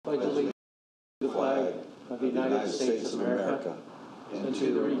flag of the United States of America and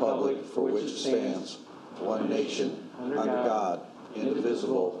to the republic for which it stands, one nation, under God,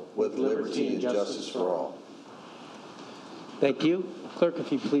 indivisible, with liberty and justice for all. Thank you. Clerk,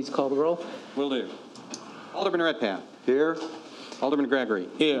 if you please call the roll. Will do. Alderman Redpath. Here. Alderman Gregory.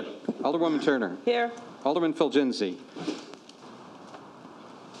 Here. Alderwoman Turner. Here. Alderman Fulgenzi.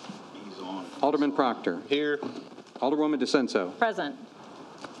 He's on. Alderman Proctor. Here. Alderwoman DeCenso. Present.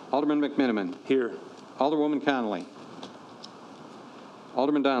 Alderman McMiniman. Here. Alderwoman Connolly.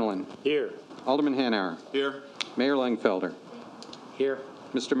 Alderman Donilon. Here. Alderman Hanauer. Here. Mayor Langfelder. Here.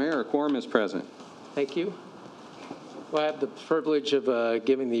 Mr. Mayor, a quorum is present. Thank you. Well, I have the privilege of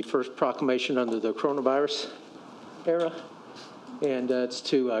giving the first proclamation under the coronavirus era, and it's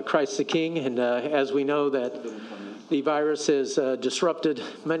to Christ the King. And as we know that the virus has disrupted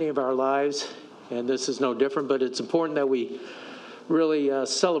many of our lives, and this is no different, but it's important that we really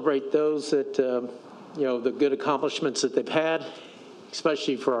celebrate those that, the good accomplishments that they've had,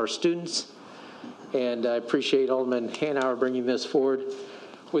 especially for our students. And I appreciate Alderman Hanauer bringing this forward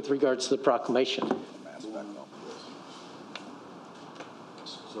with regards to the proclamation.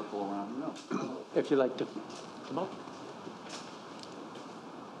 Circle around. If you'd like to come up.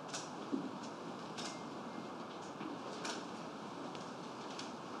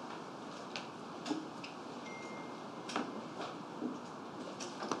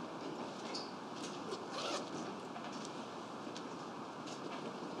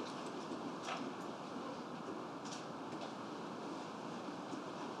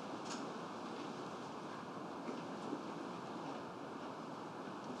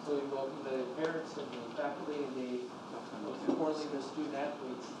 So we welcome the parents and the faculty and most importantly, the student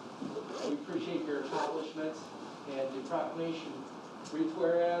athletes. We appreciate your accomplishments, and the proclamation reads,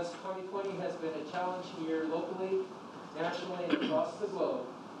 whereas 2020 has been a challenging year locally, nationally, and across the globe,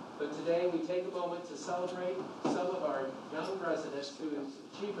 but today we take a moment to celebrate some of our young residents whose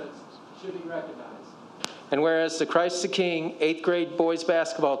achievements should be recognized. And whereas the Christ the King 8th grade boys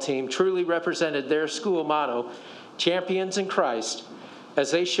basketball team truly represented their school motto, Champions in Christ,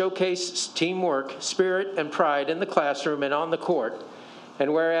 as they showcased teamwork, spirit, and pride in the classroom and on the court.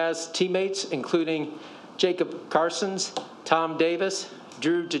 And whereas teammates, including Jacob Carsons, Tom Davis,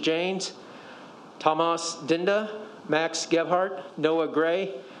 Drew DeJanes, Thomas Dinda, Max Gebhardt, Noah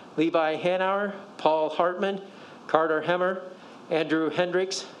Gray, Levi Hanauer, Paul Hartman, Carter Hemmer, Andrew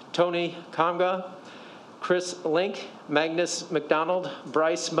Hendricks, Tony Conga, Chris Link, Magnus McDonald,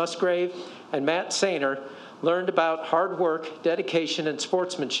 Bryce Musgrave, and Matt Sainer learned about hard work, dedication, and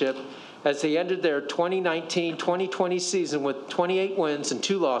sportsmanship as they ended their 2019-2020 season with 28 wins and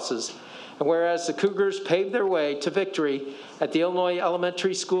 2 losses. And whereas the Cougars paved their way to victory at the Illinois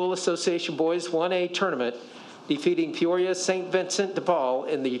Elementary School Association Boys 1A tournament, defeating Peoria St. Vincent de Paul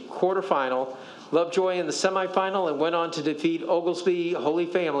in the quarterfinal, Lovejoy in the semifinal, and went on to defeat Oglesby Holy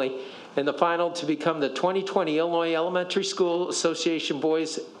Family in the final to become the 2020 Illinois Elementary School Association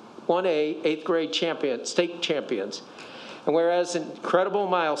Boys 1A 8th grade state champions. And whereas an incredible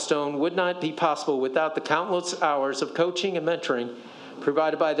milestone would not be possible without the countless hours of coaching and mentoring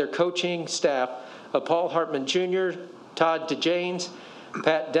provided by their coaching staff of Paul Hartman Jr., Todd DeJanes,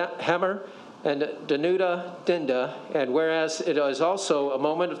 Pat Hemmer, and Danuta Dinda. And whereas it is also a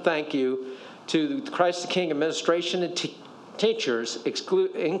moment of thank you to the Christ the King administration and teachers,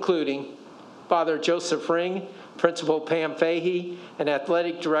 including Father Joseph Ring, Principal Pam Fahey, and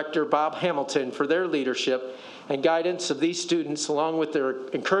Athletic Director Bob Hamilton for their leadership and guidance of these students, along with their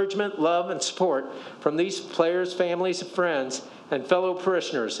encouragement, love, and support from these players, families, friends, and fellow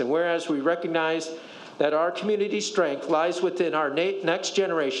parishioners. And whereas we recognize that our community strength lies within our next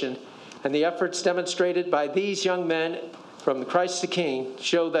generation, and the efforts demonstrated by these young men from Christ the King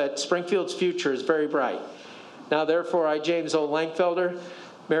show that Springfield's future is very bright. Now, therefore, I, James O. Langfelder,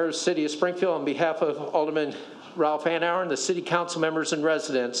 Mayor of the City of Springfield, on behalf of Alderman Ralph Hanauer and the City Council members and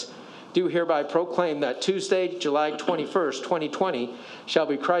residents, do hereby proclaim that Tuesday, July 21st, 2020, shall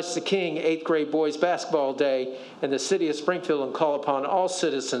be Christ the King 8th grade boys basketball day in the City of Springfield, and call upon all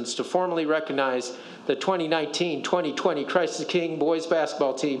citizens to formally recognize the 2019-2020 Christ the King boys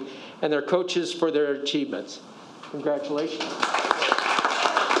basketball team and their coaches for their achievements. Congratulations.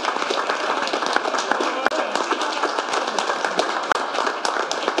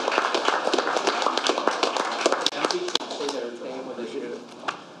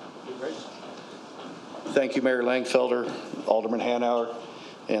 Thank you, Mayor Langfelder, Alderman Hanauer,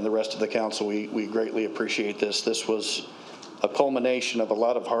 and the rest of the council. We greatly appreciate this. This was a culmination of a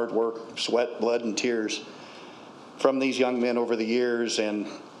lot of hard work, sweat, blood, and tears from these young men over the years, and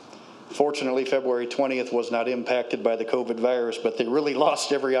Fortunately, February 20th was not impacted by the COVID virus, but they really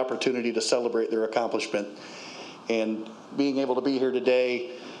lost every opportunity to celebrate their accomplishment. And being able to be here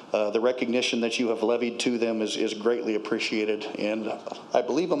today, the recognition that you have levied to them is greatly appreciated, and I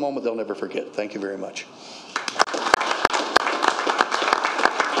believe a moment they'll never forget. Thank you very much.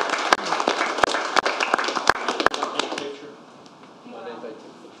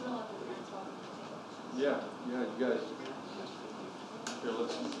 Yeah, you guys. Here,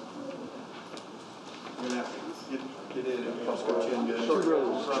 let's. You're gonna have to get in. Two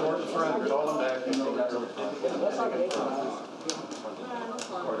rows. Short in front, all in back. Come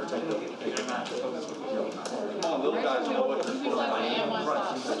on, little guys know what they're doing.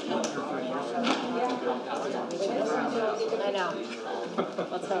 I know.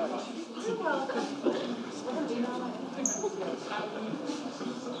 Let's hope.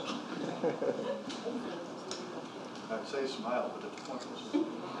 I'd say smile, but it's pointless.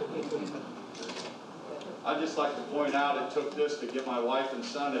 I'd just like to point out it took this to get my wife and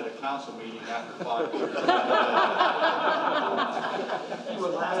son at a council meeting after 5 years.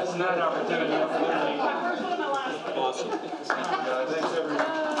 That's not an opportunity. Awesome. Thanks, everyone.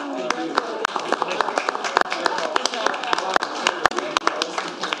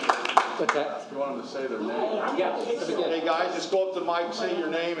 What's that? You want them to say their name? Yeah. Hey guys, just go up to the mic, say your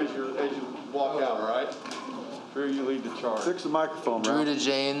name as you walk out, all right? Drew, you lead the charge. Fix the microphone, Drew to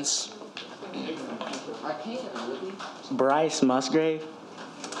Janes. Bryce Musgrave.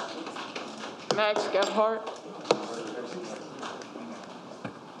 Max Gebhardt.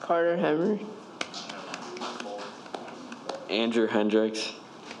 Carter Henry. Andrew Hendricks.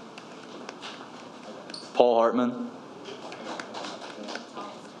 Paul Hartman.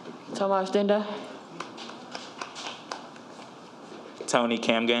 Tomas Dinda. Tony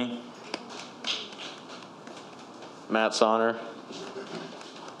Camgang. Matt Sonner.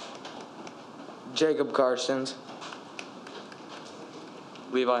 Jacob Carstens.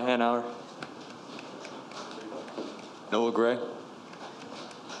 Levi Hanauer. Noah Gray.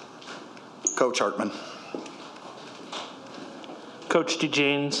 Coach Hartman. Coach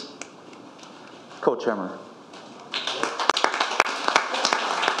DeJeans. Coach Emmer.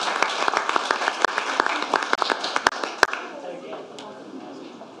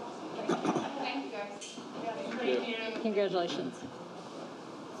 Congratulations.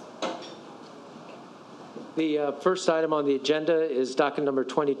 The first item on the agenda is docket number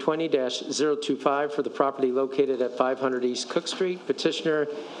 2020-025 for the property located at 500 East Cook Street. Petitioner,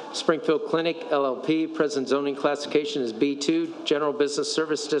 Springfield Clinic, LLP. Present zoning classification is B2, General Business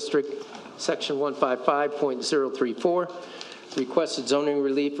Service District, Section 155.034. Requested zoning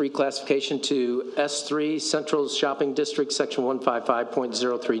relief reclassification to S3, Central Shopping District, Section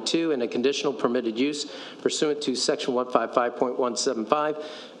 155.032, and a conditional permitted use pursuant to Section 155.175.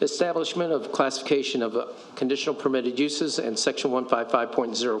 Establishment of classification of conditional permitted uses and Section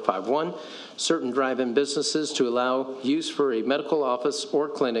 155.051. Certain drive-in businesses to allow use for a medical office or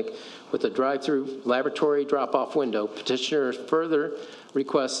clinic with a drive-through laboratory drop-off window. Petitioner further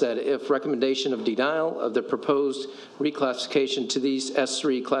requests that if recommendation of denial of the proposed reclassification to these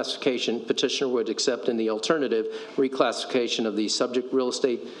S3 classification, petitioner would accept in the alternative reclassification of the subject real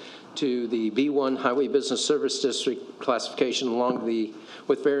estate to the B1 Highway Business Service District classification along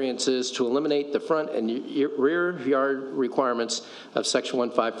with variances to eliminate the front and rear yard requirements of Section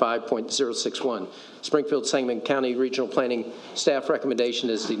 155.061. Springfield Sangamon County Regional Planning staff recommendation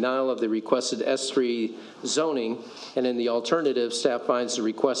is denial of the requested S3 zoning, and in the alternative, staff finds the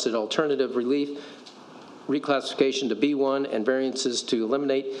requested alternative relief reclassification to B1 and variances to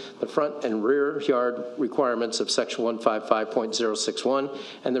eliminate the front and rear yard requirements of Section 155.061,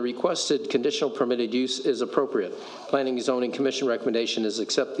 and the requested conditional permitted use is appropriate. Planning and Zoning Commission recommendation is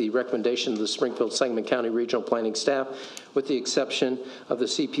accept the recommendation of the Springfield Sangamon County Regional Planning staff with the exception of the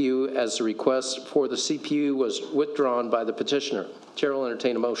CPU, as the request for the CPU was withdrawn by the petitioner. Chair will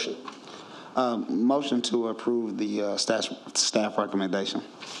entertain a motion. Motion to approve the staff recommendation.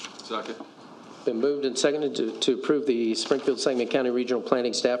 Second. Been moved and seconded to approve the Springfield Sangamon County Regional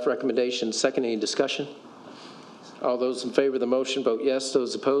Planning staff recommendation. Second, any discussion? All those in favor of the motion vote yes.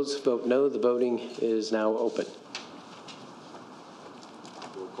 Those opposed vote no. The voting is now open.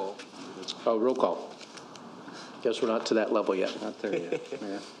 Roll call. Oh, roll call. Guess we're not to that level yet. Not there yet.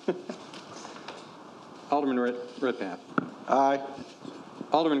 Yeah. Alderman Redpath. Aye.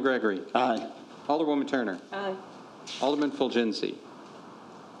 Alderman Gregory. Aye. Alderwoman Turner. Aye. Alderman Fulgenzi.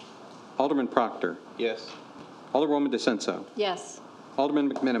 Alderman Proctor. Yes. Alderwoman DeCenso. Yes. Alderman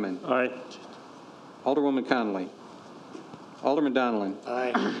McMiniman. Aye. Alderwoman Connolly. Alderman Donlin.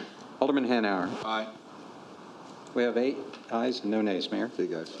 Aye. Alderman Hanauer. Aye. We have 8 ayes and no nays, Mayor. See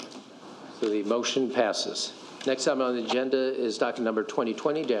you guys. So the motion passes. Next item on the agenda is docket number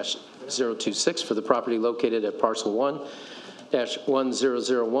 2020-026 for the property located at parcel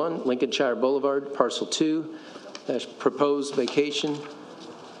 1-1001 Lincolnshire Boulevard, parcel 2, proposed vacation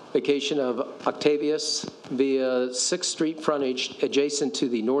of Octavius via 6th Street frontage adjacent to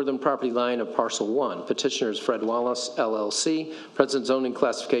the northern property line of parcel 1. Petitioner is Fred Wallace, LLC. Present zoning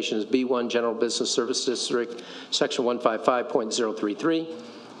classification is B1 General Business Service District, section 155.033.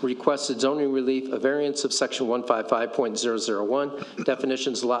 Requested zoning relief, a variance of section 155.001.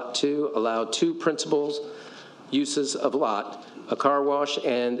 Definitions, lot 2, allow 2 principal uses of lot, a car wash,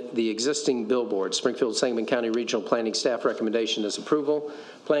 and the existing billboard. Springfield Sangamon County Regional Planning Staff recommendation is approval.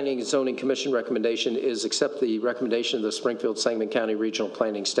 Planning and Zoning Commission recommendation is accept the recommendation of the Springfield Sangamon County Regional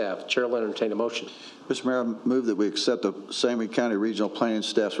Planning Staff. Chair will entertain a motion. Mr. Mayor, I move that we accept the Sangamon County Regional Planning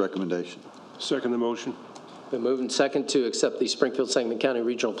Staff's recommendation. Second the motion. Been moved and second to accept the Springfield Sangamon County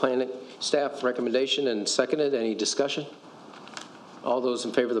Regional Planning Staff recommendation and seconded. Any discussion? All those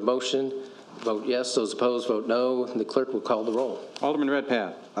in favor of the motion vote yes. Those opposed vote no. And the clerk will call the roll. Alderman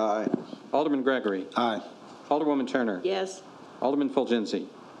Redpath. Aye. Alderman Gregory. Aye. Alderwoman Turner. Yes. Alderman Fulgenzi.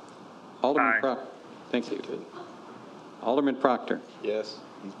 Alderman Proctor. Thank you. Alderman Proctor. Yes.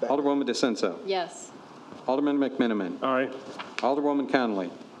 Alderwoman DeCenso. Yes. Alderman McMiniman. Aye. Alderwoman Conley.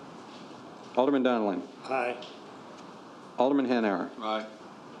 Alderman Donlin. Aye. Alderman Hanauer. Aye.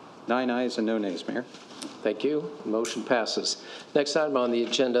 9 ayes and no nays, Mayor. Thank you. Motion passes. Next item on the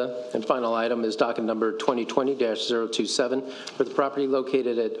agenda and final item is docket number 2020-027 for the property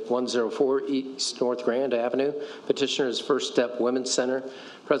located at 104 East North Grand Avenue. Petitioner is First Step Women's Center.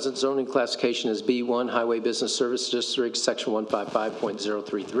 Present zoning classification is B1 Highway Business Service District, section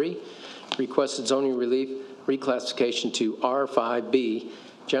 155.033. Requested zoning relief reclassification to R5B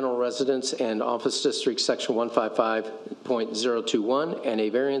General Residence and Office District, section 155.021, and a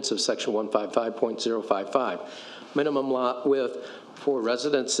variance of section 155.055. Minimum lot width for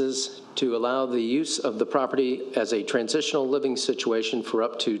residences to allow the use of the property as a transitional living situation for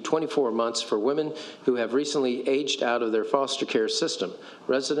up to 24 months for women who have recently aged out of their foster care system.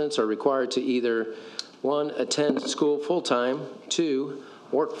 Residents are required to either 1, attend school full-time, 2,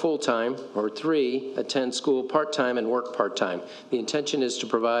 work full-time, or 3, attend school part-time and work part-time. The intention is to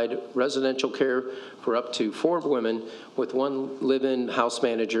provide residential care for up to 4 women with 1 live-in house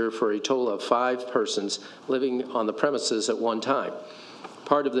manager for a total of 5 persons living on the premises at one time.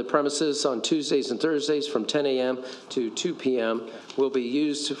 Part of the premises on Tuesdays and Thursdays from 10 a.m. to 2 p.m. will be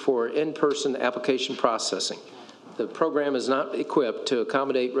used for in-person application processing. The program is not equipped to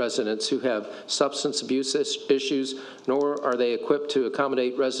accommodate residents who have substance abuse issues, nor are they equipped to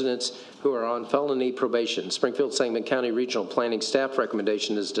accommodate residents who are on felony probation. Springfield Sangamon County Regional Planning Staff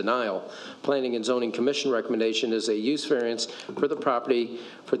recommendation is denial. Planning and Zoning Commission recommendation is a use variance for the property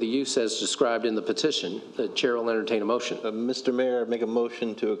for the use as described in the petition. The chair will entertain a motion. Mr. Mayor, I make a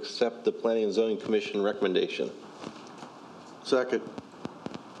motion to accept the Planning and Zoning Commission recommendation. Second.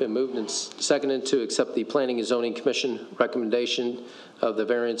 Been moved and seconded to accept the Planning and Zoning Commission recommendation of the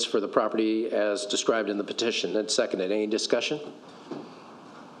variance for the property as described in the petition. And seconded. Any discussion?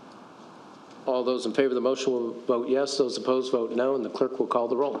 All those in favor of the motion will vote yes. Those opposed vote no, and the clerk will call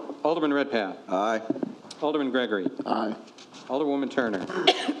the roll. Alderman Redpath. Aye. Alderman Gregory. Aye. Alderwoman Turner.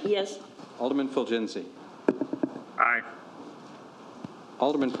 Yes. Alderman Fulgenzi. Aye.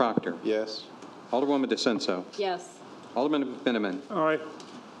 Alderman Proctor. Yes. Alderwoman DeCenso. Yes. Alderman McMiniman. Aye.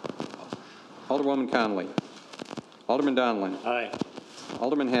 Alderwoman Conley. Alderman Donlin. Aye.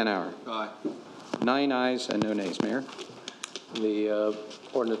 Alderman Hanauer. Aye. 9 ayes and no nays, Mayor. The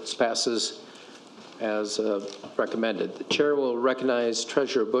ordinance passes as recommended. The chair will recognize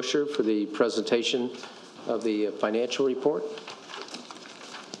Treasurer Busher for the presentation of the financial report.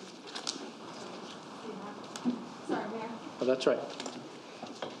 Sorry, Mayor. Oh, that's right.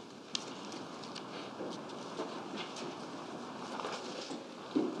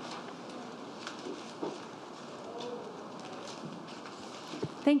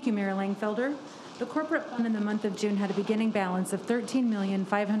 Thank you, Mayor Langfelder. The corporate fund in the month of June had a beginning balance of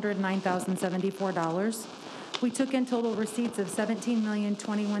 $13,509,074. We took in total receipts of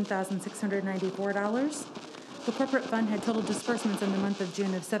 $17,021,694. The corporate fund had total disbursements in the month of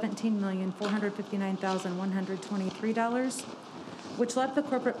June of $17,459,123, which left the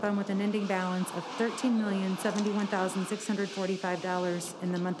corporate fund with an ending balance of $13,071,645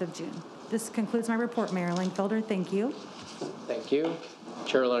 in the month of June. This concludes my report, Mayor Langfelder. Thank you. Thank you.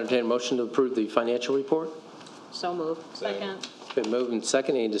 Chair will entertain a motion to approve the financial report. So moved. Second. Been moved and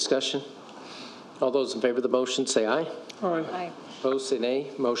second. Any discussion? All those in favor of the motion say aye. Aye. Opposed say nay.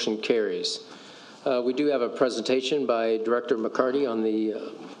 Motion carries. We do have a presentation by Director McCarty on the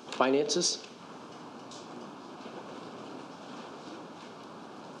Finances.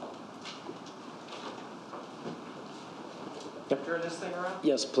 Turn this thing around?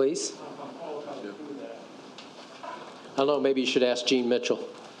 Yes, please. I don't know, maybe you should ask Gene Mitchell.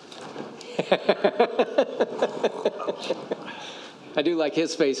 I do like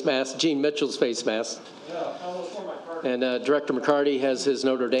his face mask, Gene Mitchell's face mask. And Director McCarty has his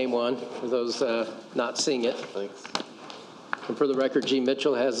Notre Dame one, for those not seeing it. Thanks. And for the record, Gene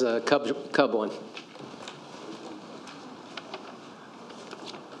Mitchell has a Cub one.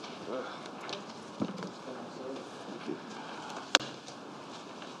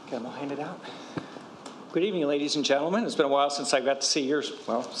 Okay, I'm going to hand it out. Good evening, ladies and gentlemen. It's been a while since I got to see your,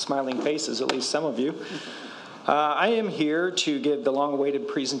 well, smiling faces, at least some of you. I am here to give the long-awaited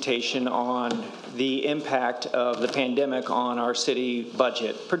presentation on the impact of the pandemic on our city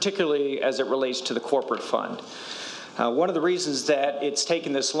budget, particularly as it relates to the corporate fund. One of the reasons that it's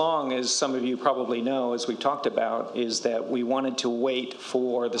taken this long, as some of you probably know, as we've talked about, is that we wanted to wait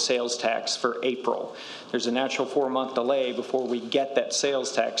for the sales tax for April. There's a natural 4-month delay before we get that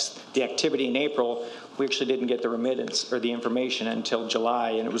sales tax. The activity in April, we actually didn't get the remittance or the information until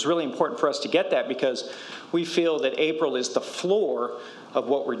July. And it was really important for us to get that because we feel that April is the floor of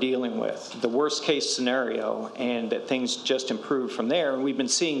what we're dealing with, the worst case scenario, and that things just improve from there. And we've been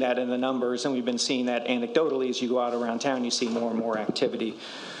seeing that in the numbers, and we've been seeing that anecdotally as you go out around town, you see more and more activity.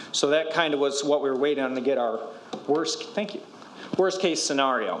 So that kind of was what we were waiting on to get our worst case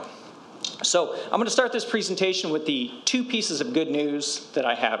scenario. So I'm going to start this presentation with the 2 pieces of good news that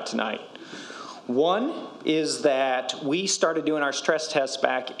I have tonight. One is that we started doing our stress tests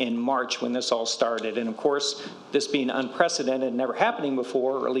back in March when this all started. And of course, this being unprecedented, never happening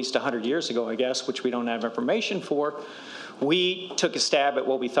before, or at least 100 years ago, I guess, which we don't have information for, we took a stab at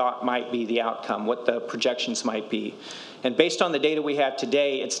what we thought might be the outcome, what the projections might be. And based on the data we have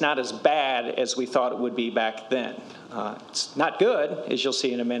today, it's not as bad as we thought it would be back then. It's not good, as you'll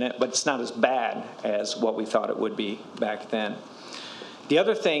see in a minute, but it's not as bad as what we thought it would be back then. The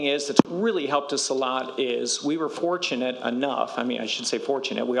other thing is that's really helped us a lot is we were fortunate enough, I should say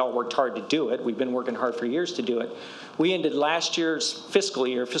fortunate, we all worked hard to do it. We've been working hard for years to do it. We ended last year's fiscal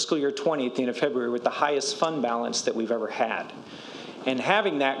year 20 at the end of February, with the highest fund balance that we've ever had. And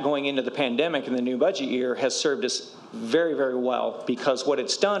having that going into the pandemic and the new budget year has served us very, very well, because what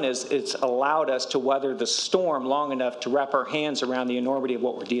it's done is it's allowed us to weather the storm long enough to wrap our hands around the enormity of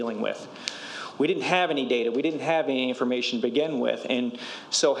what we're dealing with. We didn't have any data. We didn't have any information to begin with. And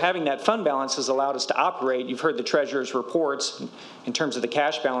so having that fund balance has allowed us to operate. You've heard the treasurer's reports in terms of the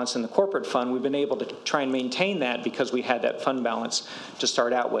cash balance in the corporate fund. We've been able to try and maintain that because we had that fund balance to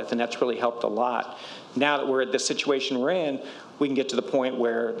start out with, and that's really helped a lot. Now that we're at the situation we're in, we can get to the point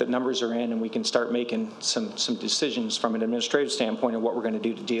where the numbers are in and we can start making some decisions from an administrative standpoint of what we're going to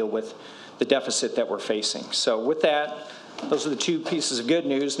do to deal with the deficit that we're facing. So with that, those are the 2 pieces of good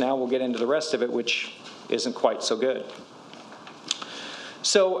news. Now we'll get into the rest of it, which isn't quite so good.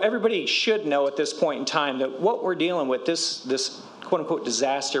 So everybody should know at this point in time that what we're dealing with, this quote-unquote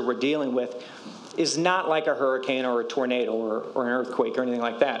disaster we're dealing with, is not like a hurricane or a tornado or an earthquake or anything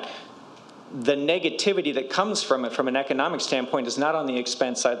like that. The negativity that comes from it from an economic standpoint is not on the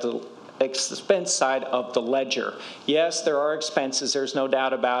expense side of the ledger. Yes, there are expenses. There's no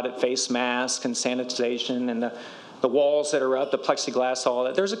doubt about it. Face masks and sanitization and the walls that are up, the plexiglass, all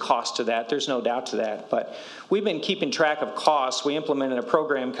that. There's a cost to that. There's no doubt to that. But we've been keeping track of costs. We implemented a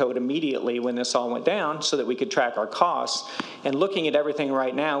program code immediately when this all went down so that we could track our costs. And looking at everything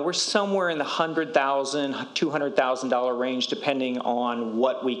right now, we're somewhere in the $100,000, $200,000 range, depending on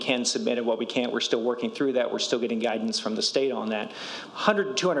what we can submit and what we can't. We're still working through that. We're still getting guidance from the state on that.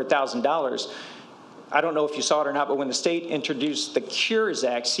 $100,000 to $200,000. I don't know if you saw it or not, but when the state introduced the CURES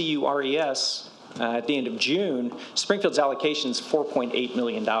Act, C-U-R-E-S, at the end of June, Springfield's allocation is $4.8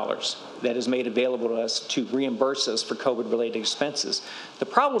 million that is made available to us to reimburse us for COVID-related expenses. The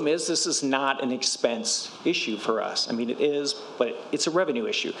problem is this is not an expense issue for us. It is, but it's a revenue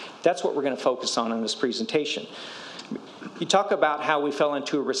issue. That's what we're going to focus on in this presentation. You talk about how we fell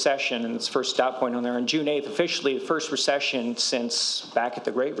into a recession, and it's first stop point on there. On June 8th, officially the first recession since back at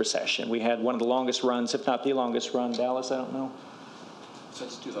the Great Recession. We had one of the longest runs, if not the longest run. Dallas, I don't know.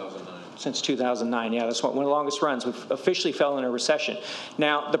 Since 2009. Since 2009, yeah, that's one of the longest runs. We've officially fell in a recession.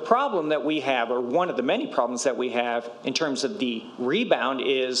 Now, the problem that we have, or one of the many problems that we have in terms of the rebound,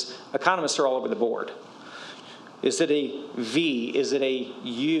 is economists are all over the board. Is it a V? Is it a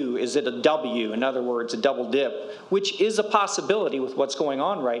U? Is it a W? In other words, a double dip, which is a possibility with what's going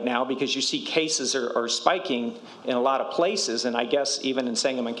on right now because you see cases are spiking in a lot of places. And I guess even in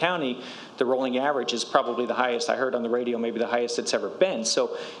Sangamon County, the rolling average is probably the highest. I heard on the radio, maybe the highest it's ever been.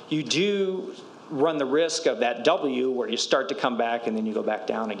 So you do run the risk of that W where you start to come back and then you go back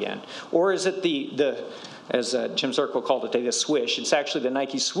down again. Or is it the as Jim Zirkle called it, the swish? It's actually the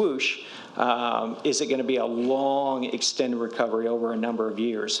Nike swoosh. Is it going to be a long, extended recovery over a number of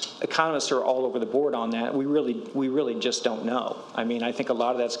years? Economists are all over the board on that. We really just don't know. I mean, I think a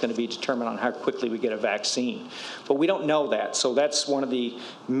lot of that's going to be determined on how quickly we get a vaccine. But we don't know that. So that's one of the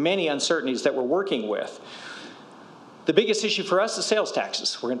many uncertainties that we're working with. The biggest issue for us is sales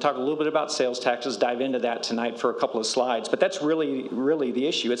taxes. We're going to talk a little bit about sales taxes, dive into that tonight for a couple of slides, but that's really the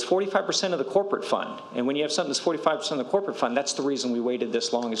issue. It's 45% of the corporate fund, and when you have something that's 45% of the corporate fund, that's the reason we waited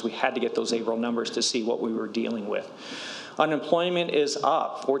this long, is we had to get those April numbers to see what we were dealing with. Unemployment is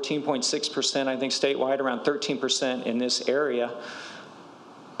up, 14.6%, I think statewide, around 13% in this area.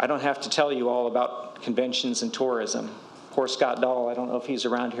 I don't have to tell you all about conventions and tourism. Poor Scott Dahl, I don't know if he's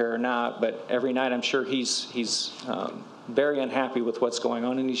around here or not, but every night I'm sure he's very unhappy with what's going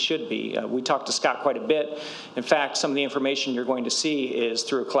on, and he should be. We talked to Scott quite a bit. In fact, some of the information you're going to see is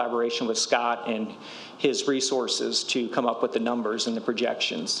through a collaboration with Scott and his resources to come up with the numbers and the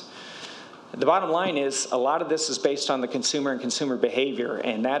projections. The bottom line is a lot of this is based on the consumer and consumer behavior,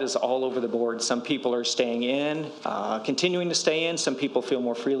 and that is all over the board. Some people are staying in, continuing to stay in. Some people feel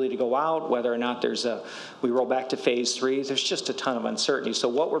more freely to go out, whether or not we roll back to phase 3. There's just a ton of uncertainty. So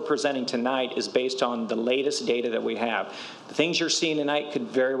what we're presenting tonight is based on the latest data that we have. The things you're seeing tonight could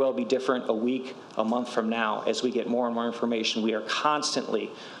very well be different a week, a month from now as we get more and more information. We are constantly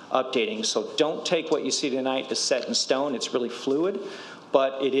updating. So don't take what you see tonight as set in stone. It's really fluid.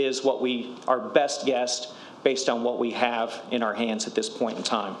 But it is our best guess based on what we have in our hands at this point in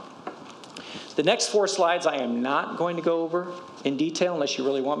time. The next 4 slides I am not going to go over in detail unless you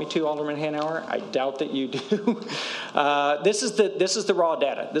really want me to, Alderman Hanauer. I doubt that you do. This is the raw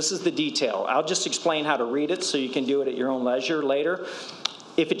data. This is the detail. I'll just explain how to read it so you can do it at your own leisure later.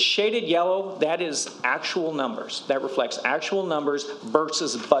 If it's shaded yellow, that is actual numbers. That reflects actual numbers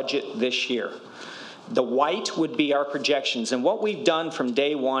versus budget this year. The white would be our projections. And what we've done from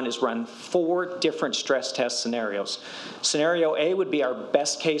day one is run 4 different stress test scenarios. Scenario A would be our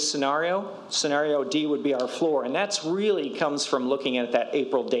best case scenario. Scenario D would be our floor. And that's really comes from looking at that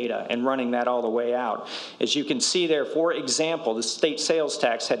April data and running that all the way out. As you can see there, for example, the state sales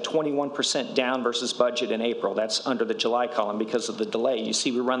tax had 21% down versus budget in April. That's under the July column because of the delay. You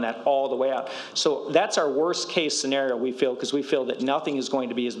see we run that all the way out. So that's our worst case scenario, we feel, because we feel that nothing is going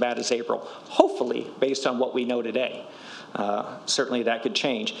to be as bad as April. Hopefully, based on what we know today. Certainly that could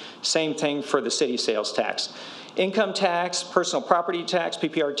change. Same thing for the city sales tax. Income tax, personal property tax,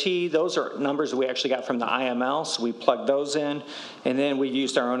 PPRT, those are numbers that we actually got from the IML, so we plugged those in. And then we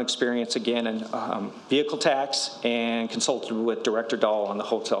used our own experience again in vehicle tax and consulted with Director Dahl on the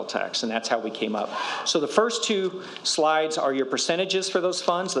hotel tax, and that's how we came up. So the first 2 slides are your percentages for those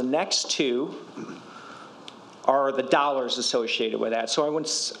funds. The next 2 are the dollars associated with that. So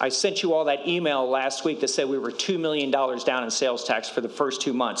I sent you all that email last week that said we were $2 million down in sales tax for the first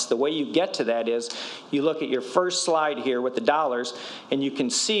 2 months. The way you get to that is you look at your first slide here with the dollars, and you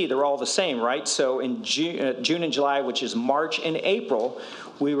can see they're all the same, right? So in June and July, which is March and April,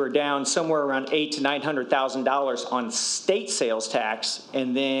 we were down somewhere around $800,000 to $900,000 on state sales tax,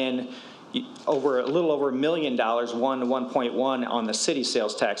 and then a little over $1 million, 1 to 1.1 on the city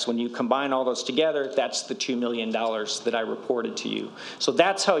sales tax. When you combine all those together, that's the $2 million that I reported to you. So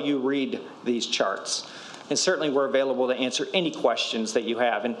that's how you read these charts. And certainly we're available to answer any questions that you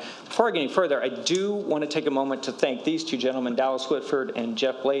have. And before I get any further, I do want to take a moment to thank these 2 gentlemen, Dallas Whitford and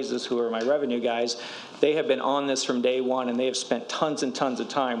Jeff Blazes, who are my revenue guys. They have been on this from day one, and they have spent tons and tons of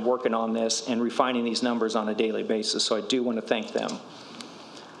time working on this and refining these numbers on a daily basis. So I do want to thank them.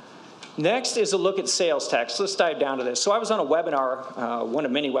 Next is a look at sales tax. Let's dive down to this. So I was on a webinar, one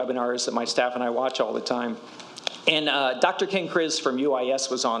of many webinars that my staff and I watch all the time. And Dr. Ken Kriz from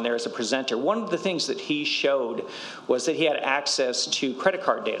UIS was on there as a presenter. One of the things that he showed was that he had access to credit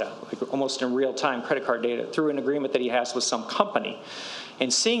card data, like almost in real time credit card data, through an agreement that he has with some company.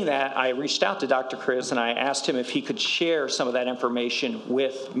 And seeing that, I reached out to Dr. Kriz and I asked him if he could share some of that information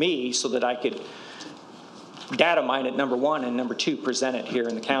with me so that I could data mine at number one and number two present it here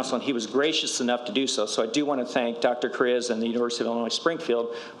in the council, and he was gracious enough to do so. So I do want to thank Dr. Kriz and the University of Illinois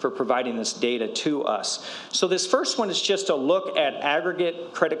Springfield for providing this data to us. So this first one is just a look at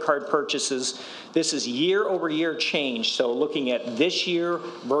aggregate credit card purchases. This is year over year change, so looking at this year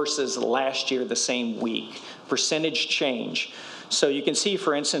versus last year the same week, percentage change. So you can see,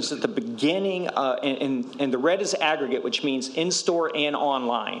 for instance, at the beginning, and the red is aggregate, which means in-store and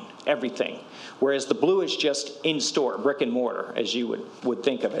online, everything. Whereas the blue is just in-store, brick and mortar, as you would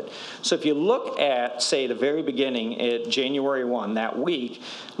think of it. So if you look at, say, the very beginning at January 1, that week,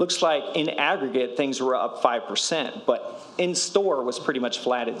 looks like in aggregate things were up 5%, but in-store was pretty much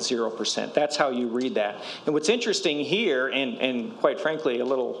flat at 0%. That's how you read that. And what's interesting here, and quite frankly a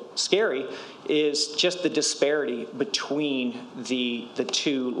little scary, is just the disparity between the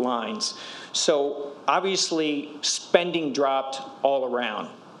two lines. So obviously spending dropped all around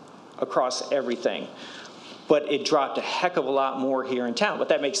across everything, but it dropped a heck of a lot more here in town. But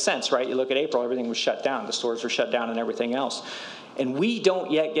that makes sense, right? You look at April, everything was shut down. The stores were shut down and everything else. And we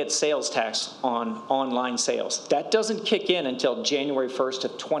don't yet get sales tax on online sales. That doesn't kick in until January 1st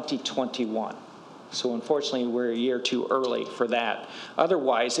of 2021. So unfortunately, we're a year too early for that.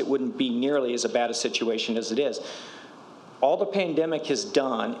 Otherwise, it wouldn't be nearly as bad a situation as it is. All the pandemic has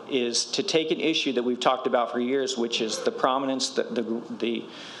done is to take an issue that we've talked about for years, which is the prominence, the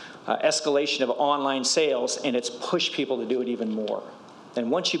escalation of online sales, and it's pushed people to do it even more. And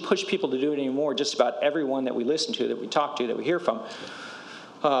once you push people to do it anymore, just about everyone that we listen to, that we talk to, that we hear from,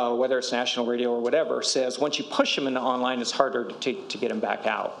 whether it's national radio or whatever, says once you push them into online, it's harder to get them back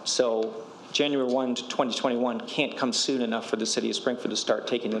out. So January 1 to 2021 can't come soon enough for the city of Springfield to start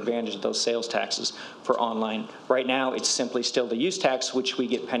taking advantage of those sales taxes for online. Right now, it's simply still the use tax, which we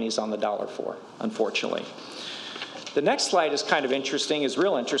get pennies on the dollar for, unfortunately. The next slide is kind of interesting, is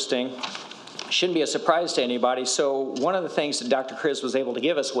real interesting. Shouldn't be a surprise to anybody. So one of the things that Dr. Kriz was able to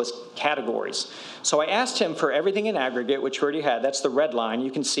give us was categories. So I asked him for everything in aggregate, which we already had. That's the red line.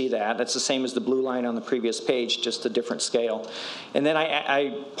 You can see that. That's the same as the blue line on the previous page, just a different scale. And then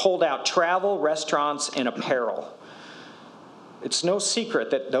I pulled out travel, restaurants, and apparel. It's no secret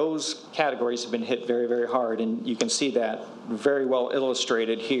that those categories have been hit very, very hard, and you can see that very well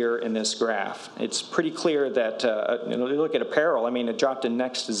illustrated here in this graph. It's pretty clear that, you look at apparel, I mean, it dropped in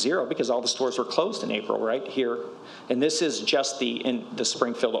next to zero because all the stores were closed in April, right here. And this is just the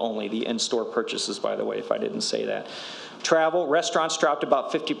Springfield only, the in-store purchases, by the way, if I didn't say that. Travel, restaurants dropped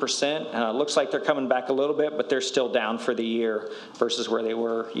about 50%. Looks like they're coming back a little bit, but they're still down for the year versus where they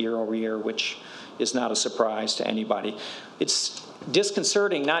were year over year, which is not a surprise to anybody. It's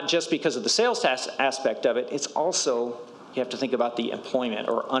disconcerting, not just because of the sales tax aspect of it, it's also, you have to think about the employment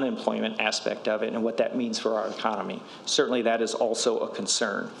or unemployment aspect of it and what that means for our economy. Certainly that is also a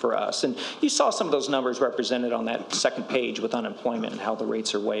concern for us. And you saw some of those numbers represented on that second page with unemployment and how the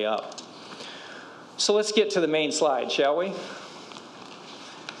rates are way up. So let's get to the main slide, shall we?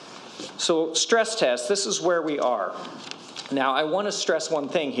 So stress test, this is where we are. Now I want to stress one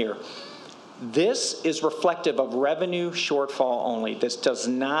thing here. This is reflective of revenue shortfall only. This does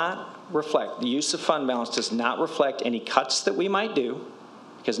not reflect, the use of fund balance does not reflect any cuts that we might do,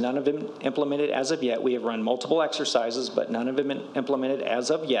 because none have been implemented as of yet. We have run multiple exercises, but none have been implemented as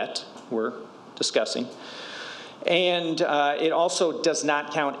of yet. We're discussing. And it also does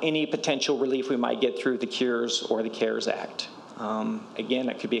not count any potential relief we might get through the CURES or the CARES Act. Again,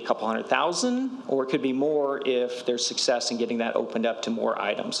 it could be a couple $100,000, or it could be more if there's success in getting that opened up to more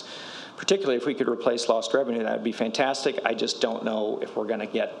items. Particularly if we could replace lost revenue, that would be fantastic. I just don't know if we're going to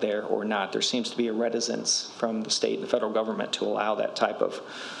get there or not. There seems to be a reticence from the state and the federal government to allow that type of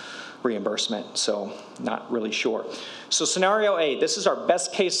reimbursement, so not really sure. So scenario A, this is our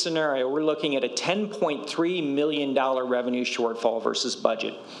best case scenario. We're looking at a $10.3 million revenue shortfall versus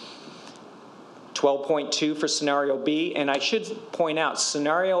budget. 12.2 for scenario B, and I should point out,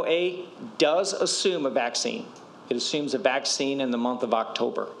 scenario A does assume a vaccine. It assumes a vaccine in the month of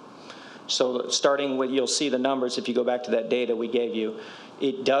October. So starting with, you'll see the numbers if you go back to that data we gave you.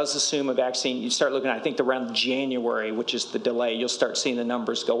 It does assume a vaccine. You start looking at, I think, around January, which is the delay, you'll start seeing the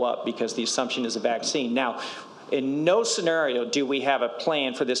numbers go up because the assumption is a vaccine. Now, in no scenario do we have a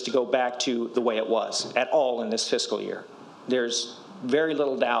plan for this to go back to the way it was at all in this fiscal year. There's very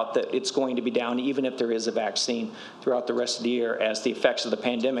little doubt that it's going to be down even if there is a vaccine throughout the rest of the year as the effects of the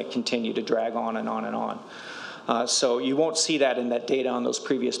pandemic continue to drag on and on and on. So you won't see that in that data on those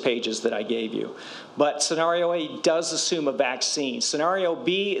previous pages that I gave you. But scenario A does assume a vaccine. Scenario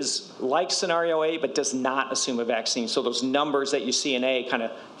B is like scenario A, but does not assume a vaccine. So those numbers that you see in A kind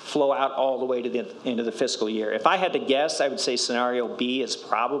of flow out all the way to the end of the fiscal year. If I had to guess, I would say scenario B is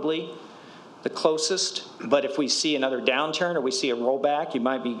probably the closest, but if we see another downturn or we see a rollback, you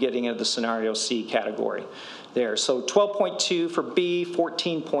might be getting into the scenario C category there. So 12.2 for B,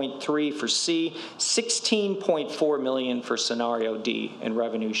 14.3 for C, 16.4 million for scenario D in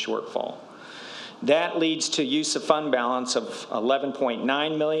revenue shortfall. That leads to use of fund balance of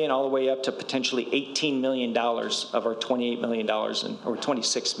 11.9 million all the way up to potentially $18 million of our $28 million or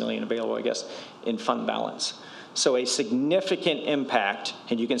 26 million available, I guess, in fund balance. So a significant impact,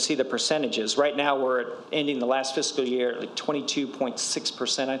 and you can see the percentages. Right now we're ending the last fiscal year at like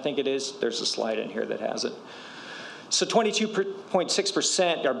 22.6%, I think it is. There's a slide in here that has it. So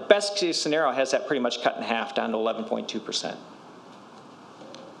 22.6%, our best case scenario has that pretty much cut in half down to 11.2%.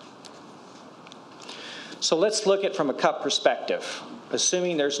 So let's look at from a cut perspective.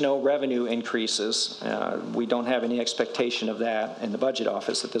 Assuming there's no revenue increases, we don't have any expectation of that in the budget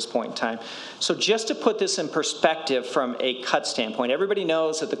office at this point in time. So just to put this in perspective from a cut standpoint, everybody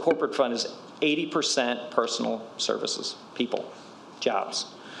knows that the corporate fund is 80% personal services, people, jobs.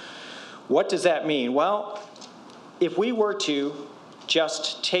 What does that mean? Well, if we were to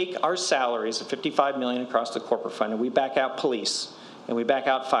just take our salaries of $55 million across the corporate fund and we back out police, and we back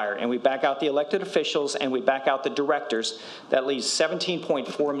out fire, and we back out the elected officials, and we back out the directors, that leaves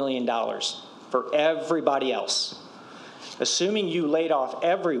 $17.4 million for everybody else. Assuming you laid off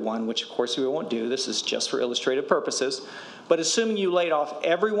everyone, which of course we won't do, this is just for illustrative purposes, but assuming you laid off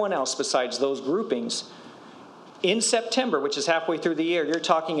everyone else besides those groupings, in September, which is halfway through the year, you're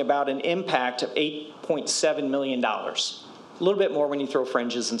talking about an impact of $8.7 million. A little bit more when you throw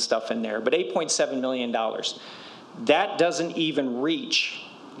fringes and stuff in there, but $8.7 million. That doesn't even reach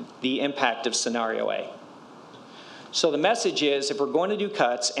the impact of scenario A. So the message is, if we're going to do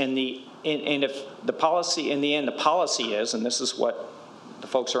cuts, and if the policy, in the end, the policy is, and this is what the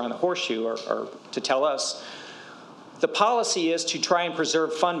folks around the horseshoe are to tell us, the policy is to try and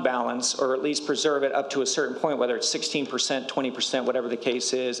preserve fund balance, or at least preserve it up to a certain point, whether it's 16%, 20%, whatever the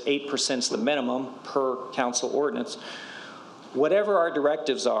case is, 8% is the minimum per council ordinance. Whatever our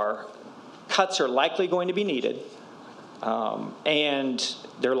directives are, cuts are likely going to be needed. And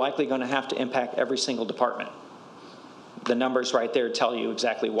they're likely going to have to impact every single department. The numbers right there tell you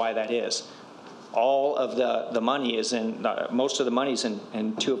exactly why that is. All of the money is in, most of the money is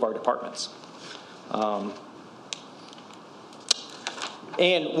in two of our departments.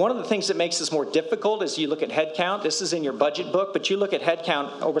 And one of the things that makes this more difficult is you look at headcount. This is in your budget book, but you look at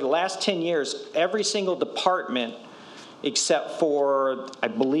headcount over the last 10 years, every single department except for, I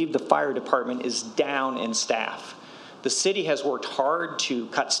believe, the fire department is down in staff. The city has worked hard to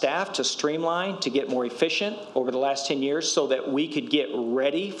cut staff, to streamline, to get more efficient over the last 10 years so that we could get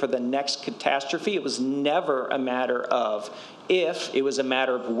ready for the next catastrophe. It was never a matter of if, it was a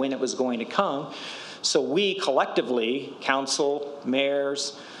matter of when it was going to come. So we collectively, council,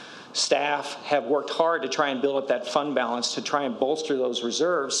 mayors, staff, have worked hard to try and build up that fund balance, to try and bolster those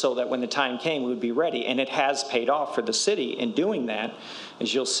reserves so that when the time came, we would be ready. And it has paid off for the city in doing that,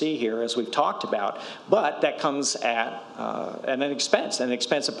 as you'll see here, as we've talked about. But that comes at an expense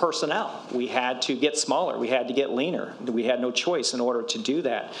of personnel. We had to get smaller. We had to get leaner. We had no choice in order to do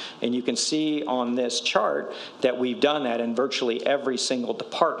that. And you can see on this chart that we've done that in virtually every single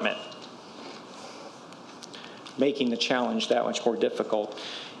department, making the challenge that much more difficult.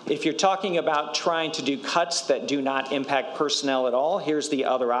 If you're talking about trying to do cuts that do not impact personnel at all, here's the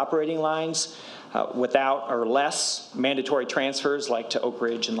other operating lines. Without or less mandatory transfers like to Oak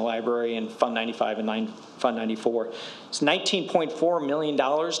Ridge and the library and Fund 95 and Fund 94. It's $19.4 million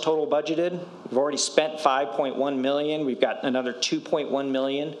total budgeted. We've already spent $5.1 million. We've got another $2.1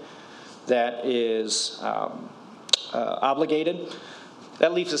 million that is obligated.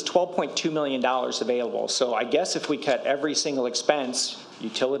 That leaves us $12.2 million available. So I guess if we cut every single expense,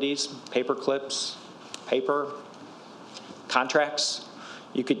 utilities, paper clips, paper, contracts,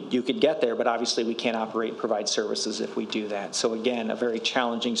 you could get there, but obviously we can't operate and provide services if we do that. So again, a very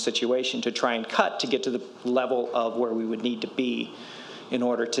challenging situation to try and cut to get to the level of where we would need to be in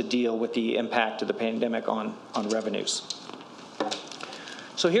order to deal with the impact of the pandemic on revenues.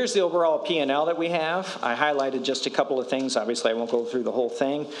 So here's the overall P&L that we have. I highlighted just a couple of things. Obviously, I won't go through the whole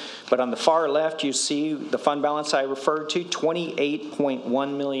thing. But on the far left, you see the fund balance I referred to,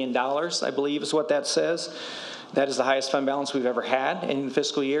 $28.1 million, I believe is what that says. That is the highest fund balance we've ever had in the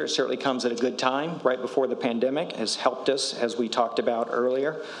fiscal year. It certainly comes at a good time, right before the pandemic. Has helped us, as we talked about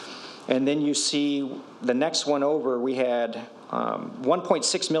earlier. And then you see the next one over, we had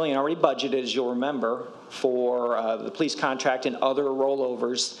 $1.6 million already budgeted, as you'll remember, for the police contract and other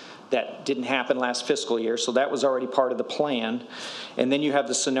rollovers that didn't happen last fiscal year, so that was already part of the plan. And then you have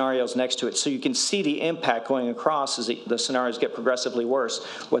the scenarios next to it. So you can see the impact going across as the scenarios get progressively worse,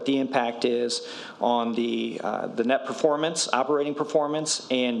 what the impact is on the net performance, operating performance,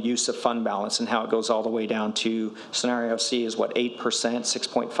 and use of fund balance, and how it goes all the way down to scenario C is what, 8%,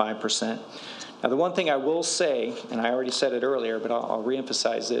 6.5%. Now, the one thing I will say, and I already said it earlier, but I'll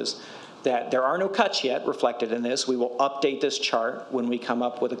reemphasize is that there are no cuts yet reflected in this. We will update this chart when we come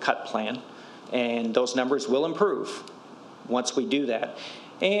up with a cut plan, and those numbers will improve once we do that.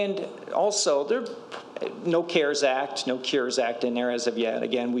 And also, there no CARES Act, no Cures Act in there as of yet.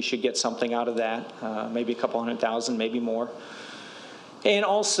 Again, we should get something out of that, maybe a couple $100,000, maybe more. And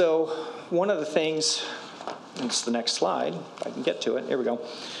also, one of the things, it's the next slide, if I can get to it, here we go.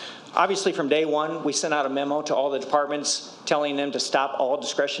 Obviously, from day one, we sent out a memo to all the departments telling them to stop all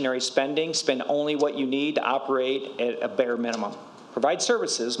discretionary spending, spend only what you need to operate at a bare minimum. Provide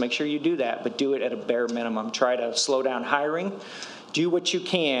services, make sure you do that, but do it at a bare minimum. Try to slow down hiring, do what you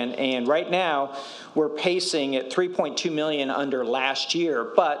can, and right now, we're pacing at $3.2 million under last year,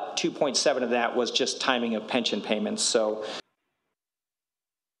 but 2.7 of that was just timing of pension payments. So,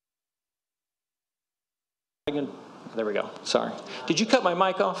 there we go. Sorry. Did you cut my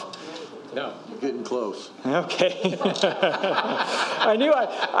mic off? No. You're getting close. Okay. I knew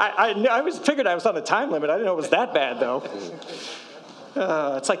I figured I was on a time limit. I didn't know it was that bad, though.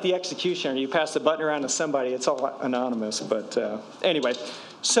 It's like the executioner. You pass the button around to somebody. It's all anonymous. But anyway,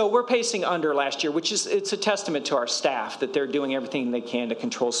 so we're pacing under last year, which is it's a testament to our staff that they're doing everything they can to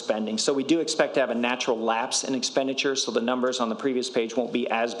control spending. So we do expect to have a natural lapse in expenditures. So the numbers on the previous page won't be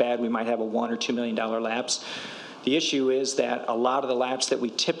as bad. We might have a $1 or $2 million lapse. The issue is that a lot of the lapse that we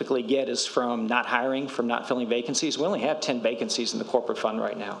typically get is from not hiring, from not filling vacancies. We only have 10 vacancies in the corporate fund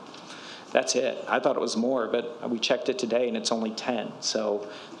right now. That's it. I thought it was more, but we checked it today, and it's only 10. So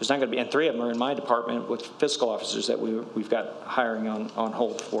there's not going to be, and 3 of them are in my department with fiscal officers that we've got hiring on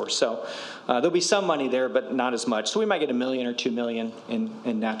hold for. So there'll be some money there, but not as much. So we might get $1 million or $2 million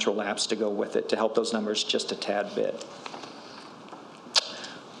in natural lapse to go with it to help those numbers just a tad bit.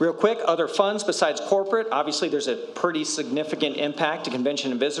 Real quick, other funds besides corporate, obviously there's a pretty significant impact to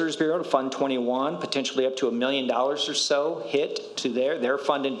Convention and Visitors Bureau, to Fund 21, potentially up to $1 million or so hit to they're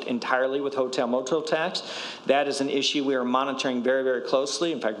funded entirely with hotel motel tax. That is an issue we are monitoring very, very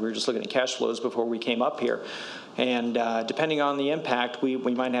closely. In fact, we were just looking at cash flows before we came up here. And depending on the impact, we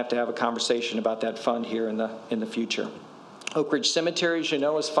might have to have a conversation about that fund here in the future. Oak Ridge Cemetery, as you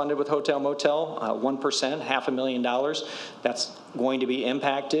know, is funded with hotel motel, 1%, $500,000. That's going to be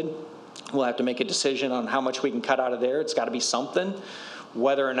impacted. We'll have to make a decision on how much we can cut out of there. It's got to be something.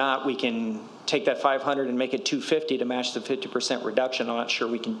 Whether or not we can take that 500 and make it 250 to match the 50% reduction, I'm not sure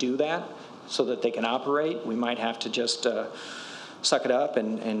we can do that so that they can operate. We might have to just suck it up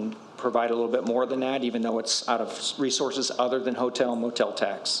and provide a little bit more than that, even though it's out of resources other than hotel and motel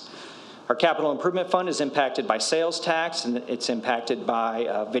tax. Our capital improvement fund is impacted by sales tax, and it's impacted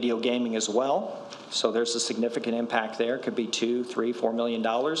by video gaming as well. So there's a significant impact there. It could be $2, $3, $4 million,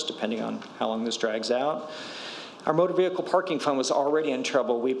 depending on how long this drags out. Our motor vehicle parking fund was already in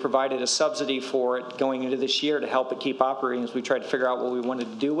trouble. We provided a subsidy for it going into this year to help it keep operating as we tried to figure out what we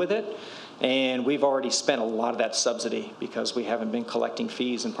wanted to do with it. And we've already spent a lot of that subsidy because we haven't been collecting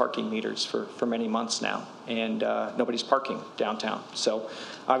fees and parking meters for many months now. And nobody's parking downtown. So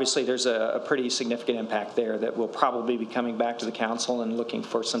obviously there's a pretty significant impact there that will probably be coming back to the council and looking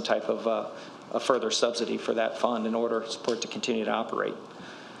for some type of a further subsidy for that fund in order for it to continue to operate.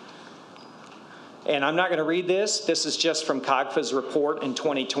 And I'm not going to read this. This is just from COGFA's report in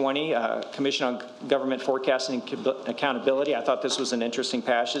 2020, Commission on Government Forecasting and Accountability. I thought this was an interesting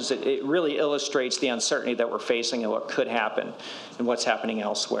passage. It really illustrates the uncertainty that we're facing and what could happen and what's happening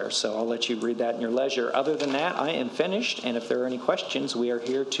elsewhere. So I'll let you read that in your leisure. Other than that, I am finished. And if there are any questions, we are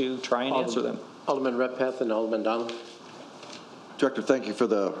here to try and answer them. Alderman Redpath and Alderman Donald. Director, thank you for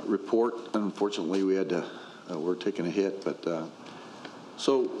the report. Unfortunately, we're taking a hit, but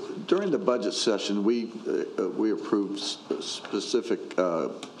so during the budget session, we approved specific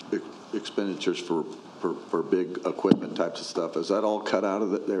expenditures for big equipment types of stuff. Is that all cut out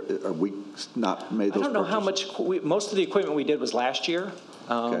of it? Are we not made those? I don't know how much. Most of the equipment we did was last year.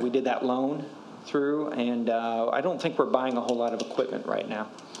 Okay. We did that loan through, and I don't think we're buying a whole lot of equipment right now.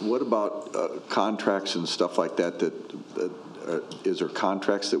 What about contracts and stuff like that? Is there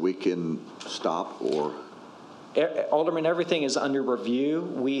contracts that we can stop or? Alderman, everything is under review.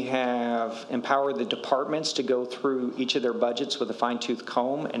 We have empowered the departments to go through each of their budgets with a fine-tooth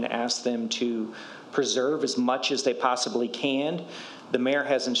comb and ask them to preserve as much as they possibly can. The mayor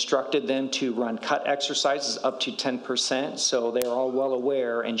has instructed them to run cut exercises up to 10%, so they are all well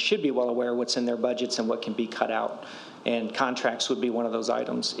aware and should be well aware what's in their budgets and what can be cut out. And contracts would be one of those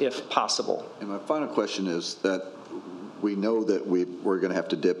items, if possible. And my final question is that we know that we're going to have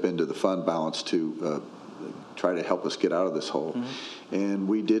to dip into the fund balance to try to help us get out of this hole. Mm-hmm. And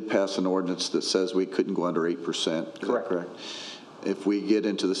we did pass an ordinance that says we couldn't go under 8%. Is that correct? If we get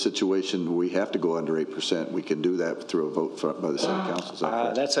into the situation where we have to go under 8%, we can do that through a vote by the city council. Is that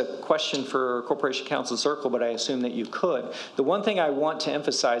correct? That's a question for Corporation Council Circle, but I assume that you could. The one thing I want to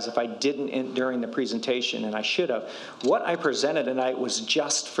emphasize, if I didn't during the presentation, and I should have, what I presented tonight was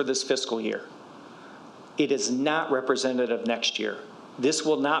just for this fiscal year. It is not representative of next year. This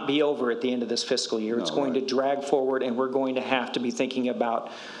will not be over at the end of this fiscal year. It's going to drag forward, and we're going to have to be thinking about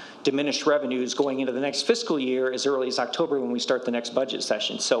diminished revenues going into the next fiscal year as early as October when we start the next budget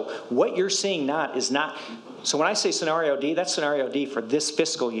session. So what you're seeing is not, so when I say scenario D, that's scenario D for this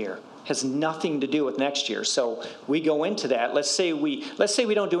fiscal year. Has nothing to do with next year. So we go into that, let's say we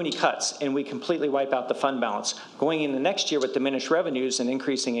don't do any cuts and we completely wipe out the fund balance. Going into next year with diminished revenues and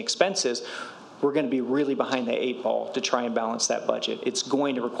increasing expenses, we're going to be really behind the 8 ball to try and balance that budget. It's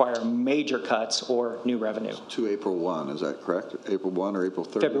going to require major cuts or new revenue. To April 1, is that correct? April 1 or April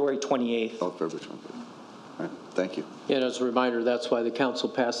 30? February 28th. Oh, February 28th. All right, thank you. And as a reminder, that's why the council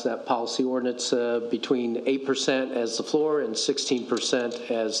passed that policy ordinance between 8% as the floor and 16%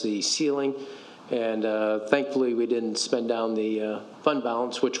 as the ceiling. And thankfully, we didn't spend down the fund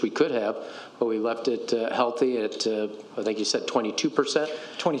balance, which we could have, but we left it healthy at, I think you said 22%?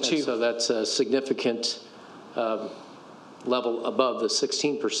 22. And so that's a significant level above the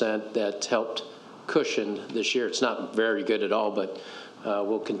 16% that helped cushion this year. It's not very good at all, but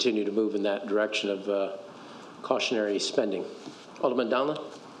we'll continue to move in that direction of cautionary spending. Alderman Donlin?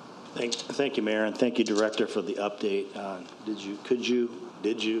 Thank you, Mayor, and thank you, Director, for the update.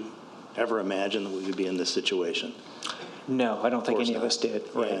 Did you ever imagine that we would be in this situation? No, I don't think any of us did.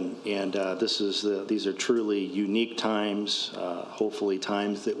 Right. And these are truly unique times. Hopefully,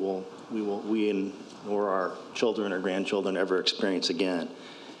 times that we or our children or grandchildren ever experience again.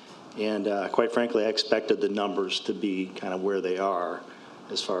 And quite frankly, I expected the numbers to be kind of where they are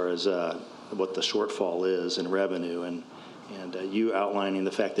as far as what the shortfall is in revenue, and you outlining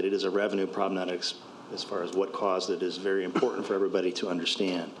the fact that it is a revenue problem, not as far as what caused it, is very important for everybody to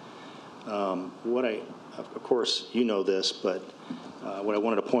understand. Of course, you know this, but what I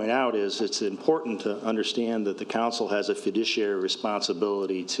wanted to point out is it's important to understand that the council has a fiduciary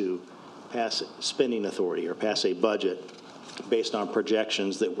responsibility to pass spending authority or pass a budget based on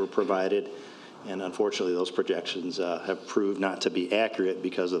projections that were provided. And unfortunately, those projections have proved not to be accurate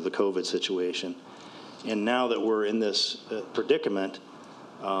because of the COVID situation. And now that we're in this predicament,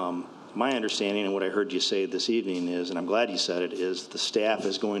 my understanding and what I heard you say this evening is, and I'm glad you said it, is the staff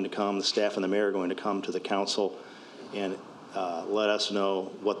and the mayor are going to come to the council and let us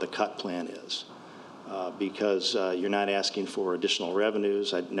know what the cut plan is. Because you're not asking for additional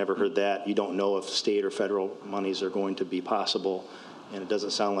revenues. I'd never heard that. You don't know if state or federal monies are going to be possible, and it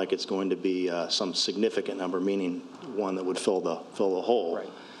doesn't sound like it's going to be some significant number, meaning one that would fill the hole. Right.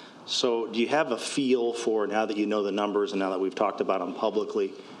 So do you have a feel for, now that you know the numbers and now that we've talked about them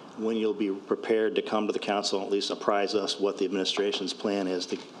publicly, when you'll be prepared to come to the council and at least apprise us what the administration's plan is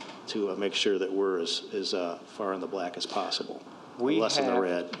to make sure that we're as far in the black as possible, less in the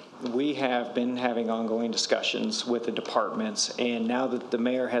red? We have been having ongoing discussions with the departments, and now that the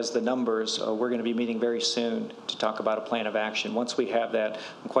mayor has the numbers, we're going to be meeting very soon to talk about a plan of action. Once we have that,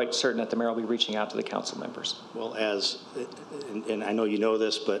 I'm quite certain that the mayor will be reaching out to the council members. Well, and I know you know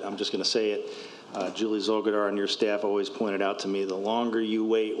this, but I'm just going to say it, Julie Zolgadar and your staff always pointed out to me, the longer you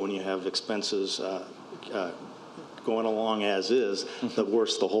wait when you have expenses going along as is, the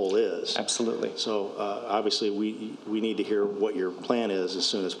worse the hole is. Absolutely. So obviously we need to hear what your plan is as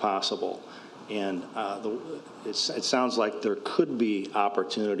soon as possible. And it sounds like there could be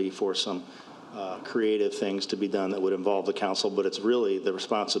opportunity for some creative things to be done that would involve the council, but it's really the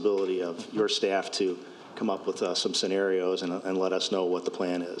responsibility of your staff to come up with some scenarios and let us know what the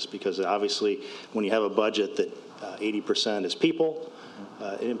plan is. Because obviously when you have a budget that 80% is people,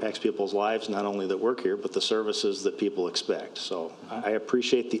 it impacts people's lives, not only that work here, but the services that people expect. So I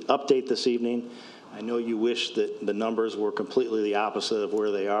appreciate the update this evening. I know you wish that the numbers were completely the opposite of where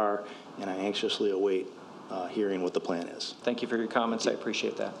they are, and I anxiously await hearing what the plan is. Thank you for your comments. I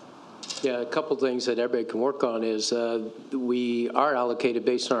appreciate that. Yeah, a couple things that everybody can work on is we are allocated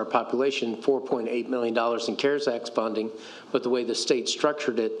based on our population $4.8 million in CARES Act funding, but the way the state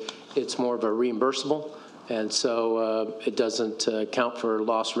structured it, it's more of a reimbursable. And so it doesn't count for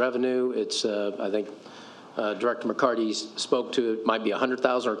lost revenue. It's, I think, Director McCarty spoke to, it might be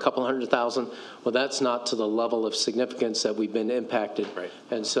 100,000 or a couple 100,000. Well, that's not to the level of significance that we've been impacted. Right.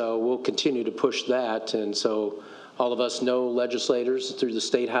 And so we'll continue to push that. And so all of us know legislators through the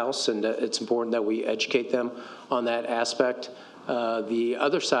State House, and it's important that we educate them on that aspect. The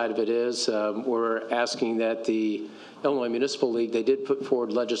other side of it is we're asking that the Illinois Municipal League, they did put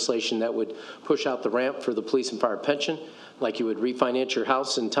forward legislation that would push out the ramp for the police and fire pension. Like you would refinance your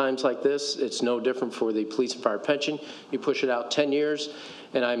house in times like this, it's no different for the police and fire pension. You push it out 10 years,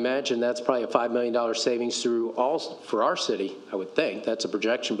 and I imagine that's probably a $5 million savings through all for our city, I would think. That's a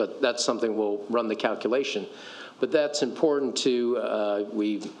projection, but that's something we'll run the calculation. But that's important to,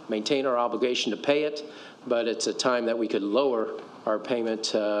 we maintain our obligation to pay it, but it's a time that we could lower our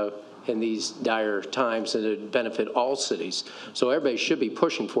payment in these dire times, and it would benefit all cities. So everybody should be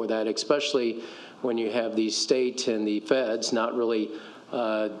pushing for that, especially when you have the state and the feds not really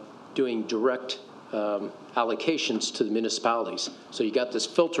doing direct allocations to the municipalities. So you got this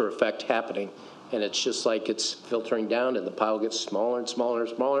filter effect happening, and it's just like it's filtering down, and the pile gets smaller and smaller and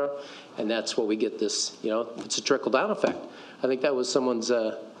smaller, and that's what we get this, you know, it's a trickle-down effect. I think that was someone's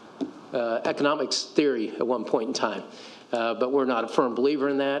economics theory at one point in time. But we're not a firm believer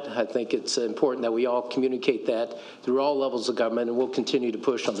in that. I think it's important that we all communicate that through all levels of government, and we'll continue to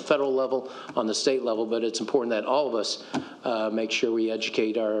push on the federal level, on the state level, but it's important that all of us make sure we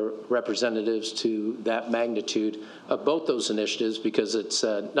educate our representatives to that magnitude of both those initiatives, because it's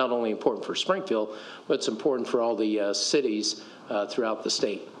not only important for Springfield, but it's important for all the cities throughout the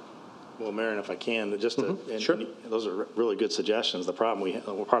state. Well, Marion, if I can, just to, Sure. those are really good suggestions. The problem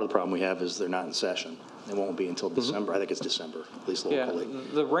part of the problem we have is they're not in session. It won't be until December. I think it's December, at least locally. Yeah,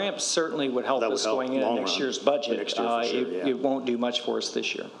 the ramp certainly would help us going into next year's budget. Next year for sure, yeah. It won't do much for us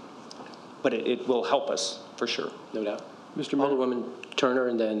this year, but it will help us for sure. No doubt. Mr. Alderwoman Turner,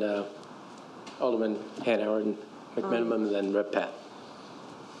 and then Alderman Hanauer and McMiniman, and then Rep. Pat.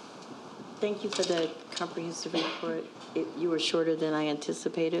 Thank you for the comprehensive report. You were shorter than I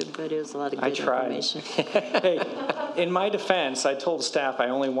anticipated, but it was a lot of good information. Hey, in my defense, I told staff I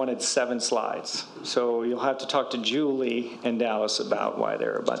only wanted 7 slides. So you'll have to talk to Julie and Dallas about why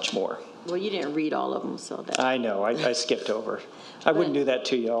there are a bunch more. Well, you didn't read all of them, so that. I know, I skipped over. I wouldn't do that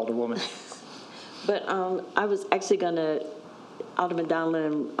to you, Alderwoman. But I was actually going to, Alderman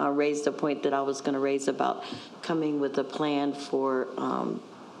Donlin raised a point that I was going to raise about coming with a plan for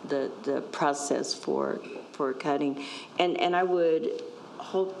the process for cutting. And I would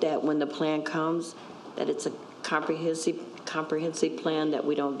hope that when the plan comes, that it's a comprehensive plan, that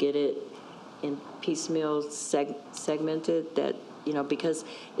we don't get it in piecemeal segmented, that, you know, because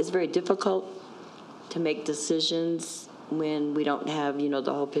it's very difficult to make decisions when we don't have, you know,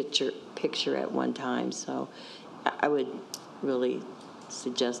 the whole picture at one time. So I would really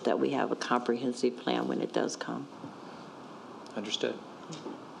suggest that we have a comprehensive plan when it does come. Understood.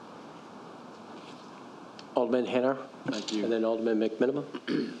 Alderman Hanauer. Thank you. And then Alderman McMiniman.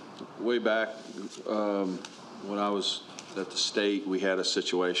 Way back when I was at the state, we had a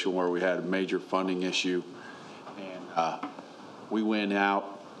situation where we had a major funding issue, and we went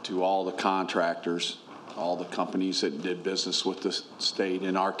out to all the contractors, all the companies that did business with the state.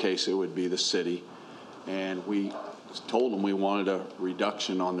 In our case, it would be the city, and we told them we wanted a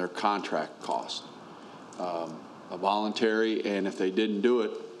reduction on their contract cost, a voluntary, and if they didn't do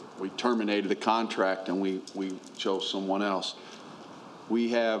it, we terminated the contract and we chose someone else. We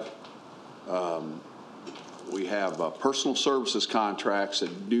have personal services contracts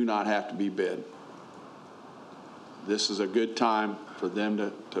that do not have to be bid. This is a good time for them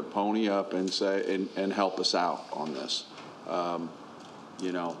to pony up and say and help us out on this.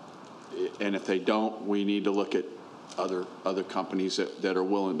 You know, and if they don't, we need to look at other companies that are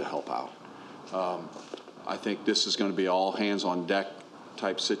willing to help out. I think this is going to be all hands on deck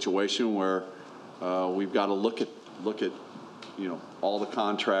type situation where we've got to look at you know, all the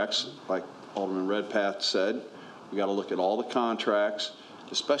contracts, like Alderman Redpath said. We got to look at all the contracts,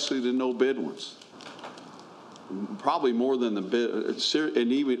 especially the no bid ones. Probably more than the bid,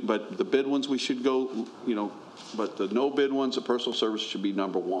 and even, but the bid ones we should go, you know, but the no bid ones, the personal service should be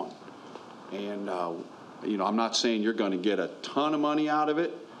number one. And you know, I'm not saying you're going to get a ton of money out of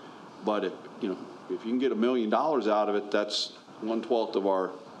it, but if you can get $1 million out of it, that's 1/12 of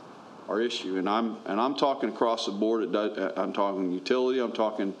our issue. And I'm talking across the board. I'm talking utility. I'm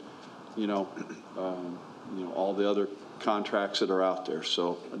talking, all the other contracts that are out there.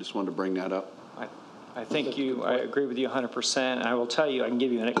 So I just wanted to bring that up. I agree with you 100%. I will tell you, I can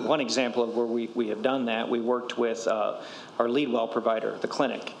give you one example of where we have done that. We worked with our lead well provider, the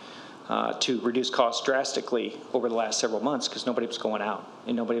clinic. to reduce costs drastically over the last several months because nobody was going out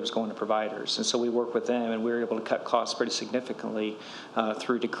and nobody was going to providers. And so we worked with them, and we were able to cut costs pretty significantly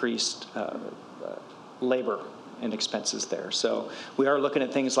through decreased labor and expenses there. So we are looking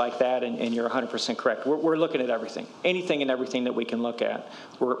at things like that, and you're 100% correct. We're looking at everything. Anything and everything that we can look at,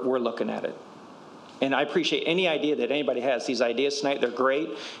 we're looking at it. And I appreciate any idea that anybody has. These ideas tonight, they're great.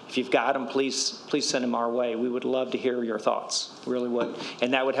 If you've got them, please send them our way. We would love to hear your thoughts, really would.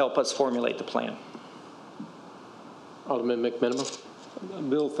 And that would help us formulate the plan. Alderman McMenamin.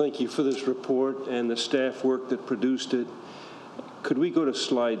 Bill, thank you for this report and the staff work that produced it. Could we go to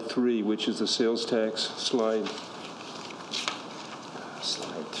slide 3, which is the sales tax slide?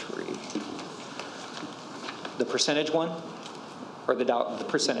 Slide 3. The percentage one? Or the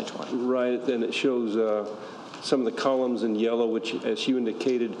percentage one? Right, and it shows some of the columns in yellow, which, as you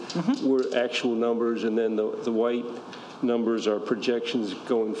indicated, were actual numbers, and then the white numbers are projections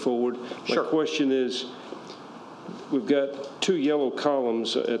going forward. Sure. My question is, we've got 2 yellow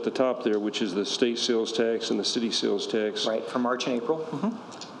columns at the top there, which is the state sales tax and the city sales tax. Right, for March and April.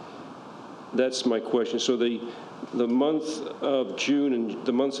 That's my question. So the month of June and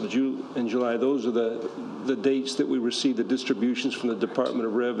the months of June and July, those are the dates that we received the distributions from the Department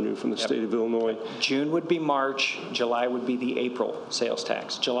of Revenue from the state of Illinois. June would be March, July would be the April sales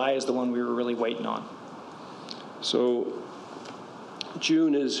tax. July is the one we were really waiting on. So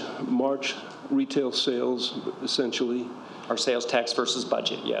June is March retail sales, essentially. Our sales tax versus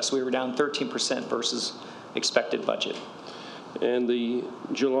budget, yes. We were down 13% versus expected budget. And the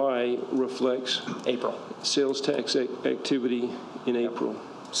July reflects April sales tax activity in April.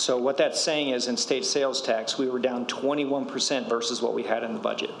 So what that's saying is in state sales tax, we were down 21% versus what we had in the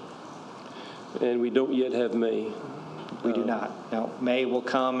budget. And we don't yet have May. We do not. No, May will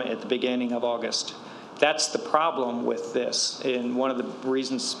come at the beginning of August. That's the problem with this. And one of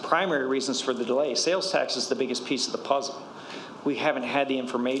the primary reasons for the delay, sales tax is the biggest piece of the puzzle. We haven't had the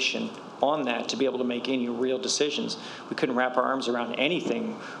information on that to be able to make any real decisions. We couldn't wrap our arms around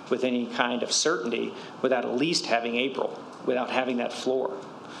anything with any kind of certainty without at least having April, without having that floor.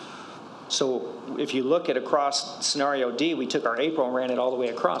 So if you look at across scenario D, we took our April and ran it all the way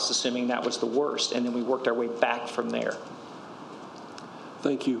across, assuming that was the worst, and then we worked our way back from there.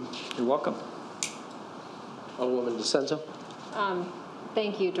 Thank you. You're welcome. Alderwoman DeCenzo.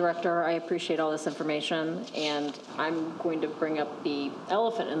 Thank you, Director. I appreciate all this information, and I'm going to bring up the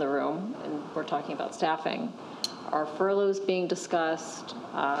elephant in the room, and we're talking about staffing. Are furloughs being discussed?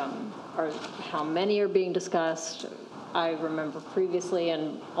 Or how many are being discussed? I remember previously,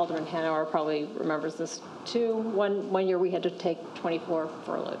 and Alderman Hanauer probably remembers this too, one year we had to take 24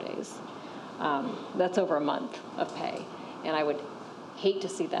 furlough days. That's over a month of pay, and I would hate to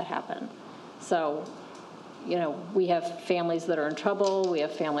see that happen. So, you know, we have families that are in trouble. We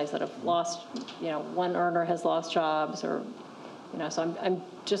have families that have lost, you know, one earner has lost jobs, or, you know, so I'm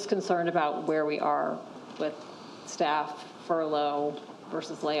just concerned about where we are with staff, furlough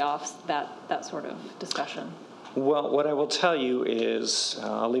versus layoffs, that sort of discussion. Well, what I will tell you is,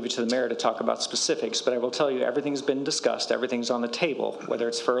 I'll leave it to the mayor to talk about specifics, but I will tell you everything's been discussed, everything's on the table, whether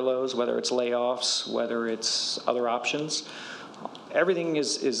it's furloughs, whether it's layoffs, whether it's other options. Everything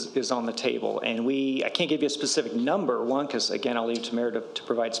is on the table, and I can't give you a specific number, one, because again, I'll leave it to Mayor to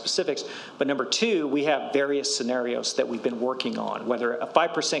provide specifics, but number two, we have various scenarios that we've been working on, whether a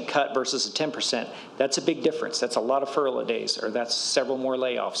 5% cut versus a 10%, that's a big difference. That's a lot of furlough days, or that's several more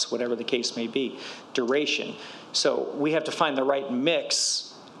layoffs, whatever the case may be. Duration. So we have to find the right mix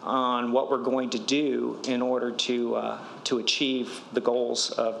on what we're going to do in order to achieve the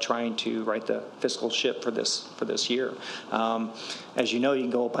goals of trying to right the fiscal ship for this year. As you know, you can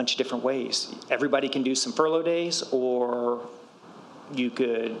go a bunch of different ways. Everybody can do some furlough days, or you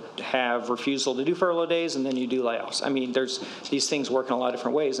could have refusal to do furlough days and then you do layoffs. I mean, there's these things work in a lot of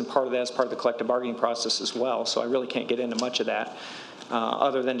different ways, and part of that is part of the collective bargaining process as well. So I really can't get into much of that,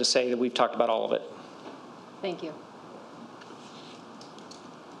 other than to say that we've talked about all of it. Thank you.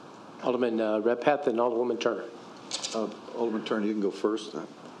 Alderman Redpath and Alderwoman Turner. Alderman Turner, you can go first.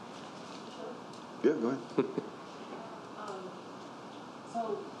 Yeah, go ahead.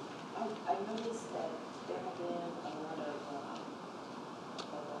 So I noticed that there have been a lot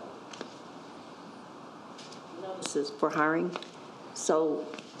of notices for hiring. So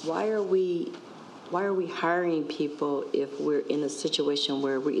why are we hiring people if we're in a situation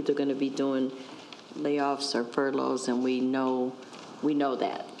where we're either going to be doing layoffs or furloughs, and we know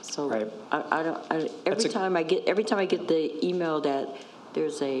that? So right. Every time I get the email that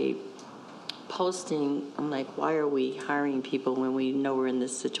there's a posting, I'm like, why are we hiring people when we know we're in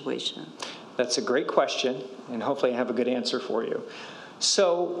this situation? That's a great question, and hopefully I have a good answer for you.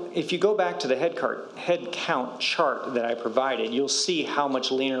 So if you go back to the head count chart that I provided, you'll see how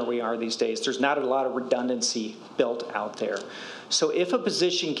much leaner we are these days. There's not a lot of redundancy built out there. So if a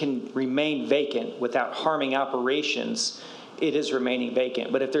position can remain vacant without harming operations, it is remaining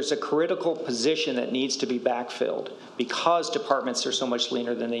vacant. But if there's a critical position that needs to be backfilled because departments are so much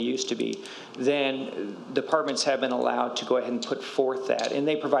leaner than they used to be, then departments have been allowed to go ahead and put forth that. And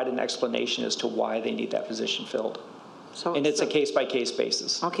they provide an explanation as to why they need that position filled. And it's a case-by-case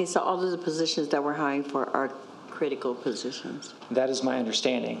basis. Okay, so all of the positions that we're hiring for are critical positions? That is my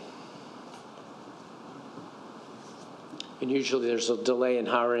understanding. And usually there's a delay in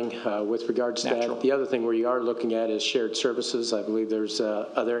hiring with regards to that. The other thing we are looking at is shared services. I believe there's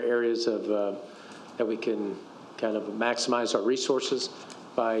other areas of that we can kind of maximize our resources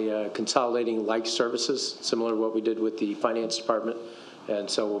by consolidating like services, similar to what we did with the finance department. And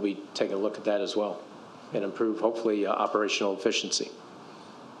so we'll be taking a look at that as well and improve, hopefully, operational efficiency.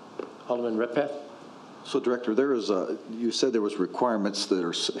 Alderman Redpath? So, Director, you said there was requirements that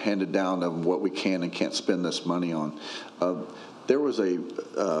are handed down of what we can and can't spend this money on. There was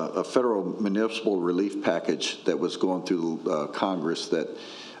a federal municipal relief package that was going through Congress that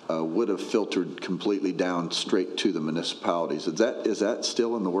would have filtered completely down straight to the municipalities. Is that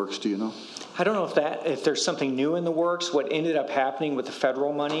still in the works, do you know? I don't know if there's something new in the works. What ended up happening with the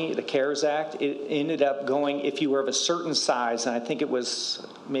federal money, the CARES Act, it ended up going, if you were of a certain size, and I think it was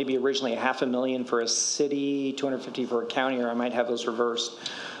maybe originally $500,000 for a city, $250,000 for a county, or I might have those reversed,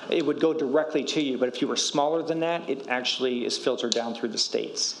 it would go directly to you. But if you were smaller than that, it actually is filtered down through the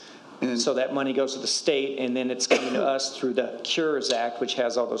states. And so that money goes to the state, and then it's coming to us through the CARES Act, which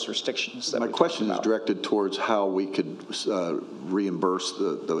has all those restrictions. My question is directed towards how we could reimburse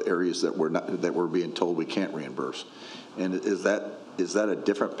the areas that we're being told we can't reimburse. And is that a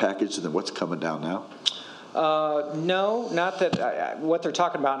different package than what's coming down now? No, not that. What they're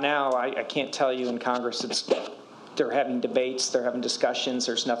talking about now, I can't tell you in Congress. They're having debates, they're having discussions.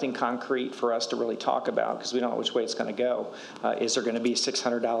 There's nothing concrete for us to really talk about because we don't know which way it's going to go. Is there going to be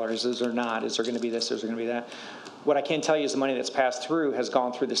 $600? Is there not? Is there going to be this? Is there going to be that? What I can tell you is the money that's passed through has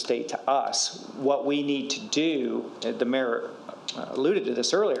gone through the state to us. What we need to do, the mayor alluded to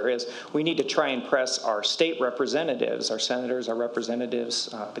this earlier, is we need to try and press our state representatives, our senators, our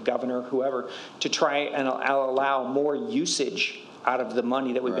representatives, the governor, whoever, to try and allow more usage out of the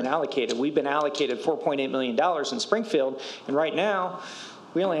money that we've been allocated. We've been allocated $4.8 million in Springfield, and right now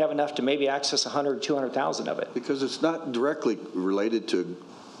we only have enough to maybe access 100, 200,000 of it. Because it's not directly related to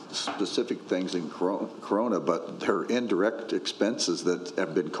specific things in Corona, but they're indirect expenses that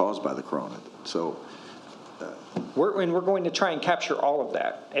have been caused by the Corona. So we're going to try and capture all of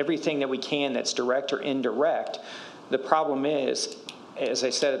that, everything that we can that's direct or indirect. The problem is, as I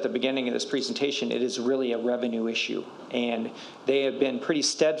said at the beginning of this presentation, it is really a revenue issue. And they have been pretty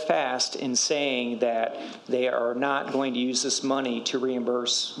steadfast in saying that they are not going to use this money to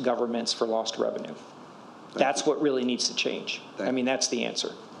reimburse governments for lost revenue. That's what really needs to change. I mean, that's the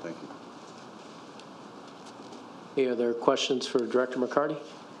answer. Thank you. Any other questions for Director McCarty?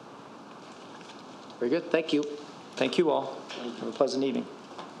 Very good. Thank you. Thank you all. Have a pleasant evening.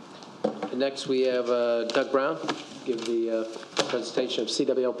 And next we have Doug Brown give the presentation of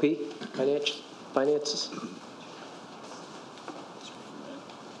CWLP finances.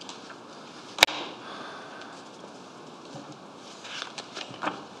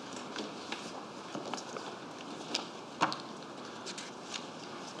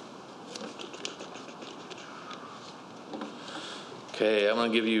 Okay, I'm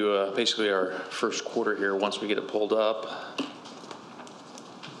going to give you basically our first quarter here once we get it pulled up.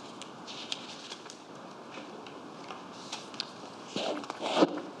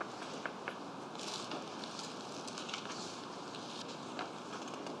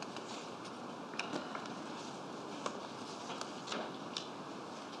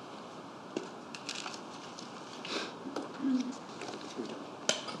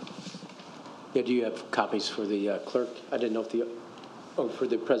 Yeah, do you have copies for the clerk? I didn't know if for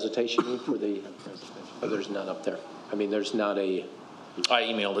the presentation, oh, there's none up there. I mean, there's not a... I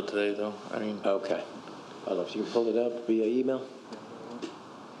emailed it today, though. Okay. I don't know if you can pull it up via email.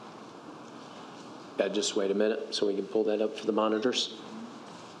 Yeah, just wait a minute so we can pull that up for the monitors.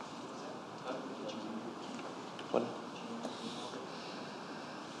 What?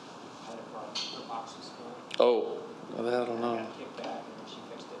 Oh, I don't know.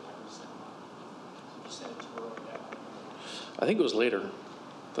 I think it was later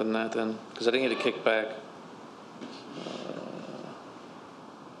than that then, because I didn't get a kickback.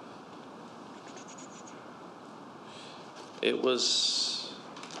 It was,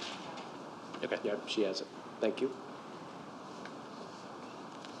 okay. Yep, she has it. Thank you.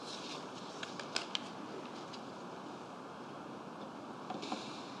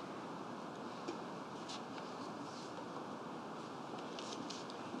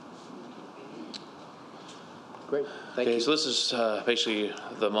 Great, thank Okay, you. so this is basically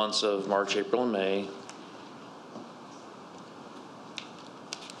the months of March, April, and May.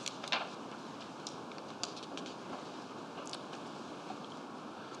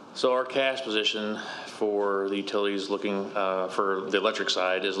 So our cash position for the utilities looking, for the electric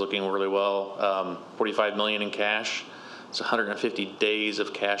side is looking really well. 45 million in cash. It's 150 days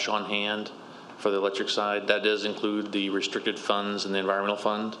of cash on hand for the electric side. That does include the restricted funds and the environmental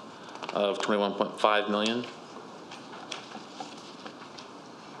fund of 21.5 million.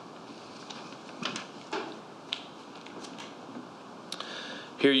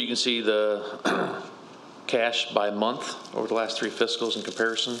 Here you can see the cash by month over the last 3 fiscals in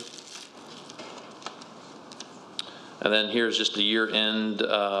comparison. And then here's just the year end,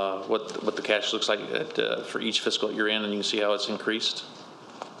 what the cash looks like for each fiscal year end, and you can see how it's increased.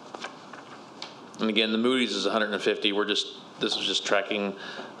 And again, the Moody's is 150. This is just tracking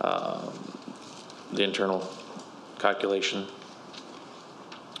the internal calculation.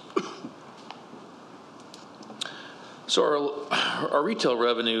 So our retail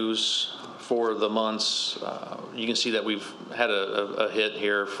revenues for the months, you can see that we've had a hit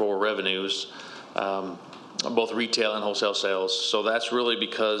here for revenues, both retail and wholesale sales. So that's really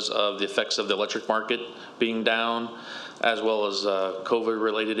because of the effects of the electric market being down, as well as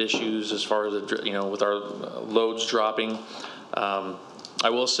COVID-related issues as far as, with our loads dropping. I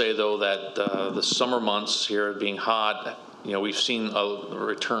will say, though, that the summer months here being hot, we've seen a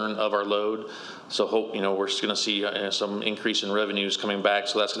return of our load. So we're going to see some increase in revenues coming back.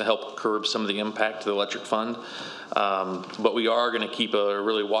 So that's going to help curb some of the impact to the electric fund. But we are going to keep a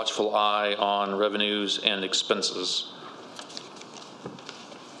really watchful eye on revenues and expenses.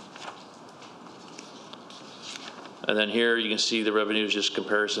 And then here you can see the revenues, just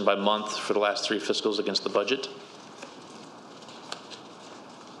comparison by month for the last 3 fiscals against the budget.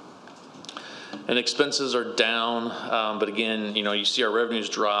 And expenses are down, but again, you see our revenues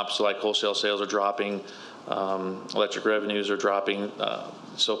drop, so like wholesale sales are dropping, electric revenues are dropping.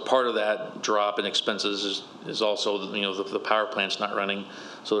 So part of that drop in expenses is also, the power plant's not running,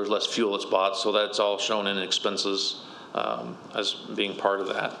 so there's less fuel that's bought, so that's all shown in expenses as being part of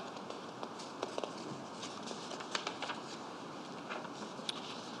that.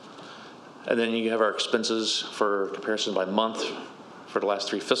 And then you have our expenses for comparison by month for the last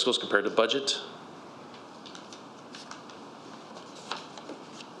 3 fiscals compared to budget.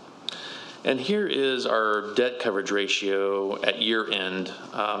 And here is our debt coverage ratio at year end,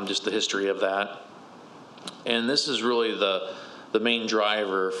 just the history of that. And this is really the main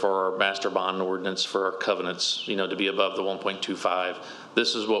driver for our master bond ordinance for our covenants, to be above the 1.25.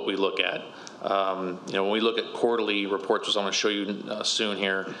 This is what we look at. When we look at quarterly reports, which I'm going to show you soon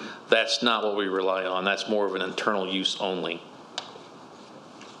here, that's not what we rely on. That's more of an internal use only.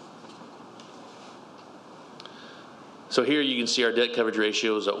 So here you can see our debt coverage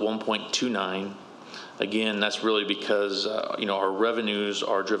ratio is at 1.29. Again, that's really because our revenues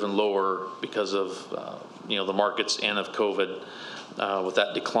are driven lower because of the markets and of COVID with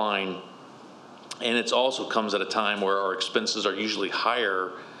that decline. And it also comes at a time where our expenses are usually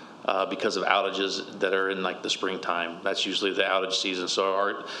higher because of outages that are in like the springtime. That's usually the outage season.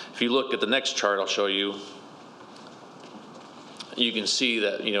 So if you look at the next chart I'll show you, you can see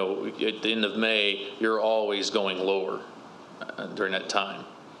that, at the end of May, you're always going lower during that time.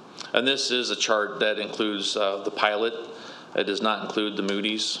 And this is a chart that includes the pilot. It does not include the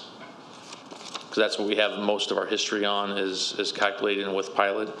Moody's, because that's what we have most of our history on is calculated with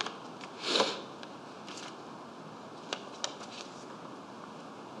pilot.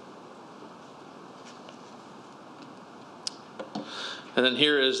 And then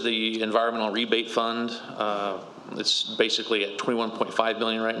here is the environmental rebate fund. It's basically at 21.5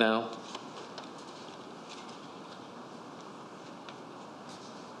 million right now.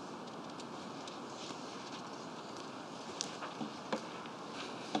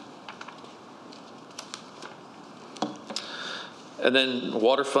 And then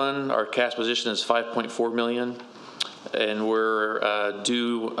water fund, our cash position is 5.4 million, and we're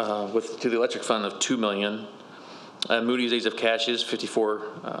due to the electric fund of 2 million. Moody's days of cash is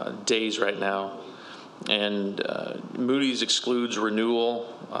 54 days right now. And Moody's excludes renewal,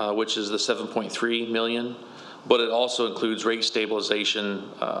 which is the 7.3 million, but it also includes rate stabilization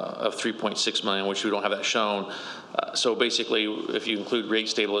of 3.6 million, which we don't have that shown. So basically, if you include rate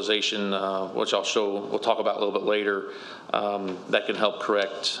stabilization, which we'll talk about a little bit later, that can help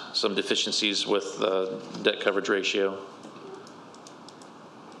correct some deficiencies with the debt coverage ratio.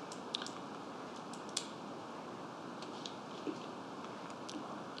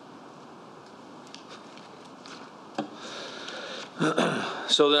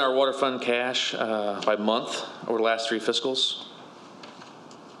 So then our water fund cash by month over the last 3 fiscals.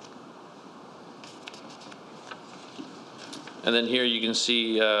 And then here you can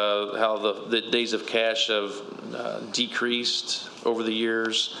see how the days of cash have decreased over the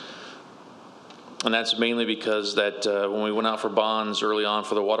years. And that's mainly because that when we went out for bonds early on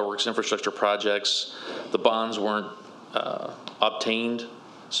for the waterworks infrastructure projects, the bonds weren't obtained.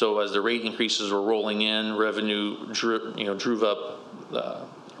 So as the rate increases were rolling in, revenue drove up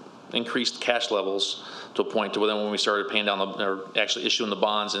increased cash levels to a point to where then when we started paying down or actually issuing the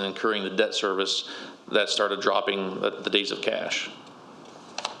bonds and incurring the debt service, that started dropping the days of cash.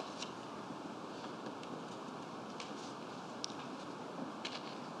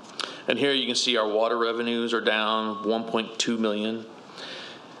 And here you can see our water revenues are down 1.2 million.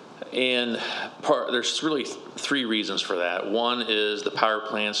 And there's really 3 reasons for that. One is the power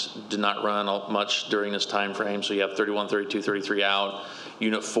plants did not run much during this time frame. So you have 31, 32, 33 out.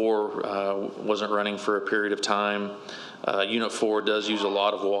 Unit 4 wasn't running for a period of time. Unit 4 does use a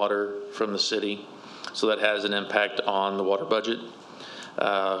lot of water from the city. So that has an impact on the water budget.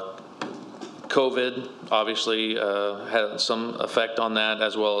 COVID obviously had some effect on that,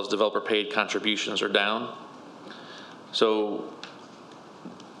 as well as developer paid contributions are down. So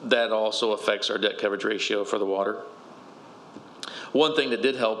that also affects our debt coverage ratio for the water. One thing that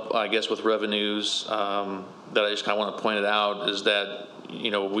did help, I guess, with revenues that I just kind of want to point it out is that,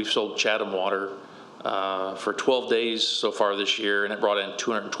 we've sold Chatham Water for 12 days so far this year, and it brought in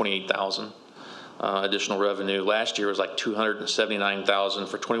 $228,000 additional revenue. Last year was like $279,000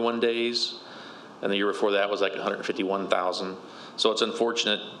 for 21 days, and the year before that was like $151,000. So it's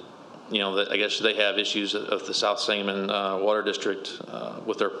unfortunate, that I guess they have issues of the South Sangamon Water District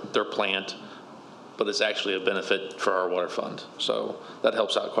with their plant, but it's actually a benefit for our water fund. So that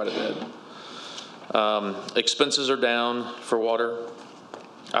helps out quite a bit. Expenses are down for water.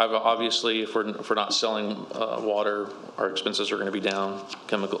 Obviously, if we're not selling water, our expenses are going to be down.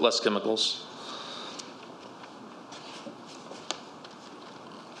 Less chemicals.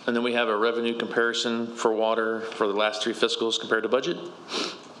 And then we have a revenue comparison for water for the last 3 fiscals compared to budget.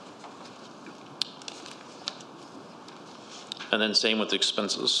 And then same with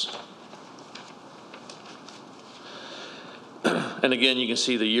expenses. And again, you can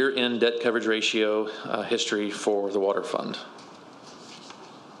see the year-end debt coverage ratio history for the water fund.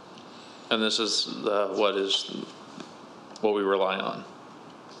 And this is what we rely on.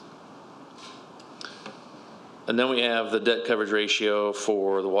 And then we have the debt coverage ratio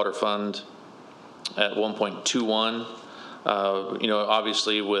for the water fund at 1.21.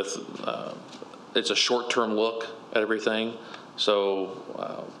 Obviously with it's a short-term look at everything. So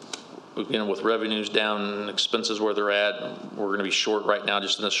again, with revenues down and expenses where they're at, we're going to be short right now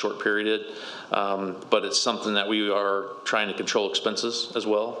just in this short period. But it's something that we are trying to control expenses as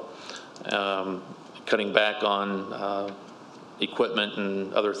well. Cutting back on equipment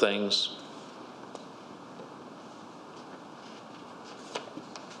and other things.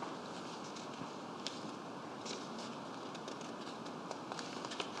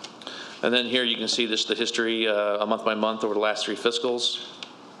 And then here you can see the history month by month over the last 3 fiscals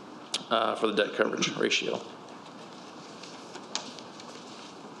for the debt coverage ratio.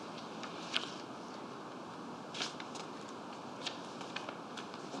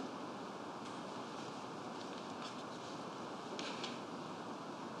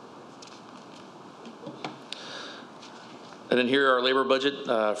 And then here our labor budget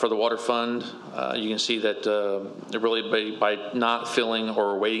for the water fund. You can see that really by not filling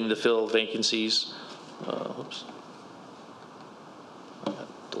or waiting to fill vacancies, oops, I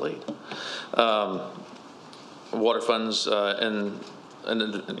got delayed. Water funds and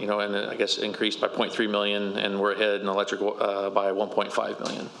I guess increased by 0.3 million, and we're ahead in electric by 1.5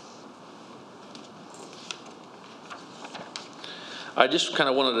 million. I just kind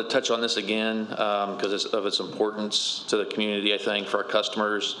of wanted to touch on this again because of its importance to the community, I think, for our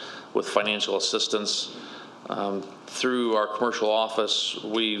customers with financial assistance. Through our commercial office,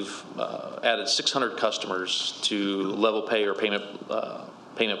 we've added 600 customers to level pay or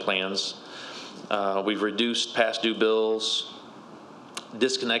payment plans. We've reduced past due bills.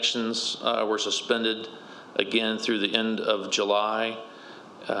 Disconnections were suspended again through the end of July.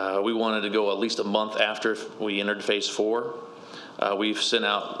 We wanted to go at least a month after we entered phase 4. We've sent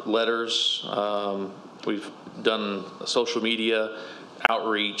out letters. We've done social media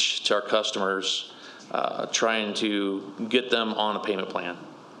outreach to our customers, trying to get them on a payment plan.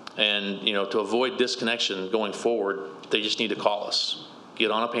 And, to avoid disconnection going forward, they just need to call us. Get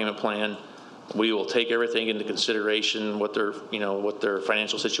on a payment plan. We will take everything into consideration, what their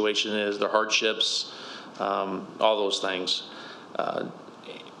financial situation is, their hardships, all those things.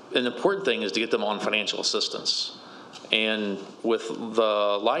 an important thing is to get them on financial assistance. And with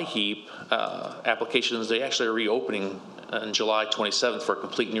the LIHEAP applications, they actually are reopening on July 27th for a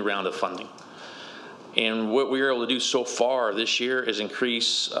complete new round of funding. And what we were able to do so far this year is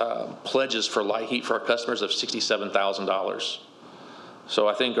increase pledges for LIHEAP for our customers of $67,000. So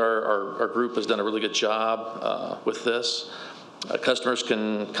I think our group has done a really good job with this. Customers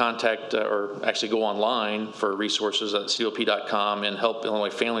can contact or actually go online for resources at cop.com and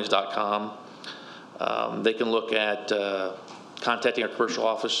helpillinoisfamilies.com. They can look at contacting our commercial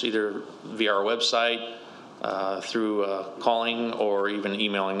office either via our website, through calling, or even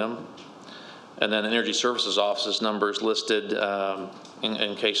emailing them. And then the Energy Services Office's number is listed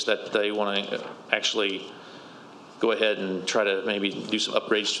in case that they want to actually go ahead and try to maybe do some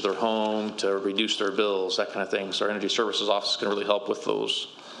upgrades to their home to reduce their bills, that kind of thing. So our Energy Services Office can really help with those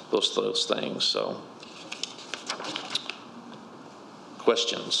things. So,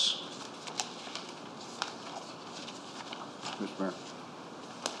 questions? Mr. Mayor.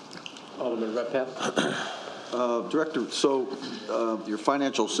 Alderman Redpath. Director, so your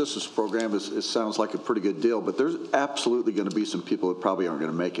financial assistance program it sounds like a pretty good deal, but there's absolutely going to be some people that probably aren't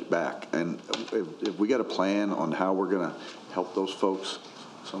going to make it back. And if we got a plan on how we're going to help those folks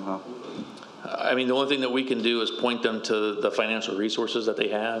somehow? I mean, the only thing that we can do is point them to the financial resources that they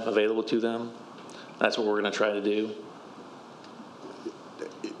have available to them. That's what we're going to try to do.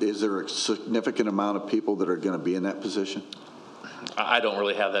 Is there a significant amount of people that are going to be in that position? I don't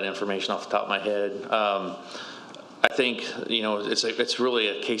really have that information off the top of my head. I think, it's really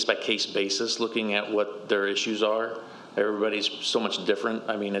a case-by-case basis looking at what their issues are. Everybody's so much different.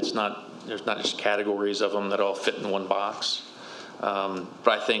 I mean, there's not just categories of them that all fit in one box. But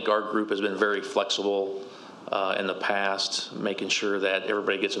I think our group has been very flexible in the past, making sure that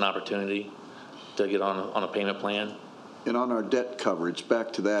everybody gets an opportunity to get on a payment plan. And on our debt coverage,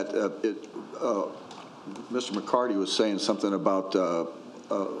 back to that, Mr. McCarty was saying something about,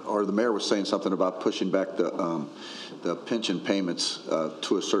 or the mayor was saying something about pushing back the pension payments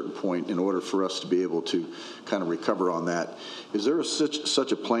to a certain point in order for us to be able to kind of recover on that. Is there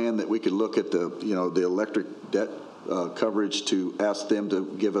such a plan that we could look at the electric debt coverage to ask them to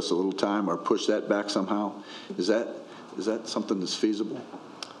give us a little time or push that back somehow? Is that something that's feasible?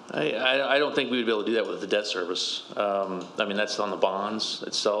 I don't think we would be able to do that with the debt service. I mean, that's on the bonds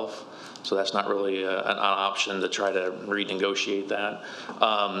itself. So that's not really an option to try to renegotiate that.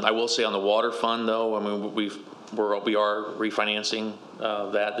 I will say on the water fund, though, I mean, we are refinancing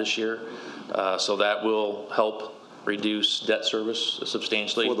that this year, so that will help reduce debt service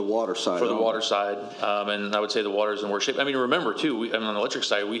substantially. For the water side. For the water side, and I would say the water is in worse shape. I mean, remember too, on the electric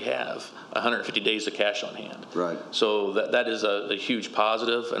side, we have 150 days of cash on hand. Right. So that is a huge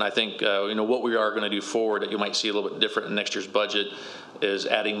positive, and I think what we are going to do forward that you might see a little bit different in next year's budget is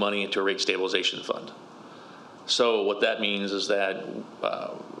adding money into a rate stabilization fund. So what that means is that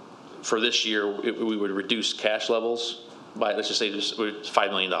for this year, we would reduce cash levels by, let's just say, $5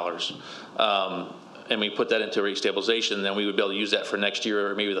 million. And we put that into rate stabilization, then we would be able to use that for next year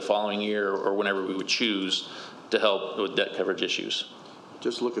or maybe the following year or whenever we would choose to help with debt coverage issues.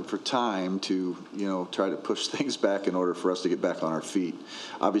 Just looking for time to, try to push things back in order for us to get back on our feet.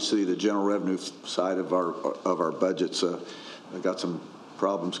 Obviously, the general revenue side of our budgets got some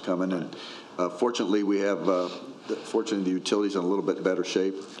problems coming, and fortunately, we have the utilities in a little bit better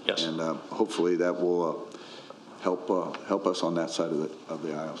shape. Yes. And hopefully that will help us on that side of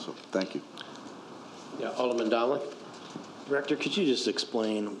the aisle. So thank you. Yeah, Alderman Donnelly. Director, could you just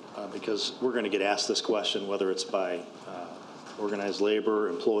explain, because we're going to get asked this question, whether it's by organized labor,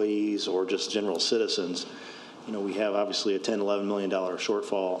 employees, or just general citizens. We have obviously a $11 million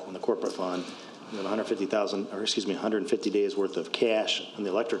shortfall in the corporate fund. We have 150 days worth of cash in the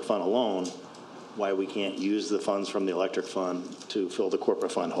electric fund alone. Why we can't use the funds from the electric fund to fill the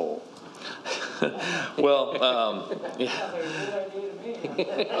corporate fund hole? Well,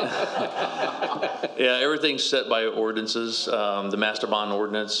 yeah, everything's set by ordinances. The master bond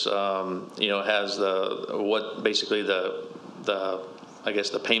ordinance, has basically I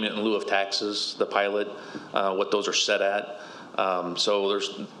guess the payment in lieu of taxes, the pilot, what those are set at. So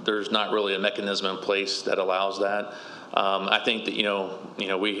there's not really a mechanism in place that allows that. I think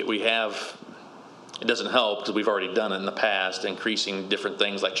that we have. It doesn't help because we've already done it in the past, increasing different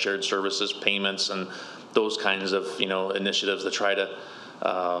things like shared services, payments, and those kinds of initiatives to try to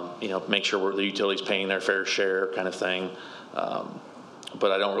make sure the utilities paying their fair share, kind of thing.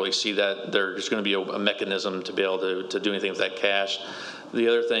 But I don't really see that there's going to be a mechanism to be able to do anything with that cash. The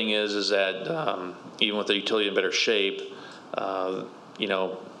other thing is that even with the utility in better shape,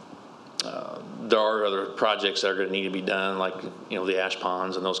 there are other projects that are going to need to be done, like, you know, the ash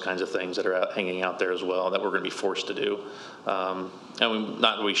ponds and those kinds of things that are hanging out there as well, that we're going to be forced to do. Not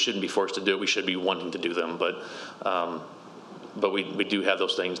that we shouldn't be forced to do it, we should be wanting to do them, but we do have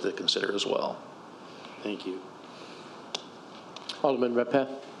those things to consider as well. Thank you. Alderman Redpath.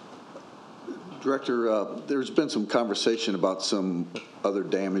 Director, there's been some conversation about some other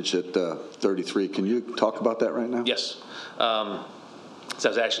damage at 33. Can you talk about that right now? Yes. So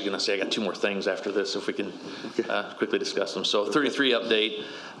I was actually going to say I got two more things after this, if we can quickly discuss them. So 33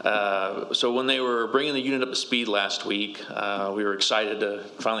 update. So when they were bringing the unit up to speed last week, we were excited to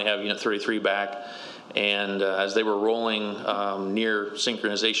finally have Unit 33 back. And as they were rolling near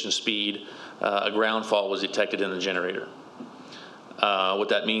synchronization speed, a ground fault was detected in the generator. What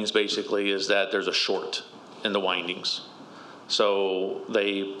that means basically is that there's a short in the windings. So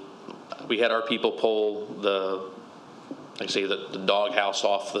we had our people pull the dog house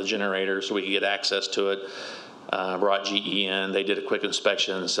off the generator so we could get access to it. Brought GE in, they did a quick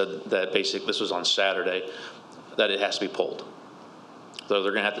inspection and said that basically, this was on Saturday, that it has to be pulled. So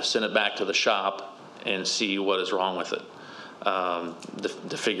they're gonna have to send it back to the shop and see what is wrong with it,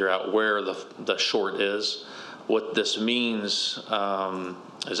 to figure out where the short is. What this means is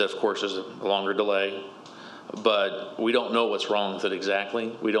that, of course, there's a longer delay, but we don't know what's wrong with it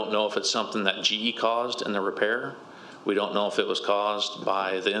exactly. We don't know if it's something that GE caused in the repair. We don't know if it was caused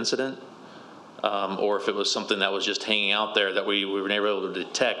by the incident, or if it was something that was just hanging out there that we were never able to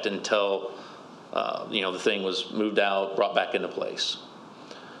detect until the thing was moved out, brought back into place.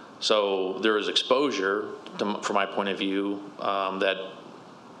 So there is exposure, from my point of view, that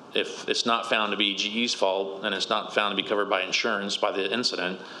if it's not found to be GE's fault and it's not found to be covered by insurance by the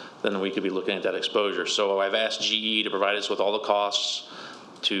incident, then we could be looking at that exposure. So I've asked GE to provide us with all the costs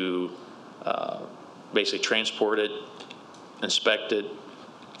to basically transport it, inspect it,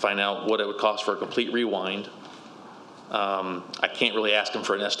 find out what it would cost for a complete rewind. I can't really ask them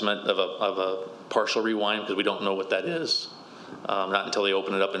for an estimate of a partial rewind because we don't know what that is, not until they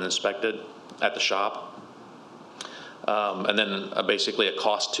open it up and inspect it at the shop. And then basically a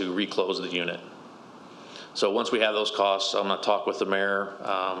cost to reclose the unit. So once we have those costs, I'm going to talk with the mayor.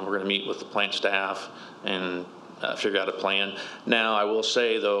 We're going to meet with the plant staff and figure out a plan. Now, I will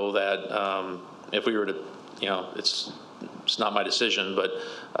say, though, that if we were to, it's not my decision,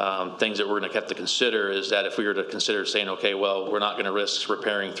 but things that we're going to have to consider is that if we were to consider saying, okay, well, we're not going to risk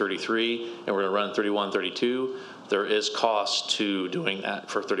repairing 33 and we're going to run 31, 32, there is cost to doing that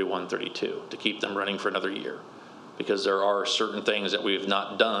for 31, 32 to keep them running for another year. Because there are certain things that we have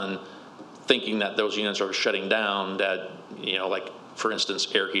not done thinking that those units are shutting down that, like, for instance,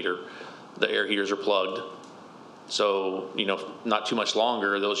 air heater. The air heaters are plugged. So, not too much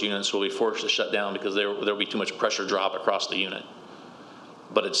longer, those units will be forced to shut down because there will be too much pressure drop across the unit.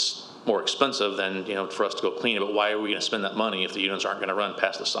 But it's more expensive than, for us to go clean it. But why are we going to spend that money if the units aren't going to run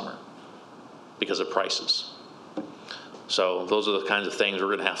past the summer? Because of prices. So those are the kinds of things we're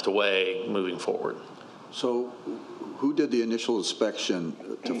going to have to weigh moving forward. So who did the initial inspection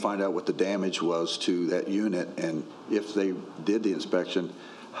to find out what the damage was to that unit? And if they did the inspection,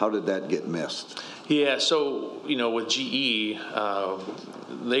 how did that get missed? Yeah, so, with GE,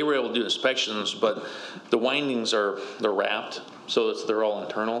 they were able to do inspections, but the windings they're wrapped, so they're all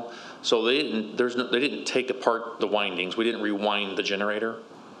internal. So they didn't take apart the windings. We didn't rewind the generator.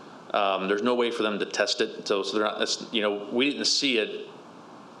 There's no way for them to test it. So they're not, we didn't see it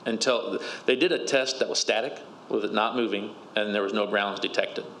until they did a test that was static with it not moving and there was no grounds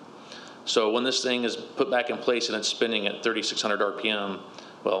detected. So when this thing is put back in place and it's spinning at 3,600 RPM,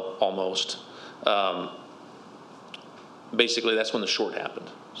 well, almost, basically that's when the short happened.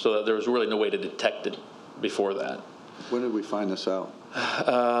 So there was really no way to detect it before that. When did we find this out?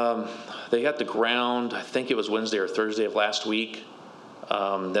 They got the ground, I think it was Wednesday or Thursday of last week.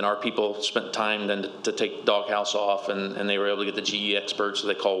 Then our people spent time then to take the doghouse off, and they were able to get the GE experts,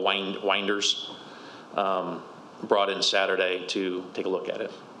 they call winders, brought in Saturday to take a look at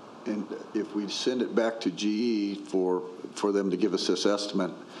it. And if we send it back to GE for them to give us this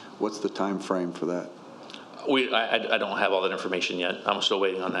estimate, what's the time frame for that? I don't have all that information yet. I'm still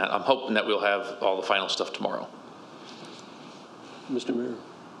waiting on that. I'm hoping that we'll have all the final stuff tomorrow. Mr. Mayor.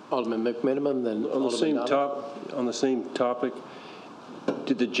 Alderman McMiniman, then on the same topic,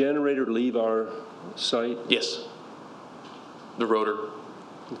 did the generator leave our site? Yes. The rotor.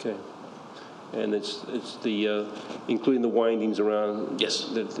 Okay. And it's the including the windings around. Yes.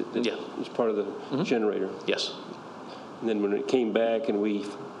 Yeah. It's part of the generator. Yes. And then when it came back and we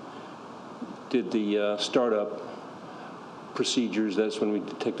did the startup procedures, that's when we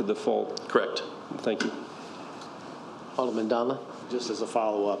detected the fault. Correct. Thank you. Alderman Donlin. Just as a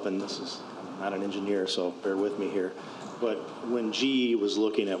follow-up, and this is not an engineer, so bear with me here. But when GE was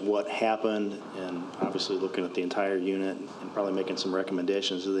looking at what happened and obviously looking at the entire unit and probably making some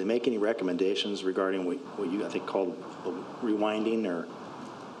recommendations, did they make any recommendations regarding what you, I think, called rewinding or?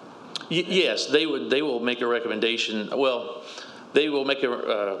 Yes, they will make a recommendation. Well, they will make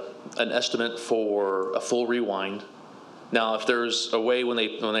an estimate for a full rewind. Now, if there's a way when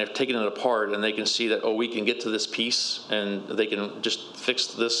they've taken it apart and they can see that, oh, we can get to this piece and they can just fix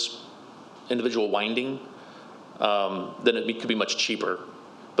this individual winding, then it could be much cheaper.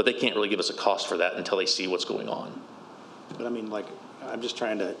 But they can't really give us a cost for that until they see what's going on. But I mean, like, I'm just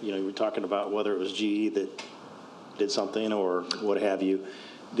trying to, you were talking about whether it was GE that did something or what have you.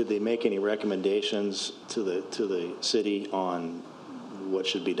 Did they make any recommendations to the city on what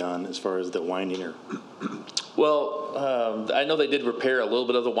should be done as far as the winding or? Well, I know they did repair a little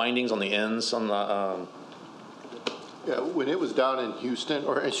bit of the windings on the ends on the. Yeah, when it was down in Houston,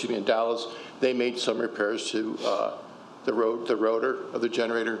 or excuse me, in Dallas, they made some repairs to the rotor of the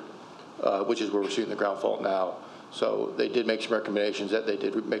generator, which is where we're seeing the ground fault now. So they did make some recommendations that they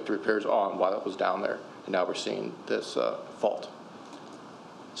did make the repairs on while it was down there, and now we're seeing this fault.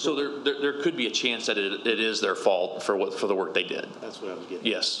 So there could be a chance that it is their fault for the work they did. That's what I was getting.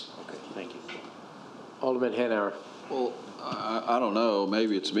 Yes. Okay, thank you. Alderman Hanauer. Well, I don't know,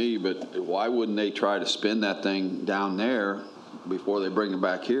 maybe it's me, but why wouldn't they try to spin that thing down there before they bring it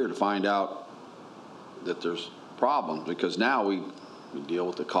back here to find out that there's problems? Because now we deal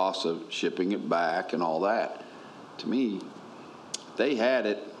with the cost of shipping it back and all that. To me, they had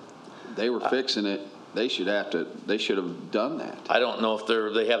it, they were fixing it, they should have done that. I don't know if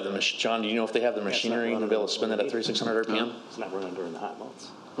they have the John, do you know if they have the machinery to be able to spin it at 3,600 RPM? It's not running during the hot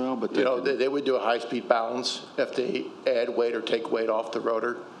months. Well, but they would do a high-speed balance if they add weight or take weight off the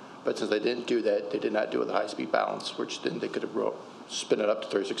rotor. But since they didn't do that, they did not do the high-speed balance, which then they could have spin it up to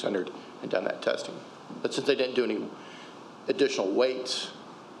 3,600 and done that testing. But since they didn't do any additional weights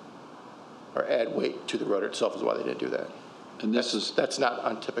or add weight to the rotor itself is why they didn't do that. And that's not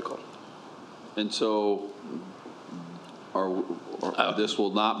untypical. And so, this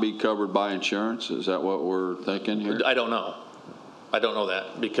will not be covered by insurance? Is that what we're thinking here? I don't know. I don't know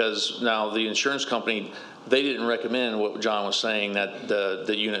that because now the insurance company, they didn't recommend what John was saying, that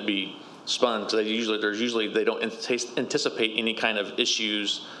the unit be spun, because they don't anticipate any kind of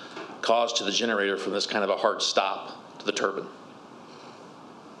issues caused to the generator from this kind of a hard stop to the turbine.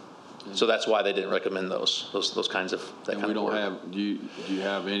 So that's why they didn't recommend those kinds of that kind of work. Do you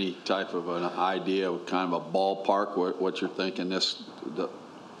have any type of an idea, kind of a ballpark, what you're thinking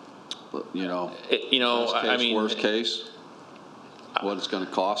worst case, what it's going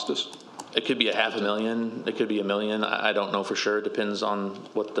to cost us? It could be $500,000. It could be $1 million. I don't know for sure. It depends on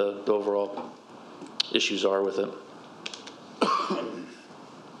what the overall issues are with it.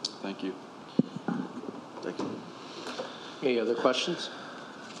 Thank you. Thank you. Any other questions?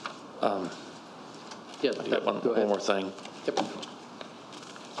 Yeah, I got one more thing. Yep.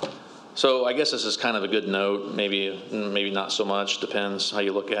 So I guess this is kind of a good note. Maybe not so much. Depends how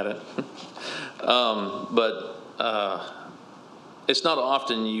you look at it. It's not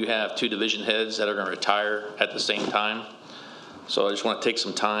often you have two division heads that are going to retire at the same time. So I just want to take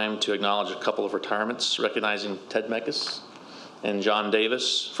some time to acknowledge a couple of retirements, recognizing Ted Meckes and John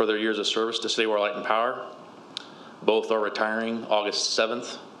Davis for their years of service to City Water, Light, and Power. Both are retiring August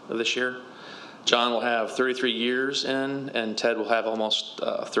 7th of this year. John will have 33 years in, and Ted will have almost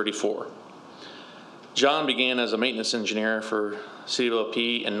 34. John began as a maintenance engineer for City of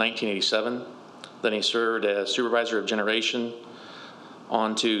LP in 1987. Then he served as supervisor of generation,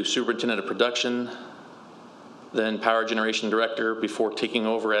 on to superintendent of production, then power generation director before taking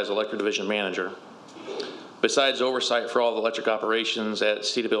over as electric division manager. Besides oversight for all the electric operations at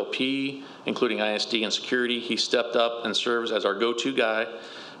CWLP, including ISD and security, he stepped up and serves as our go-to guy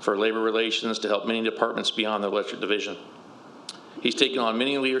for labor relations to help many departments beyond the electric division. He's taken on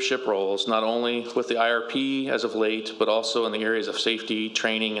many leadership roles, not only with the IRP as of late, but also in the areas of safety,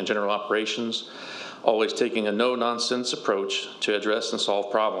 training, and general operations, always taking a no-nonsense approach to address and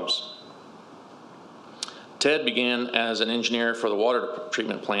solve problems. Ted began as an engineer for the water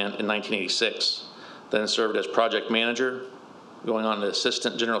treatment plant in 1986, then served as project manager, going on to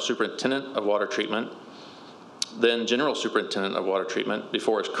assistant general superintendent of water treatment, then general superintendent of water treatment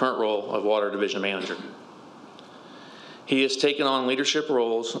before his current role of water division manager. He has taken on leadership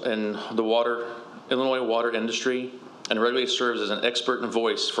roles in the Illinois water industry and regularly serves as an expert and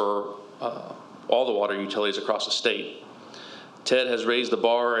voice for all the water utilities across the state. Ted has raised the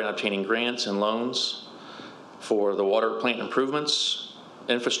bar in obtaining grants and loans for the water plant improvements,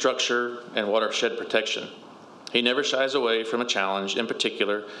 infrastructure, and watershed protection. He never shies away from a challenge, in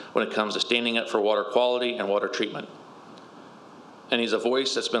particular when it comes to standing up for water quality and water treatment. And he's a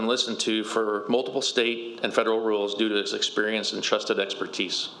voice that's been listened to for multiple state and federal rules due to his experience and trusted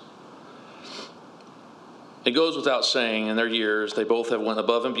expertise. It goes without saying, in their years, they both have went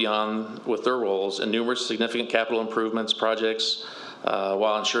above and beyond with their roles in numerous significant capital improvements projects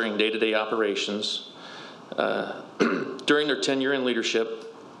while ensuring day-to-day operations. During their tenure in leadership,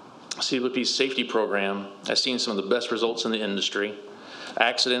 CWP's safety program has seen some of the best results in the industry.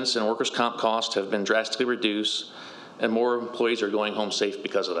 Accidents and workers' comp costs have been drastically reduced, and more employees are going home safe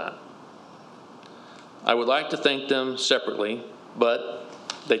because of that. I would like to thank them separately, but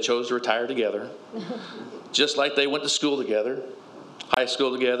they chose to retire together. Just like they went to school together, high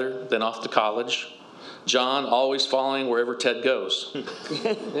school together, then off to college. John always following wherever Ted goes.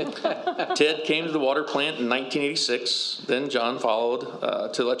 Ted came to the water plant in 1986. Then John followed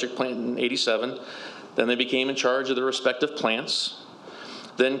to the electric plant in 87. Then they became in charge of their respective plants.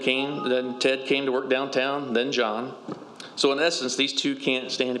 Then Ted came to work downtown, then John. So in essence, these two can't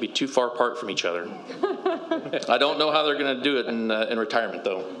stand to be too far apart from each other. I don't know how they're going to do it in retirement,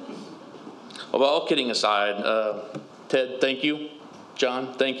 though. Well, all kidding aside, Ted, thank you.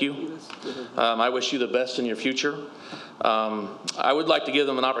 John, thank you. I wish you the best in your future. I would like to give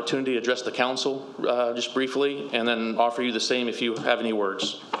them an opportunity to address the council just briefly, and then offer you the same if you have any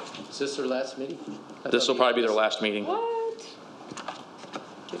words. Is this their last meeting? This will probably be their last meeting.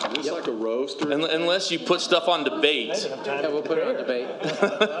 Is this like a roast? Or Unless you put stuff on debate. Yeah, we'll put it on debate.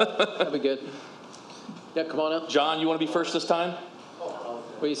 That'd be good. Yeah, come on up. John, you want to be first this time?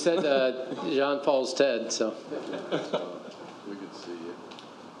 Well, you said John follows Ted, so. we could see you.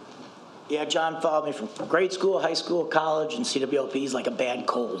 Yeah, John followed me from grade school, high school, college, and CWLP. He's like a bad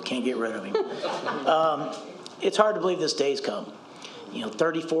cold. Can't get rid of him. It's hard to believe this day's come.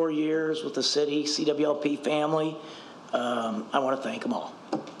 34 years with the city, CWLP family. I want to thank them all.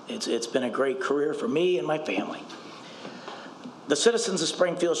 It's been a great career for me and my family. The citizens of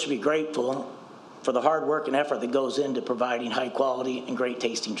Springfield should be grateful for the hard work and effort that goes into providing high quality and great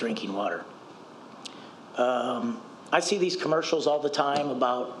tasting drinking water. I see these commercials all the time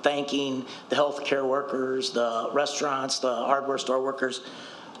about thanking the healthcare workers, the restaurants, the hardware store workers.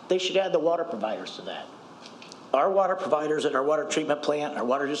 They should add the water providers to that. Our water providers at our water treatment plant, our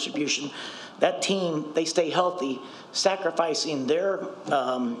water distribution, that team, they stay healthy, sacrificing their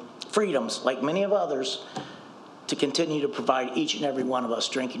freedoms, like many of others, to continue to provide each and every one of us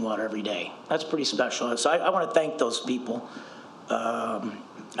drinking water every day. That's pretty special. So I want to thank those people.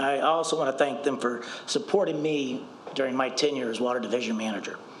 I also want to thank them for supporting me during my tenure as water division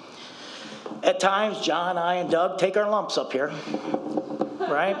manager. At times, John, I, and Doug take our lumps up here,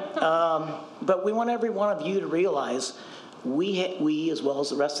 right? But we want every one of you to realize we, as well as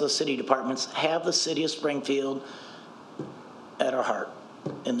the rest of the city departments, have the city of Springfield at our heart,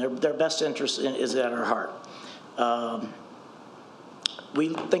 and their best interest is at our heart.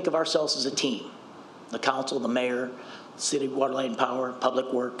 We think of ourselves as a team. The council, the mayor, city water, light and power,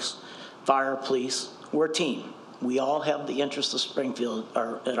 public works, fire, police, we're a team. We all have the interests of Springfield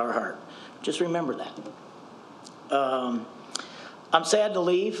at our heart. Just remember that. I'm sad to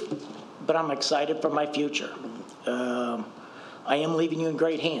leave, but I'm excited for my future. I am leaving you in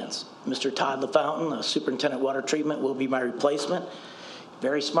great hands. Mr. Todd LaFountain, the superintendent of water treatment, will be my replacement.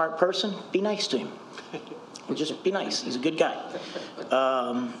 Very smart person. Be nice to him. Just be nice. He's a good guy.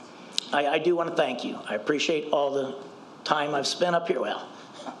 I do want to thank you. I appreciate all the time I've spent up here. Well,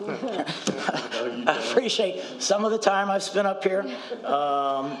 I appreciate some of the time I've spent up here.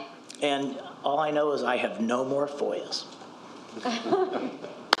 And all I know is I have no more FOIAs.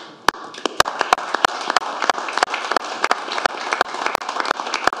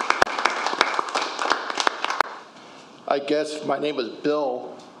 I guess my name was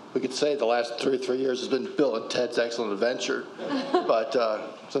Bill. We could say the last 3 years has been Bill and Ted's Excellent Adventure. But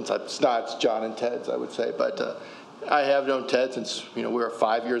since it's not, it's John and Ted's, I would say. But I have known Ted since, we were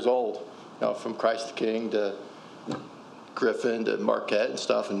 5 years old, from Christ the King to Griffin to Marquette and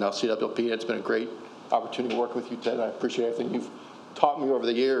stuff, and now CWLP. And it's been a great opportunity to work with you, Ted. I appreciate everything you've taught me over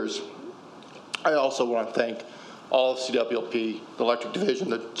the years. I also want to thank all of CWLP, the electric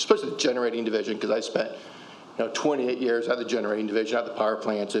division, especially the generating division, because I spent 28 years at the generating division, at the power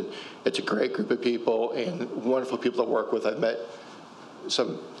plants, and it's a great group of people and wonderful people to work with. I've met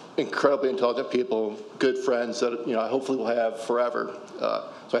some incredibly intelligent people, good friends that I hopefully will have forever.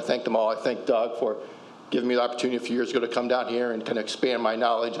 So I thank them all. I thank Doug for giving me the opportunity a few years ago to come down here and kind of expand my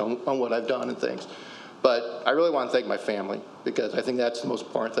knowledge on what I've done and things. But I really want to thank my family, because I think that's the most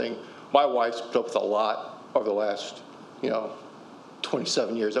important thing. My wife's put up with a lot over the last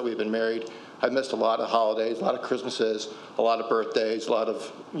 27 years that we've been married. I missed a lot of holidays, a lot of Christmases, a lot of birthdays, a lot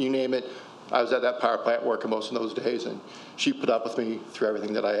of, you name it. I was at that power plant working most of those days, and she put up with me through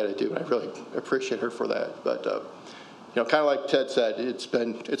everything that I had to do, and I really appreciate her for that. But you know, kind of like Ted said, it's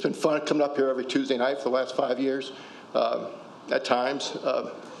been fun coming up here every Tuesday night for the last 5 years. At times,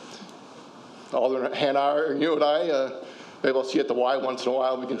 Alderman Hanauer, you and I, maybe we'll see at the Y once in a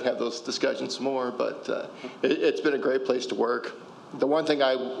while. We can have those discussions some more, but it's been a great place to work. The one thing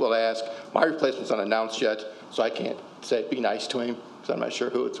I will ask, my replacement's not announced yet, so I can't say be nice to him because I'm not sure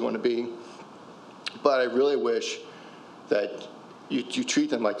who it's going to be. But I really wish that you treat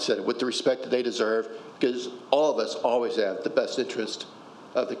them, like I said, with the respect that they deserve, because all of us always have the best interest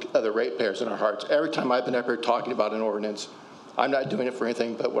of the ratepayers in our hearts. Every time I've been up here talking about an ordinance, I'm not doing it for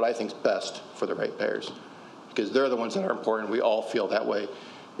anything but what I think is best for the ratepayers, because they're the ones that are important. We all feel that way.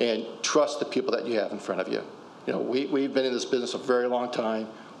 And trust the people that you have in front of you. You know, we've been in this business a very long time.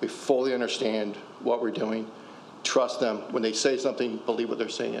 We fully understand what we're doing. Trust them. When they say something, believe what they're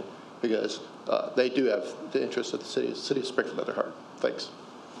saying, because they do have the interests of the city of Springfield at their heart. Thanks.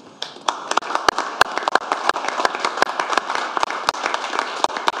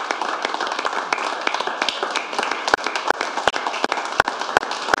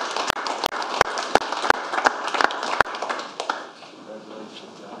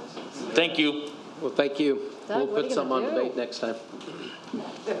 Thank you. Well, thank you. Doug, We'll what are put you something on gonna debate do? next time.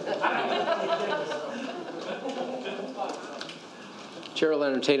 Chair will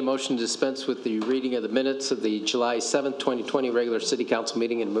entertain a motion to dispense with the reading of the minutes of the July 7th, 2020 regular city council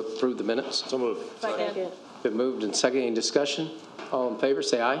meeting and approve the minutes. So moved. Second. Been moved and seconded. Any discussion? All in favor,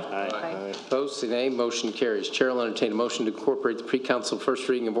 say aye. Aye. Opposed, say nay. Motion carries. Chair will entertain a motion to incorporate the pre-council first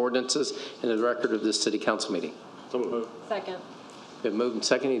reading of ordinances into the record of this city council meeting. So moved. Second. Been moved and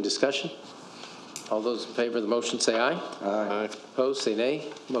seconded. Any discussion? All those in favor of the motion say aye. Aye. Opposed, say nay.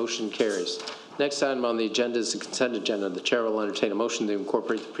 Motion carries. Next item on the agenda is the consent agenda. The chair will entertain a motion to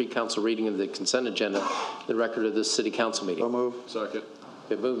incorporate the pre-council reading of the consent agenda in the record of this city council meeting. So move. Second.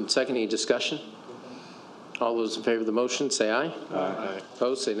 Been moved and seconded. Any discussion? All those in favor of the motion say aye. Aye.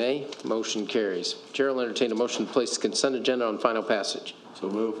 Opposed, say nay. Motion carries. Chair will entertain a motion to place the consent agenda on final passage. So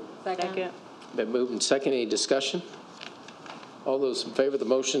move. Second. Been moved and seconded. Any discussion? All those in favor of the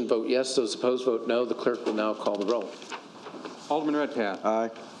motion vote yes. Those opposed vote no. The clerk will now call the roll. Alderman Redpath.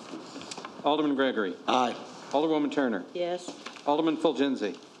 Aye. Alderman Gregory. Aye. Alderwoman Turner. Yes. Alderman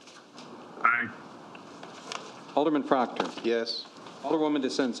Fulgenzi. Aye. Alderman Proctor. Yes. Alderwoman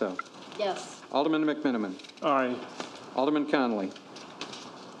DeCenso. Yes. Alderman McMiniman. Aye. Alderman Connolly.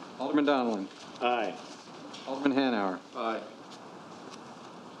 Alderman Donlin. Aye. Alderman Hanauer. Aye.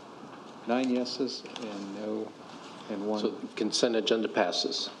 9 yeses and no, and one. So consent agenda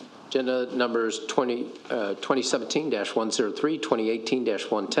passes. Agenda numbers 2017-103,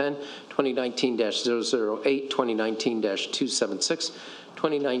 2018-110, 2019-008, 2019-276,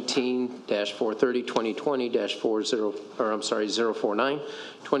 2019-430, 2020-049,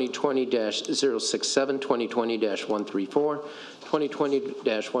 2020-067, 2020-134,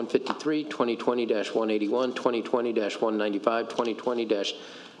 2020-153, 2020-181, 2020-195,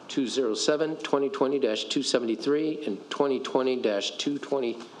 2020-207, 2020-273, and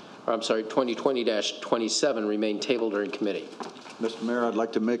 2020-27 remain tabled or in committee. Mr. Mayor, I'd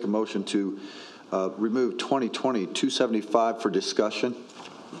like to make a motion to remove 2020-275 for discussion.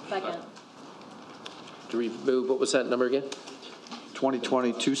 Second. To remove, what was that number again?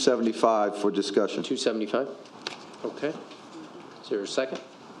 2020-275 for discussion. 275? Okay. Is there a second?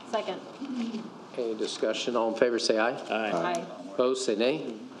 Second. Any discussion? All in favor, say aye. Aye. Opposed, say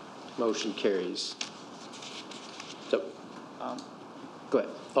nay. Motion carries. So, go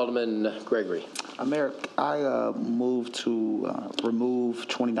ahead. Alderman Gregory. Mayor, I move to remove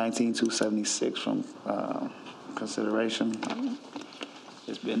 2019-276 from consideration.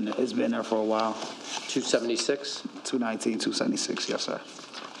 It's been there for a while. 276? 219-276, yes, sir.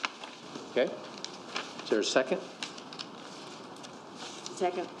 Okay. Is there a second?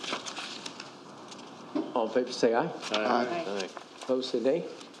 Second. All in favor, say aye. Aye. Opposed, say nay.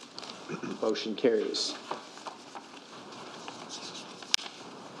 Motion carries.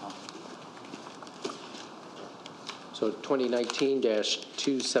 So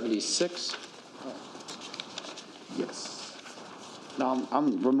 2019-276. Yes. No,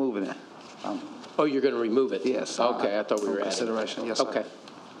 I'm removing it. Oh, you're going to remove it? Yes. Okay, I thought we from were adding. consideration, yes, sir. Okay,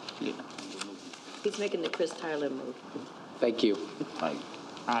 Yeah. He's making the Chris Tyler move. thank you. Like,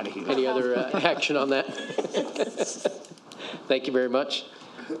 out of here. Any other action on that? Thank you very much.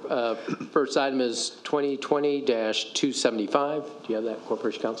 First item is 2020-275. Do you have that,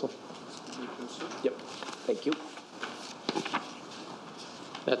 Corporation Counsel? Yep, thank you.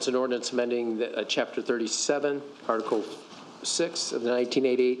 That's an ordinance amending Chapter 37, Article 6 of the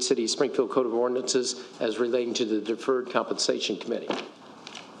 1988 City of Springfield Code of Ordinances as relating to the Deferred Compensation Committee.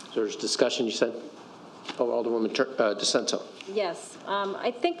 There's discussion, you said? Oh, Alderwoman DeCenso. Yes, I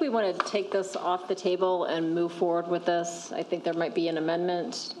think we want to take this off the table and move forward with this. I think there might be an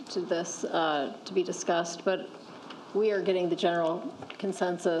amendment to this to be discussed, but we are getting the general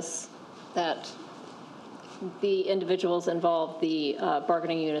consensus that the individuals involved, the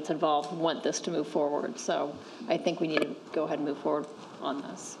bargaining units involved, want this to move forward. So I think we need to go ahead and move forward on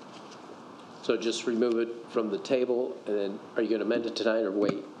this. So just remove it from the table, and then are you going to amend it tonight or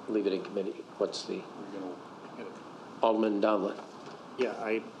wait, leave it in committee? What's the? Alderman Donlin. Yeah,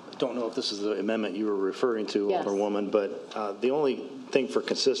 I don't know if this is the amendment you were referring to, Yes. Alderwoman, but the only thing for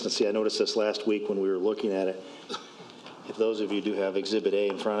consistency, I noticed this last week when we were looking at it, if those of you do have Exhibit A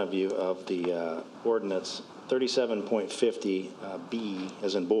in front of you of the ordinance, 37.50 B,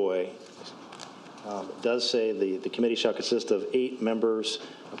 as in boy, does say the committee shall consist of 8 members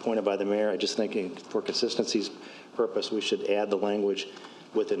appointed by the mayor. I just think for consistency's purpose, we should add the language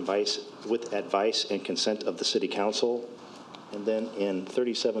with advice and consent of the city council. And then in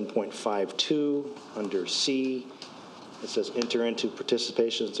 37.52 under C, it says enter into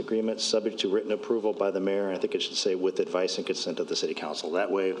participation agreements subject to written approval by the mayor. I think it should say with advice and consent of the city council. That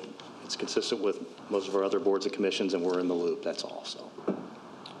way it's consistent with most of our other boards and commissions and we're in the loop, that's all. So.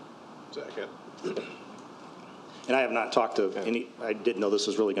 Second. And I have not talked to any, I didn't know this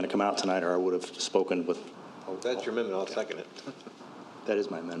was really going to come out tonight or I would have spoken with. Oh, that's your amendment, I'll second it. That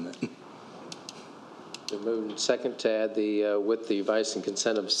is my amendment. Been moved and second to add the with the advice and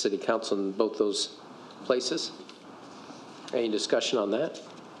consent of city council in both those places. Any discussion on that?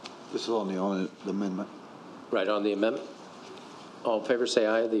 This is on the amendment. Right, on the amendment. All in favor say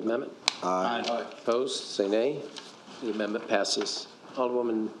aye, the amendment. Aye. Opposed, say nay. The amendment passes.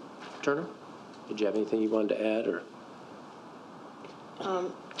 Alderwoman Turner, did you have anything you wanted to add? Or?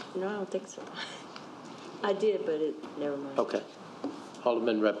 No, I don't think so. I did, but never mind. Okay.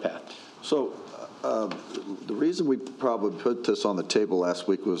 Alderman Redpath. So the reason we probably put this on the table last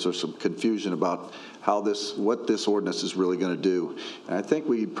week was there's some confusion about what this ordinance is really going to do. And I think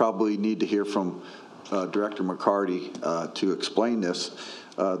we probably need to hear from Director McCarty to explain this.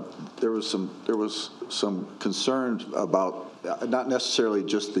 There was some concern about not necessarily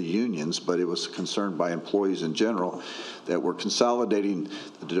just the unions, but it was concerned by employees in general that we're consolidating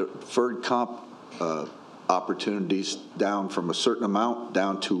the deferred comp opportunities down from a certain amount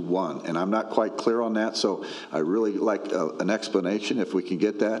down to one. And I'm not quite clear on that, so I really like an explanation if we can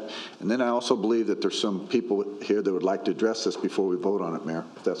get that. And then I also believe that there's some people here that would like to address this before we vote on it, Mayor,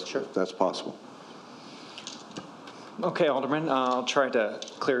 if that's possible. Okay, Alderman, I'll try to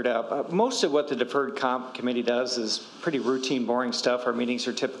clear it up. Most of what the Deferred Comp Committee does is pretty routine, boring stuff. Our meetings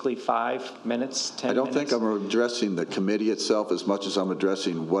are typically 5 minutes, 10 minutes. I don't think I'm addressing the committee itself as much as I'm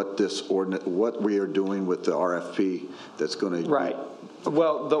addressing what this ordinance, what we are doing with the RFP that's going to. Right.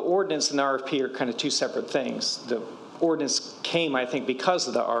 Well, the ordinance and the RFP are kind of two separate things. The ordinance came, I think, because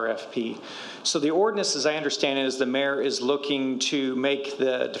of the RFP. So the ordinance, as I understand it, is the mayor is looking to make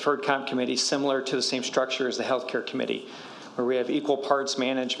the Deferred Comp Committee similar to the same structure as the Healthcare Committee, where we have equal parts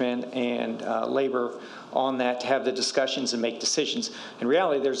management and labor on that to have the discussions and make decisions. In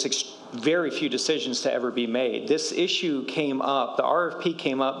reality, there's very few decisions to ever be made. This issue came up, the RFP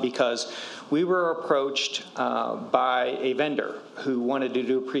came up because we were approached by a vendor who wanted to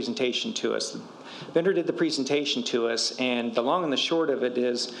do a presentation to us. The vendor did the presentation to us, and the long and the short of it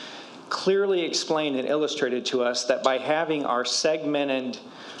is clearly explained and illustrated to us that by having our segmented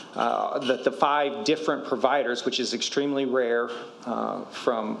the 5 different providers, which is extremely rare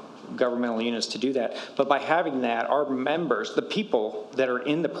from governmental units to do that, but by having that, our members, the people that are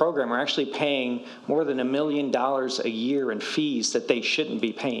in the program, are actually paying more than $1 million a year in fees that they shouldn't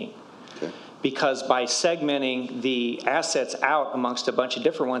be paying. Okay. Because by segmenting the assets out amongst a bunch of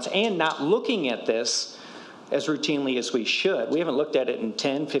different ones and not looking at this as routinely as we should. We haven't looked at it in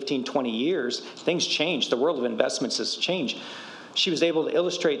 10, 15, 20 years. Things change. The world of investments has changed. She was able to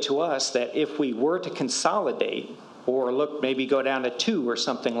illustrate to us that if we were to consolidate or look, maybe go down to 2 or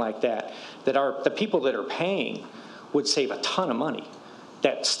something like that, that the people that are paying would save a ton of money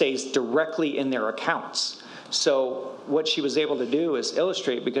that stays directly in their accounts. So what she was able to do is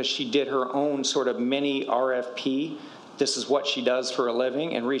illustrate, because she did her own sort of mini RFP. This is what she does for a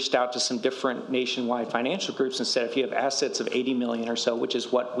living, and reached out to some different nationwide financial groups and said, if you have assets of 80 million or so, which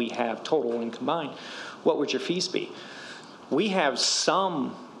is what we have total and combined, what would your fees be? We have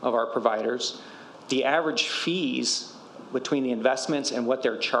some of our providers, the average fees between the investments and what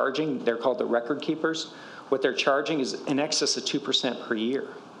they're charging, they're called the record keepers, what they're charging is in excess of 2% per year.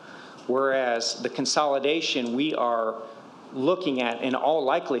 Whereas the consolidation, we are looking at, in all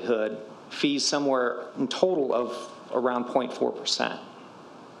likelihood, fees somewhere in total of around 0.4%.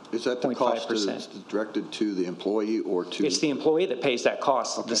 Is that the cost that's directed to the employee or to? It's the employee that pays that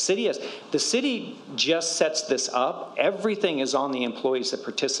cost. Okay. The city just sets this up. Everything is on the employees that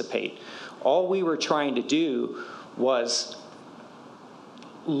participate. All we were trying to do was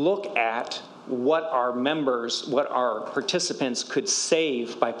look at what our members, what our participants could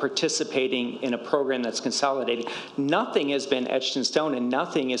save by participating in a program that's consolidated. Nothing has been etched in stone and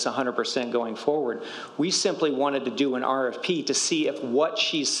nothing is 100% going forward. We simply wanted to do an RFP to see if what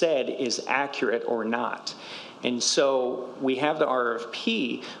she said is accurate or not. And so we have the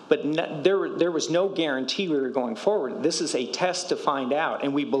RFP, but there was no guarantee we were going forward. This is a test to find out,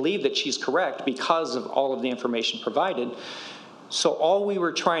 and we believe that she's correct because of all of the information provided. So all we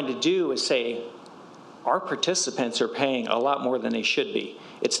were trying to do is say, our participants are paying a lot more than they should be.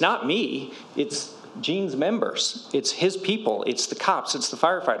 It's not me, it's Gene's members, it's his people, it's the cops, it's the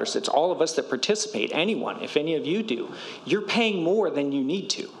firefighters, it's all of us that participate, anyone, if any of you do. You're paying more than you need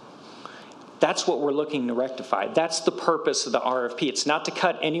to. That's what we're looking to rectify. That's the purpose of the RFP. It's not to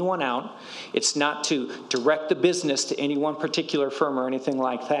cut anyone out. It's not to direct the business to any one particular firm or anything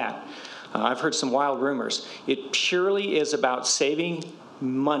like that. I've heard some wild rumors. It purely is about saving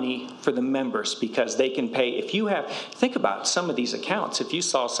money for the members because they can pay. If you have, think about some of these accounts. If you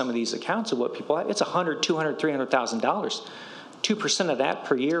saw some of these accounts of what people have, it's $100,000, $200,000, $300,000. 2% of that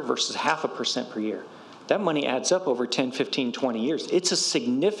per year versus 0.5% per year. That money adds up over 10, 15, 20 years. It's a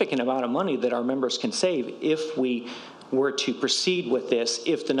significant amount of money that our members can save if we were to proceed with this,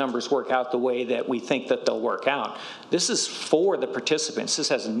 if the numbers work out the way that we think that they'll work out. This is for the participants. This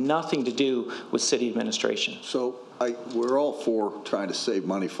has nothing to do with city administration. So we're all for trying to save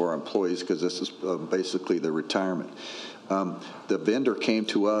money for our employees because this is basically the retirement. The vendor came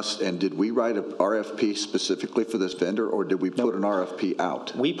to us, and did we write an RFP specifically for this vendor, or did we put an RFP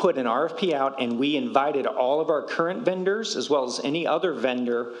out? We put an RFP out, and we invited all of our current vendors as well as any other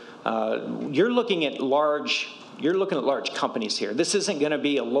vendor. You're looking at large companies here. This isn't going to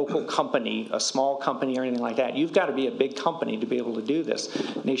be a local company, a small company or anything like that. You've got to be a big company to be able to do this,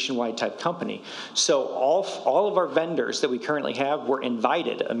 nationwide type company. So all of our vendors that we currently have were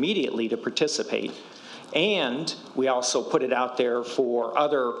invited immediately to participate. And we also put it out there for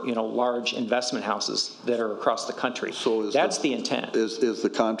other, large investment houses that are across the country. So that's the intent. Is the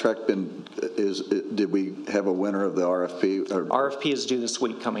contract did we have a winner of the RFP? RFP is due this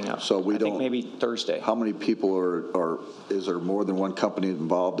week coming up. So I think maybe Thursday. How many people is there more than one company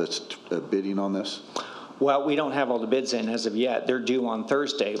involved that's bidding on this? Well, we don't have all the bids in as of yet. They're due on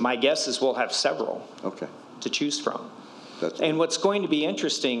Thursday. My guess is we'll have several to choose from. And what's going to be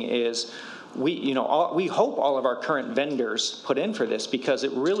interesting is we hope all of our current vendors put in for this because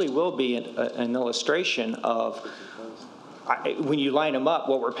it really will be an illustration of when you line them up,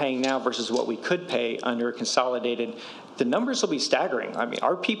 what we're paying now versus what we could pay under a consolidated. The numbers will be staggering. I mean,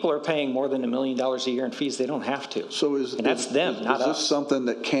 our people are paying more than $1 million a year in fees. They don't have to. So and that's them, not us. Is this something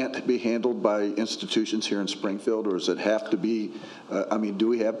that can't be handled by institutions here in Springfield, or does it have to be? Do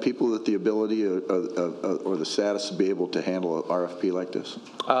we have people with the ability or the status to be able to handle an RFP like this?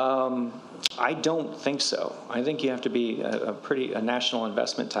 I don't think so. I think you have to be a national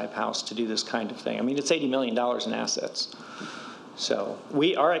investment type house to do this kind of thing. I mean, it's $80 million in assets. So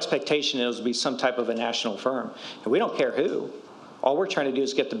our expectation is to be some type of a national firm. And we don't care who. All we're trying to do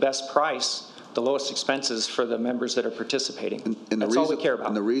is get the best price, the lowest expenses for the members that are participating. And that's all we care about.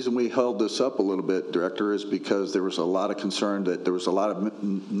 And the reason we held this up a little bit, Director, is because there was a lot of concern that there was a lot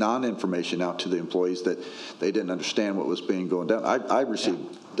of non-information out to the employees that they didn't understand what was being going down. I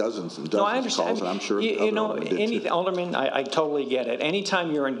received dozens and dozens of calls, and I'm sure Alderman, I totally get it.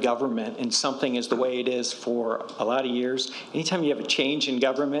 Anytime you're in government and something is the way it is for a lot of years, anytime you have a change in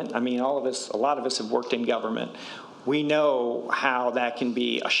government, a lot of us have worked in government. We know how that can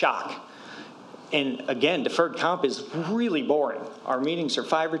be a shock. And again, deferred comp is really boring. Our meetings are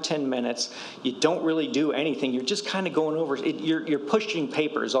 5 or 10 minutes. You don't really do anything. You're just kind of going over it. You're pushing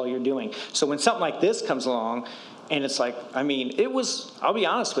paper is all you're doing. So when something like this comes along, and it's like, I'll be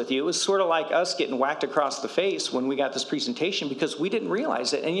honest with you, it was sort of like us getting whacked across the face when we got this presentation because we didn't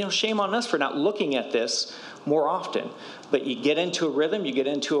realize it. And, shame on us for not looking at this more often. But you get into a rhythm, you get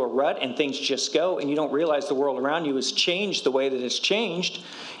into a rut, and things just go, and you don't realize the world around you has changed the way that it's changed.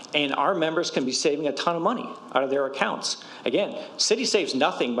 And our members can be saving a ton of money out of their accounts. Again, city saves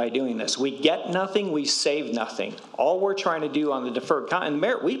nothing by doing this. We get nothing, we save nothing. All we're trying to do on the deferred comp, and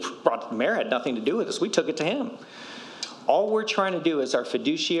the mayor had nothing to do with this. We took it to him. All we're trying to do is our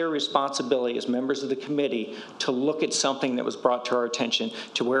fiduciary responsibility as members of the committee to look at something that was brought to our attention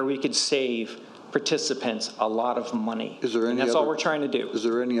to where we could save participants a lot of money. Is there any and that's other, all we're trying to do. Is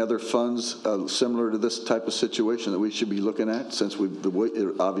there any other funds similar to this type of situation that we should be looking at, since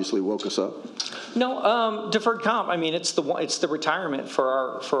it obviously woke us up? No, deferred comp. I mean, it's the retirement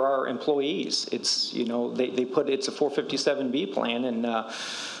for our employees. It's, you know, they put it's a 457B plan,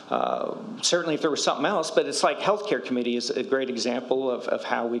 and certainly if there was something else, but it's like healthcare committee is a great example of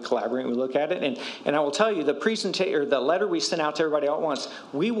how we collaborate and we look at it. And I will tell you, the letter we sent out to everybody all at once,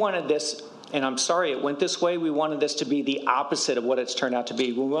 we wanted this. And I'm sorry it went this way. We wanted this to be the opposite of what it's turned out to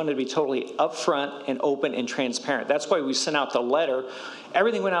be. We wanted to be totally upfront and open and transparent. That's why we sent out the letter.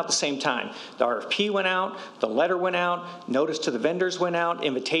 Everything went out at the same time. The RFP went out, the letter went out, notice to the vendors went out,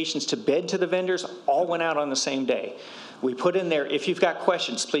 invitations to bid to the vendors all went out on the same day. We put in there, if you've got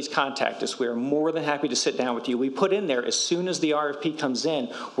questions, please contact us. We are more than happy to sit down with you. We put in there, as soon as the RFP comes in,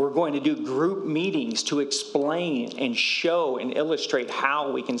 we're going to do group meetings to explain and show and illustrate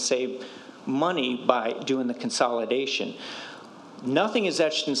how we can save money by doing the consolidation. Nothing is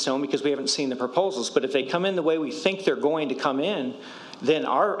etched in stone because we haven't seen the proposals, but if they come in the way we think they're going to come in, then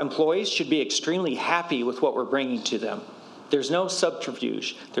our employees should be extremely happy with what we're bringing to them. There's no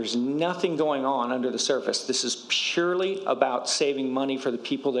subterfuge. There's nothing going on under the surface. This is purely about saving money for the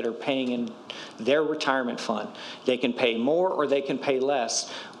people that are paying in their retirement fund. They can pay more or they can pay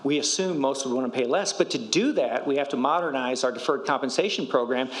less. We assume most would want to pay less, but to do that, we have to modernize our deferred compensation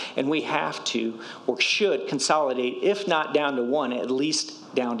program, and we have to, or should, consolidate, if not down to one, at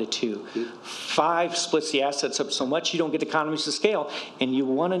least down to two. 5 splits the assets up so much you don't get economies of scale. And you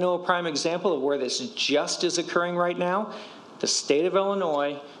want to know a prime example of where this just is occurring right now? The state of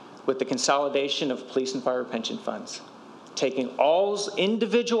Illinois with the consolidation of police and fire pension funds. Taking all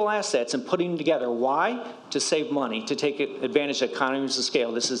individual assets and putting them together. Why? To save money, to take advantage of economies of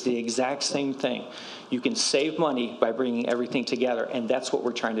scale. This is the exact same thing. You can save money by bringing everything together, and that's what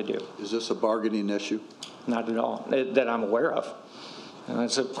we're trying to do. Is this a bargaining issue? Not at all, that I'm aware of. And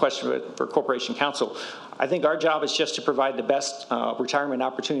that's a question for Corporation Counsel. I think our job is just to provide the best retirement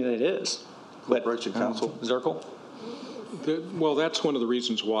opportunity that it is. Corporation Counsel? Zirkle? Well, that's one of the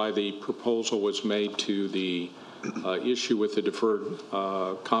reasons why the proposal was made to the issue with the Deferred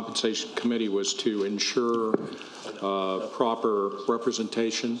Compensation Committee was to ensure proper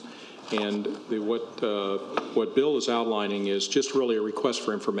representation. And what Bill is outlining is just really a request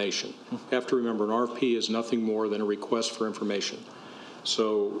for information. You have to remember, an RFP is nothing more than a request for information.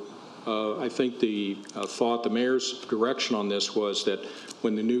 So I think the thought, the mayor's direction on this was that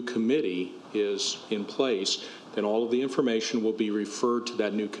when the new committee is in place, then all of the information will be referred to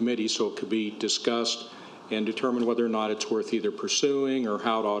that new committee so it could be discussed and determine whether or not it's worth either pursuing or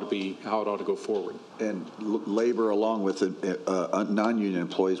how it ought to go forward. And labor, along with non-union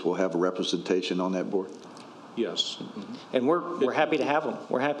employees, will have a representation on that board? Yes. Mm-hmm. And we're happy to have them.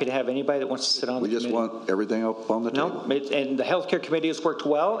 We're happy to have anybody that wants to sit on the committee. We just want everything up on the table. No, and the healthcare committee has worked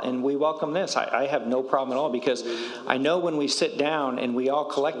well, and we welcome this. I have no problem at all, because I know when we sit down and we all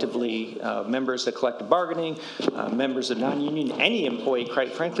collectively, members of collective bargaining, members of non-union, any employee,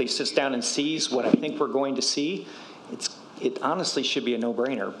 quite frankly, sits down and sees what I think we're going to see, it honestly should be a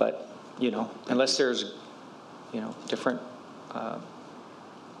no-brainer. But, unless there's, different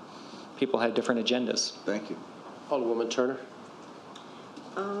people had different agendas. Thank you. Alderwoman Turner.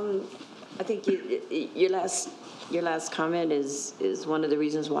 I think your last comment is one of the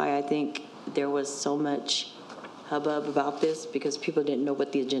reasons why I think there was so much hubbub about this, because people didn't know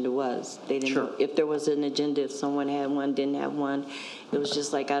what the agenda was. They didn't know if there was an agenda, if someone had one, didn't have one. It was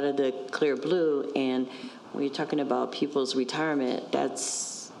just like out of the clear blue. And when you're talking about people's retirement,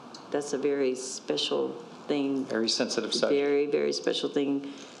 that's a very special thing. Very sensitive subject. Very, very special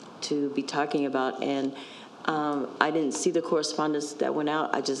thing to be talking about. And I didn't see the correspondence that went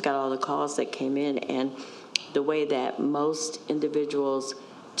out. I just got all the calls that came in, and the way that most individuals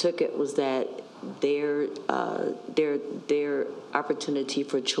took it was that their opportunity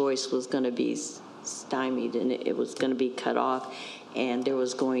for choice was going to be stymied, and it was going to be cut off, and there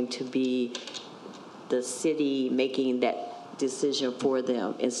was going to be the city making that decision for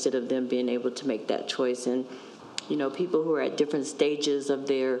them instead of them being able to make that choice. And people who are at different stages of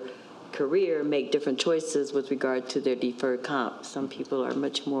their career make different choices with regard to their deferred comp. Some people are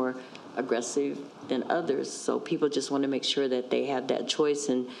much more aggressive than others, so people just want to make sure that they have that choice.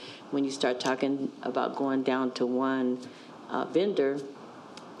 And when you start talking about going down to one vendor,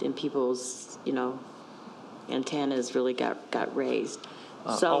 then people's antennas really got raised.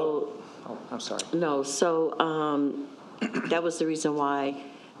 I'm sorry. No, so that was the reason why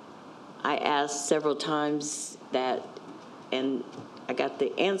I asked several times that and I got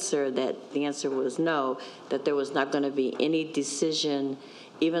the answer that the answer was no, that there was not going to be any decision,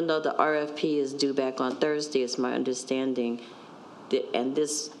 even though the RFP is due back on Thursday, is my understanding, and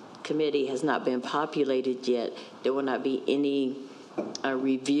this committee has not been populated yet, there will not be any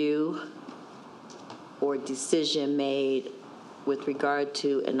review or decision made with regard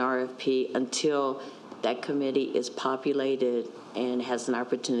to an RFP until that committee is populated and has an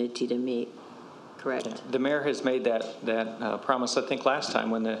opportunity to meet. Correct? The mayor has made that promise, I think, last time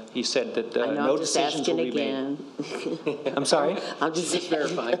when he said that I know, no I'm just decisions will asking be again. made. I'm sorry? I'm just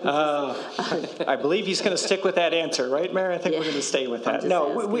verifying. I believe he's going to stick with that answer, right, Mayor? I think we're going to stay with that.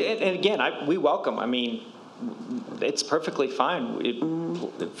 No, and again, we welcome. I mean, it's perfectly fine.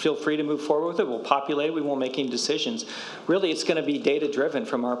 Feel free to move forward with it. We'll populate it. We won't make any decisions. Really, it's going to be data-driven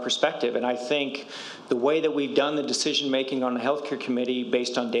from our perspective. And I think the way that we've done the decision-making on the healthcare committee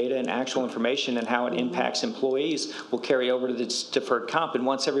based on data and actual information and how it impacts employees will carry over to this deferred comp. And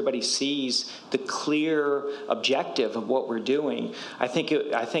once everybody sees the clear objective of what we're doing, I think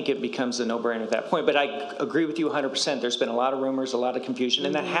it becomes a no-brainer at that point. But I agree with you 100%. There's been a lot of rumors, a lot of confusion,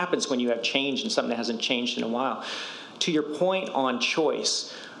 and that happens when you have change and something that hasn't changed in a while. To your point on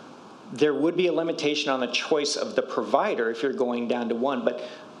choice, there would be a limitation on the choice of the provider if you're going down to one, but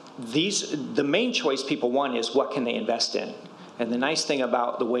the main choice people want is what can they invest in. And the nice thing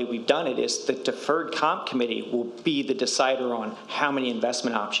about the way we've done it is the deferred comp committee will be the decider on how many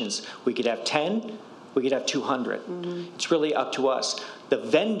investment options. We could have 10, we could have 200. It's really up to us. The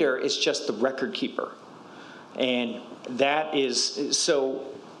vendor is just the record keeper. And that is, so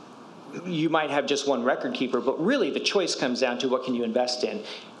you might have just one record keeper, but really the choice comes down to what can you invest in.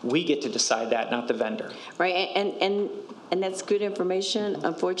 We get to decide that, not the vendor. Right, and that's good information.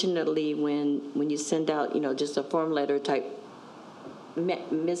 Unfortunately, when you send out, just a form letter type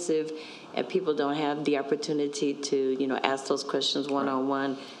missive, and people don't have the opportunity to, ask those questions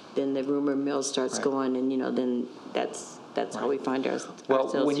one-on-one, then the rumor mill starts going, and, then that's how we find ourselves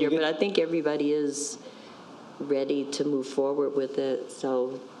here. But I think everybody is ready to move forward with it,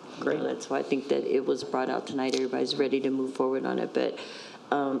 so that's why I think that it was brought out tonight. Everybody's ready to move forward on it, but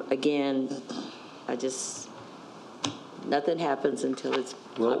again, nothing happens until it's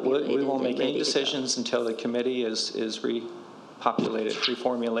populated. We won't make any ready decisions until the committee is repopulated,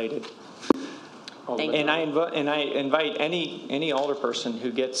 reformulated. And I invite any alderperson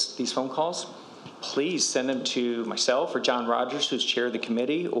who gets these phone calls, please send them to myself or John Rogers, who's chair of the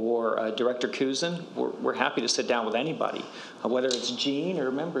committee, or Director Kuzin. We're happy to sit down with anybody, whether it's Gene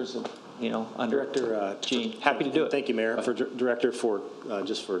or members of, under Director Gene. Happy to do it. Thank you, Mayor. Director,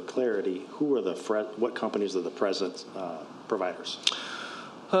 just for clarity, who are what companies are the present providers?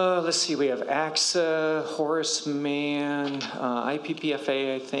 Let's see. We have AXA, Horace Mann,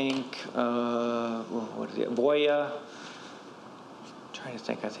 IPPFA, I think. What is it? Voya. Trying to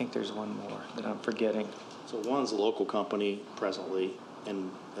think. I think there's one more that I'm forgetting. So one's a local company presently, and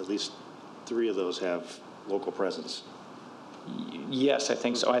at least 3 of those have local presence. Yes, I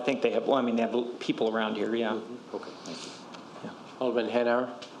think so. I think they have. Well, they have people around here. Yeah. Okay. Thank you. Yeah. Alderman Hanauer.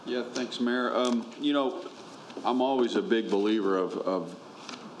 Yeah. Thanks, Mayor. I'm always a big believer of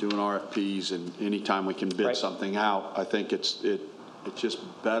doing RFPs, and anytime we can bid something out, I think it's just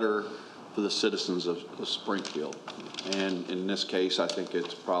better for the citizens of Springfield. And in this case, I think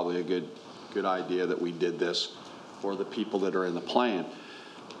it's probably a good idea that we did this for the people that are in the plan.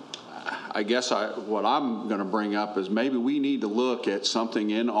 I guess what I'm going to bring up is maybe we need to look at something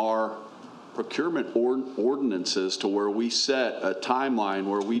in our procurement ordinances to where we set a timeline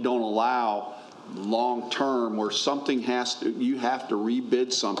where we don't allow long-term, where something you have to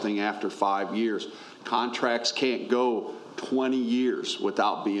rebid something after 5 years. Contracts can't go 20 years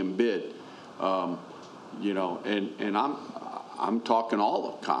without being bid. And I'm talking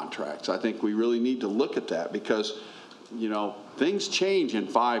all of contracts. I think we really need to look at that because, things change in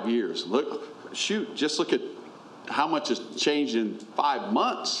 5 years. Just look at how much has changed in 5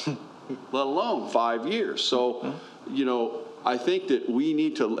 months, let alone 5 years. So, I think that we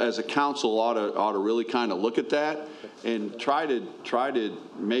need to, as a council, ought to really kind of look at that and try to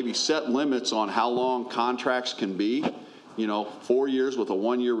maybe set limits on how long contracts can be. 4 years with a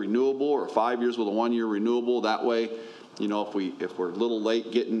 1-year renewable, or 5 years with a 1-year renewable. That way, if we're a little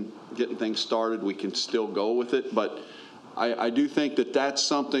late getting things started, we can still go with it. But I do think that that's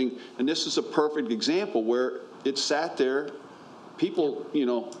something, and this is a perfect example where it sat there. People,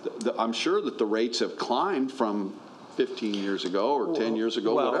 I'm sure that the rates have climbed from 15 years ago or 10 years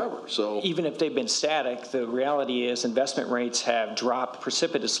ago, whatever. So even if they've been static, the reality is investment rates have dropped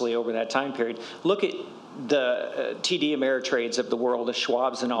precipitously over that time period. Look at the TD Ameritrades of the world, the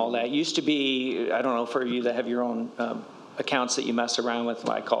Schwabs and all that. Used to be, I don't know, for you that have your own accounts that you mess around with,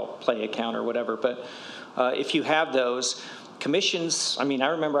 what I call play account or whatever. But if you have those, commissions, I mean, I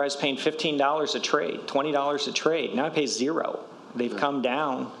remember I was paying $15 a trade, $20 a trade. Now I pay $0. They've come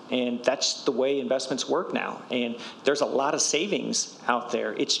down, and that's the way investments work now. And there's a lot of savings out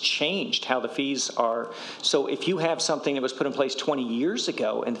there. It's changed how the fees are. So if you have something that was put in place 20 years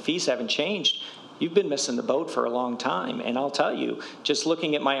ago and the fees haven't changed, you've been missing the boat for a long time. And I'll tell you, just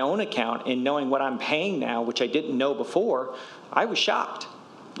looking at my own account and knowing what I'm paying now, which I didn't know before, I was shocked,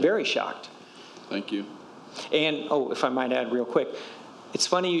 very shocked. Thank you. And, oh, if I might add real quick, it's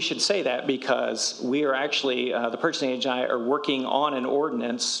funny you should say that because we are actually, the purchasing agent and I are working on an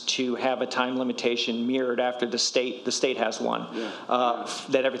ordinance to have a time limitation mirrored after the state has one,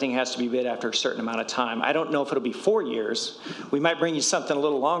 that everything has to be bid after a certain amount of time. I don't know if it'll be 4 years. We might bring you something a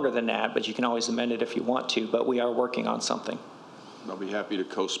little longer than that, but you can always amend it if you want to, but we are working on something. I'll be happy to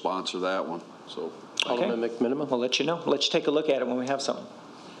co-sponsor that one. So, Alderman McMiniman. We'll let you know. Let you take a look at it when we have something.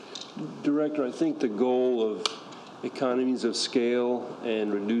 Director, I think the goal of economies of scale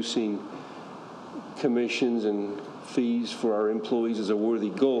and reducing commissions and fees for our employees is a worthy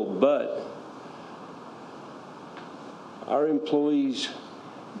goal, but our employees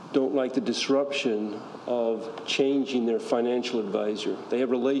don't like the disruption of changing their financial advisor. They have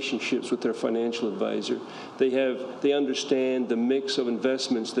relationships with their financial advisor. They understand the mix of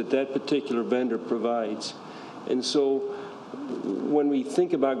investments that particular vendor provides. And so when we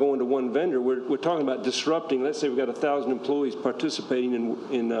think about going to one vendor, we're talking about disrupting. Let's say we've got 1,000 employees participating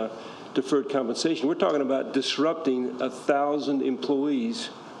in deferred compensation. We're talking about disrupting 1,000 employees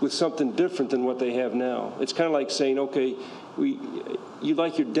with something different than what they have now. It's kind of like saying, okay, you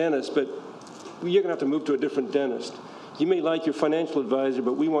like your dentist, but you're going to have to move to a different dentist. You may like your financial advisor,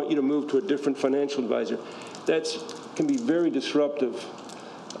 but we want you to move to a different financial advisor. That can be very disruptive,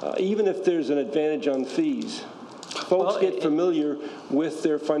 even if there's an advantage on fees. Folks get familiar with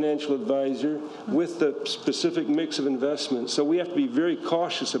their financial advisor, with the specific mix of investments. So we have to be very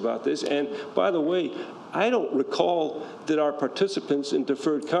cautious about this. And by the way, I don't recall that our participants in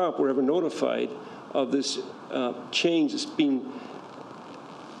deferred comp were ever notified of this change that's being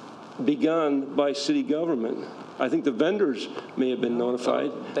begun by city government. I think the vendors may have been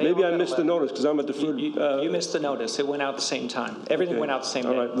notified. Maybe I missed the notice because I'm a deferred. You missed the notice. It went out the same time. Everything went out the same day.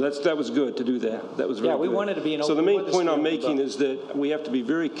 All right, that was good to do that. That was very good. Yeah, we wanted to be an open. So the main point I'm making is that we have to be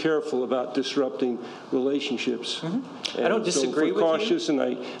very careful about disrupting relationships. I don't disagree with you. We're cautious, and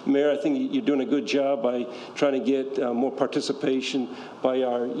Mayor, I think you're doing a good job by trying to get more participation by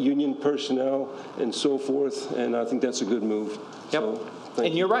our union personnel and so forth, and I think that's a good move. Yep. So,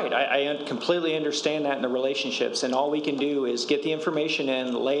 and you're right. I completely understand that in the relationships, and all we can do is get the information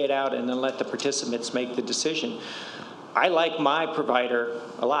in, lay it out, and then let the participants make the decision. I like my provider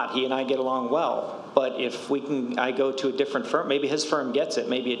a lot. He and I get along well. But if I go to a different firm, maybe his firm gets it,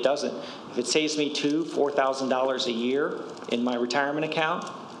 maybe it doesn't. If it saves me $2,000, $4,000 a year in my retirement account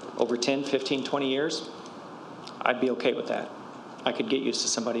over 10, 15, 20 years, I'd be okay with that. I could get used to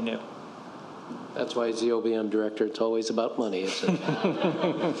somebody new. That's why he's the OBM director. It's always about money, isn't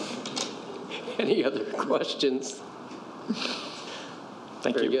it? Any other questions?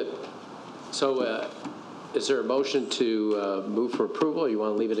 Thank you. Very good. So is there a motion to move for approval, or you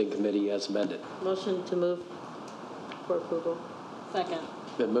want to leave it in committee as amended? Motion to move for approval. Second.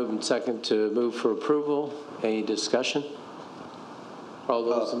 Been moved and second to move for approval. Any discussion? All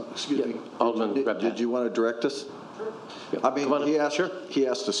those. Excuse me. Alderman Repton. Did you want to direct us? Sure. I mean, he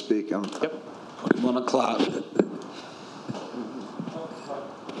asked to speak. Yep. 1 o'clock.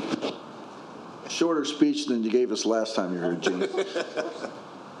 Shorter speech than you gave us last time you heard, Gene.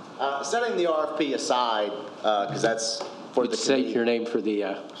 Setting the RFP aside, because that's for the State your name for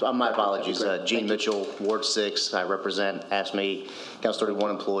the... So my apologies. Gene Mitchell, Ward 6. I represent ASME Council 31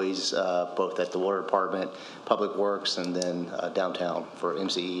 employees, both at the Water Department, Public Works, and then downtown for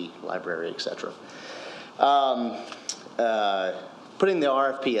MCE, library, et cetera. Putting the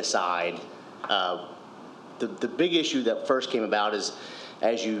RFP aside, the big issue that first came about is,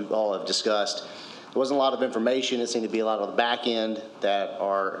 as you all have discussed, there wasn't a lot of information. It seemed to be a lot on the back end that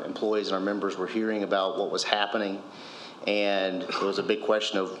our employees and our members were hearing about what was happening. And it was a big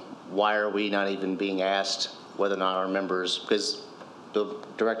question of why are we not even being asked whether or not our members, because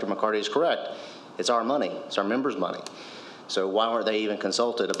Director McCarty is correct, it's our money, it's our members' money. So why weren't they even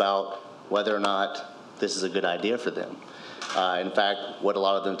consulted about whether or not this is a good idea for them? In fact, what a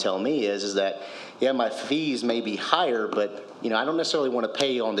lot of them tell me is that, yeah, my fees may be higher, but I don't necessarily want to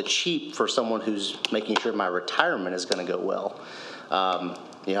pay on the cheap for someone who's making sure my retirement is going to go well.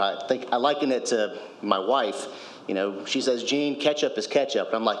 I think I liken it to my wife. she says, Gene, ketchup is ketchup.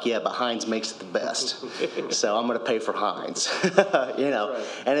 And I'm like, yeah, but Heinz makes it the best. So I'm going to pay for Heinz,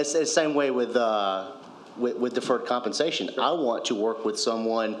 And it's the same way with deferred compensation. I want to work with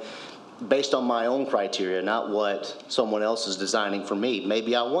someone based on my own criteria, not what someone else is designing for me.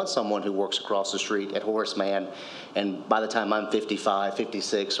 Maybe I want someone who works across the street at Horace Mann, and by the time I'm 55,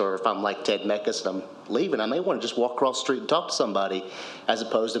 56, or if I'm like Ted Meckes and I'm leaving, I may want to just walk across the street and talk to somebody, as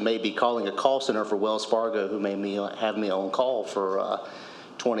opposed to maybe calling a call center for Wells Fargo who may have me on call for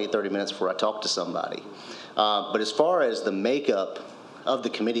 20, 30 minutes before I talk to somebody. But as far as the makeup of the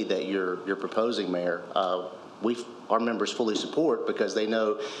committee that you're proposing, Mayor, our members fully support, because they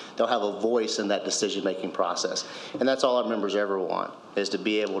know they'll have a voice in that decision-making process. And that's all our members ever want, is to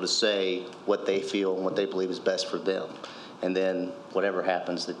be able to say what they feel and what they believe is best for them. And then whatever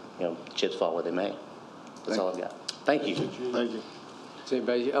happens, chips fall where they may. That's all I've got. Thank you. Thank you. Does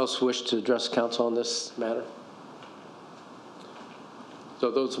anybody else wish to address council on this matter? So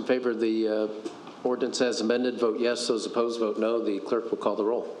those in favor of the ordinance as amended, vote yes. Those opposed, vote no. The clerk will call the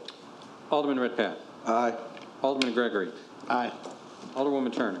roll. Alderman Redpath. Aye. Alderman Gregory. Aye.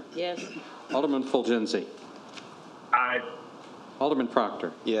 Alderwoman Turner. Yes. Alderman Fulgenzi. Aye. Alderman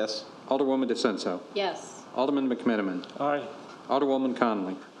Proctor. Yes. Alderwoman DeCenso. Yes. Alderman McMiniman. Aye. Alderwoman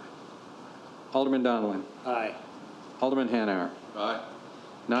Conley. Alderman Donlin. Aye. Alderman Hanauer. Aye.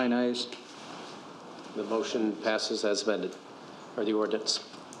 9 ayes. The motion passes as amended, or the ordinance.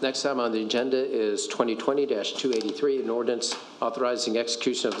 Next item on the agenda is 2020-283, an ordinance authorizing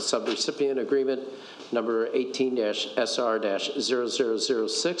execution of the subrecipient agreement number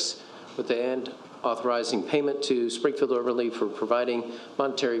 18-SR-0006 with the end authorizing payment to Springfield Overlea for providing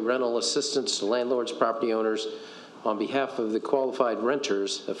monetary rental assistance to landlords, property owners on behalf of the qualified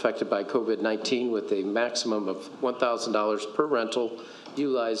renters affected by COVID-19 with a maximum of $1,000 per rental,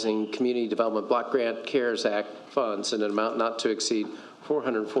 utilizing Community Development Block Grant CARES Act funds in an amount not to exceed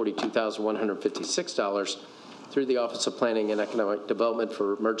 $442,156 through the Office of Planning and Economic Development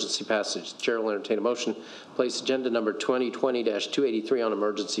for emergency passage. The chair will entertain a motion. Place agenda number 2020-283 on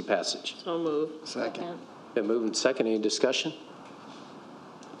emergency passage. So moved. Second. Been moved and second. Any discussion?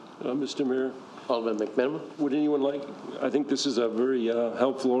 Mr. Mayor, Alderman McMiniman. would anyone like, I think this is a very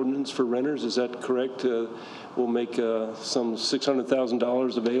helpful ordinance for renters. Is that correct? We'll make some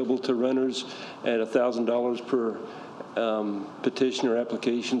 $600,000 available to renters at $1,000 per petition or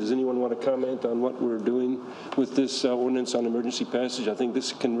application. Does anyone want to comment on what we're doing with this ordinance on emergency passage? I think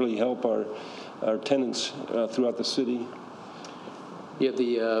this can really help our tenants throughout the city. Yeah,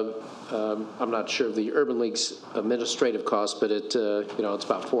 I'm not sure of the Urban League's administrative cost, but it's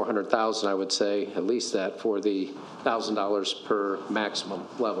about $400,000, I would say, at least that, for the $1,000 per maximum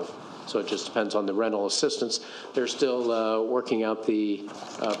level. So it just depends on the rental assistance. They're still working out the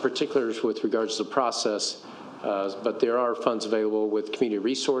particulars with regards to the process, but there are funds available with community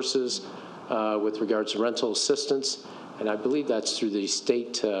resources with regards to rental assistance, and I believe that's through the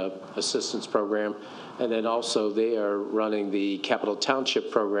state assistance program. And then also they are running the Capital Township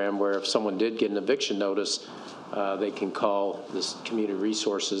program, where if someone did get an eviction notice, they can call this community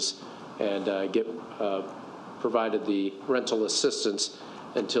resources and get provided the rental assistance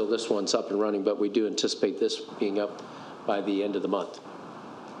until this one's up and running. But we do anticipate this being up by the end of the month.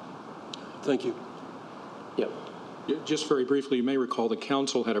 Thank you. Yep. Just very briefly, you may recall the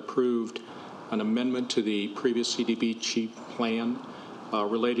council had approved an amendment to the previous CDBG plan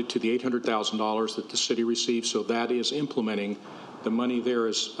related to the $800,000 that the city received. So that is implementing, the money there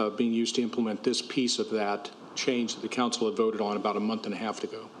is being used to implement this piece of that change that the council had voted on about a month and a half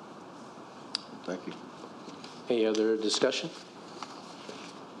ago. Thank you. Any other discussion?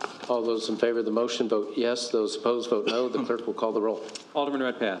 All those in favor of the motion vote yes. Those opposed vote no. The clerk will call the roll. Alderman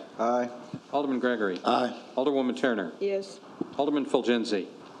Redpath. Aye. Alderman Gregory. Aye. Alderwoman Turner. Yes. Alderman Fulgenzi.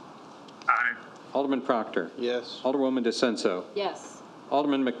 Aye. Alderman Proctor. Yes. Alderwoman DeCenso. Yes.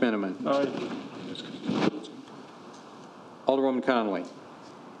 Alderman McMiniman. Aye. Alderwoman Conley.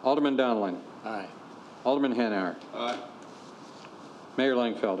 Alderman Donlin. Aye. Alderman Hanauer. Aye. Mayor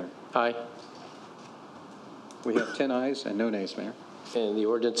Langfelder. Aye. We have 10 ayes and no nays, Mayor. And the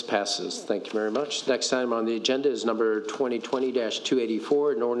ordinance passes. Thank you very much. Next item on the agenda is number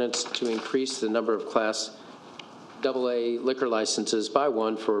 2020-284, an ordinance to increase the number of Class AA liquor licenses by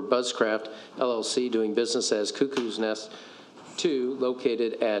one for Buzzcraft LLC doing business as Cuckoo's Nest 2,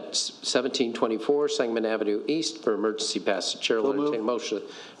 located at 1724 Sangamon Avenue East, for emergency passage. Chair will entertain a motion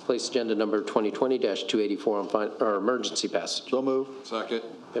to place agenda number 2020-284 on emergency passage. So move. Second.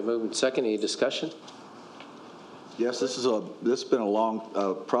 Been moved and second. Any discussion? Yes, this has been a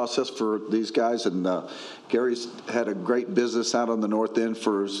long process for these guys, and Gary's had a great business out on the north end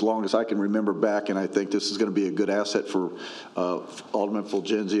for as long as I can remember back, and I think this is going to be a good asset for Alderman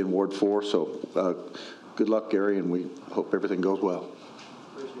Fulgenzi and Ward 4. So good luck, Gary, and we hope everything goes well.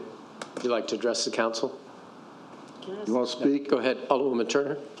 Would you like to address the council? You want to speak? Go ahead, Alderwoman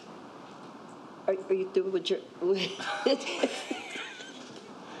Turner. Are you through with your?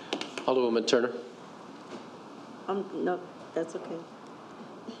 Alderwoman Turner. No, that's okay.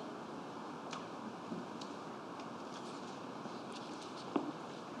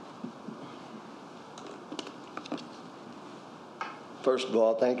 First of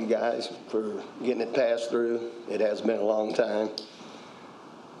all, thank you guys for getting it passed through. It has been a long time.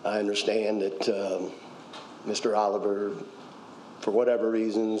 I understand that Mr. Oliver, for whatever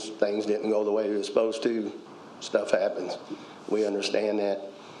reasons, things didn't go the way it was supposed to. Stuff happens. We understand that.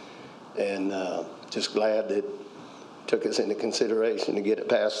 And just glad that took us into consideration to get it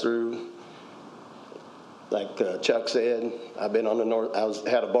passed through. Like Chuck said, I've been on the north.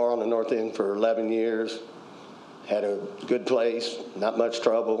 Had a bar on the north end for 11 years. Had a good place, not much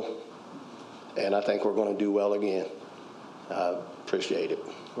trouble, and I think we're going to do well again. Appreciate it.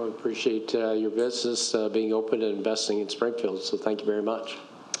 Well, we appreciate your business being open and investing in Springfield. So thank you very much.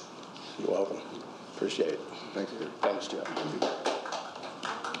 You're welcome. Appreciate it. Thanks, Gary. Thanks, Chuck.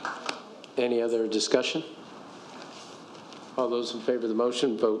 Any other discussion? All those in favor of the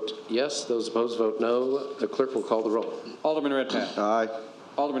motion vote yes. Those opposed vote no. The clerk will call the roll. Alderman Redpath. Aye.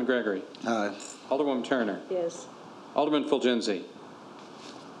 Alderman Gregory. Aye. Alderwoman Turner. Yes. Alderman Fulgenzi.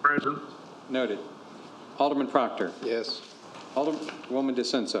 Present. Noted. Alderman Proctor. Yes. Alderwoman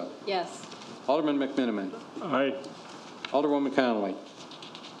DeCenso. Yes. Alderman McMiniman. Aye. Alderwoman Connolly.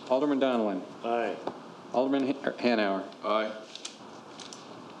 Alderman Donilon. Aye. Alderman Hanauer. Aye.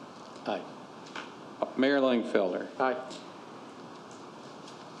 Aye. Mayor Langfelder. Aye.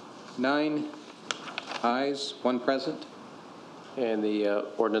 9 ayes, 1 present. And the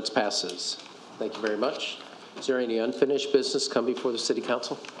ordinance passes. Thank you very much. Is there any unfinished business come before the City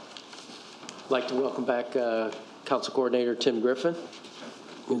Council? I'd like to welcome back Council Coordinator Tim Griffin.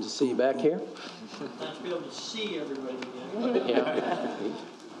 Good to see you back here. Nice to be able to see everybody again. Yeah.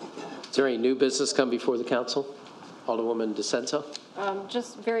 Is there any new business come before the council? Alderwoman DeCenso?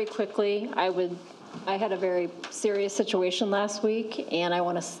 Just very quickly, I had a very serious situation last week, and I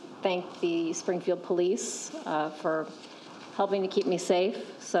want to thank the Springfield Police for helping to keep me safe.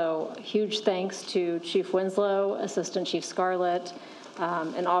 So huge thanks to Chief Winslow, Assistant Chief Scarlett,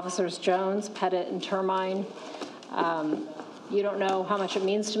 and Officers Jones, Pettit, and Termine. You don't know how much it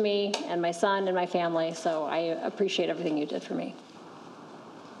means to me and my son and my family, so I appreciate everything you did for me.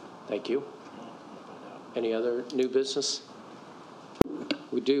 Thank you. Any other new business?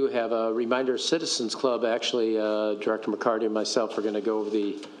 We do have a Reminder Citizens Club. Actually, Director McCarty and myself are going to go over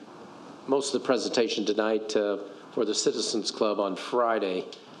most of the presentation tonight for the Citizens Club on Friday.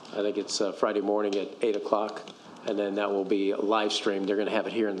 I think it's Friday morning at 8 o'clock, and then that will be live streamed. They're going to have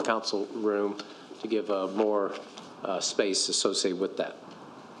it here in the council room to give more space associated with that.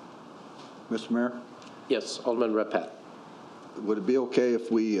 Mr. Mayor? Yes, Alderman Redpath. Would it be okay if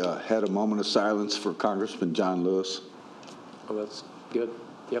we had a moment of silence for Congressman John Lewis? Oh, that's good.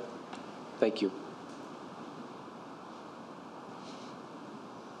 Yep. Thank you.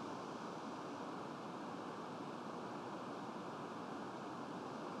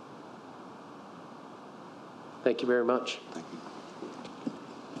 Thank you very much. Thank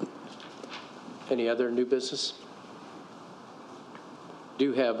you. Any other new business?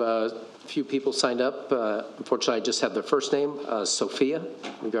 Do have a few people signed up. Unfortunately, I just have their first name, Sophia,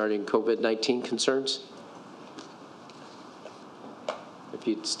 regarding COVID-19 concerns. If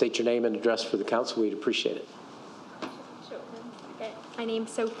you'd state your name and address for the council, we'd appreciate it. Sure. My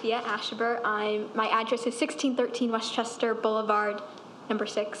name's Sophia Asheber. My address is 1613 Westchester Boulevard, number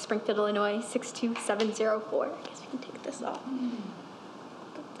 6, Springfield, Illinois, 62704. I guess we can take this off.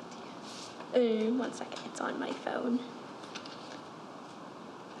 1 second, it's on my phone.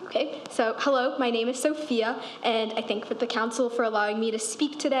 Okay, so hello, my name is Sophia, and I thank the council for allowing me to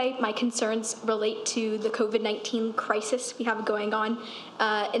speak today. My concerns relate to the COVID-19 crisis we have going on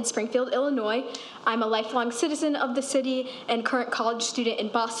in Springfield, Illinois. I'm a lifelong citizen of the city and current college student in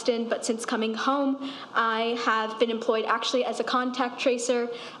Boston, but since coming home, I have been employed actually as a contact tracer,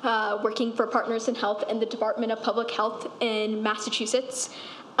 working for Partners in Health and the Department of Public Health in Massachusetts.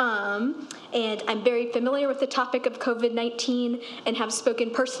 And I'm very familiar with the topic of COVID-19 and have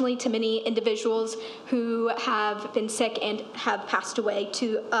spoken personally to many individuals who have been sick and have passed away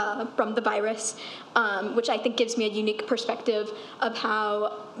from the virus, which I think gives me a unique perspective of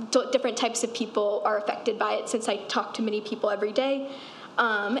how different types of people are affected by it, since I talk to many people every day.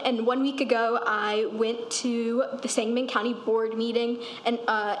 And 1 week ago, I went to the Sangamon County Board meeting and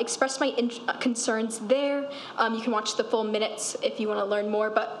expressed my concerns there. You can watch the full minutes if you want to learn more,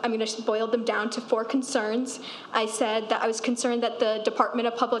 but I'm going to boil them down to 4 concerns. I said that I was concerned that the Department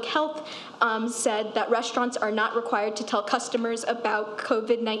of Public Health said that restaurants are not required to tell customers about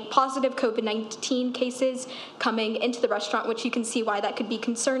positive COVID-19 cases coming into the restaurant, which you can see why that could be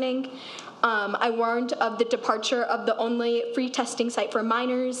concerning. I warned of the departure of the only free testing site for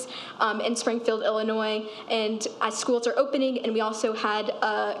minors in Springfield, Illinois, and as schools are opening, and we also had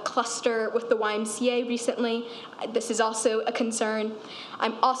a cluster with the YMCA recently. This is also a concern.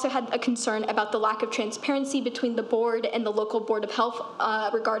 I also had a concern about the lack of transparency between the board and the local Board of Health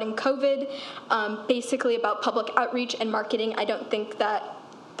regarding COVID, basically about public outreach and marketing. I don't think that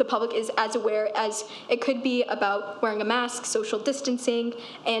the public is as aware as it could be about wearing a mask, social distancing,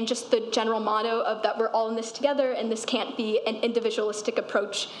 and just the general motto of that we're all in this together, and this can't be an individualistic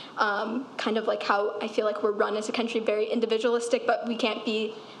approach, kind of like how I feel like we're run as a country, very individualistic, but we can't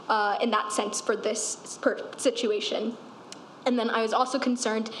be in that sense for this situation. And then I was also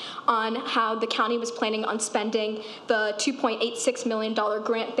concerned on how the county was planning on spending the $2.86 million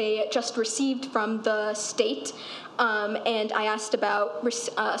grant they just received from the state. And I asked about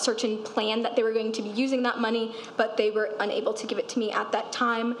a certain plan that they were going to be using that money, but they were unable to give it to me at that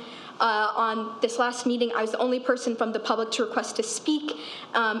time. On this last meeting, I was the only person from the public to request to speak,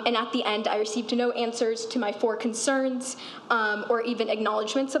 and at the end, I received no answers to my 4 concerns or even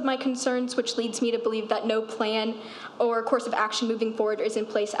acknowledgments of my concerns, which leads me to believe that no plan or course of action moving forward is in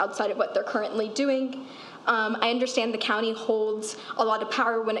place outside of what they're currently doing. I understand the county holds a lot of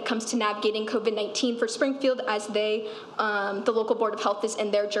power when it comes to navigating COVID-19 for Springfield, as the local Board of Health is in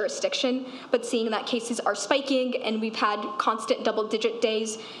their jurisdiction, but seeing that cases are spiking and we've had constant double-digit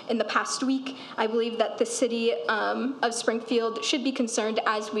days in the past week, I believe that the city of Springfield should be concerned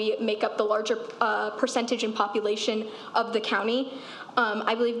as we make up the larger percentage in population of the county.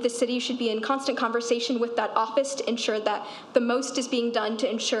 I believe the city should be in constant conversation with that office to ensure that the most is being done to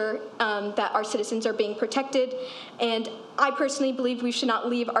ensure that our citizens are being protected. And I personally believe we should not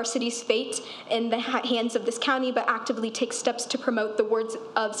leave our city's fate in the hands of this county, but actively take steps to promote the words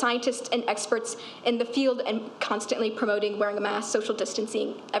of scientists and experts in the field and constantly promoting wearing a mask, social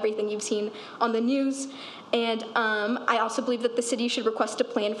distancing, everything you've seen on the news. And I also believe that the city should request a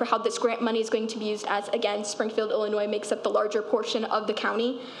plan for how this grant money is going to be used, as, again, Springfield, Illinois makes up the larger portion of the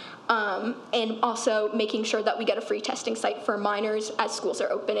county, and also making sure that we get a free testing site for minors as schools are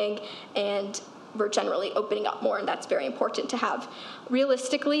opening, and we're generally opening up more, and that's very important to have.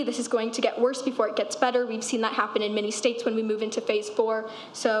 Realistically, this is going to get worse before it gets better. We've seen that happen in many states when we move into phase 4.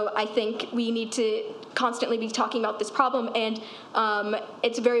 So I think we need to constantly be talking about this problem, and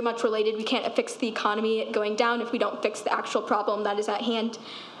it's very much related. We can't fix the economy going down if we don't fix the actual problem that is at hand.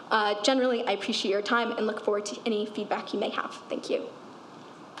 Generally, I appreciate your time and look forward to any feedback you may have. Thank you.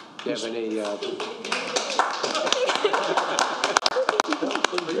 Do you have any...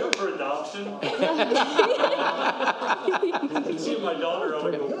 Are you up for adoption? See my daughter, I'm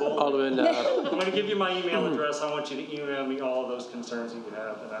going to go bold. Alderman, I'm going to give you my email address. I want you to email me all of those concerns you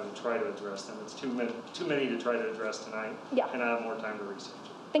have, and I will try to address them. It's too many to try to address tonight, and I have more time to research.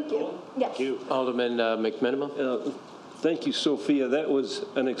 Thank you. Yes. Thank you. Alderman McMenamin. Thank you, Sophia. That was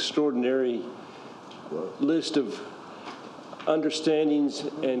an extraordinary list of understandings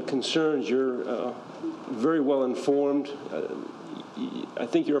and concerns. You're very well informed. I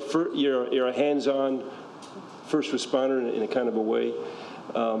think you're a hands-on first responder in a kind of a way.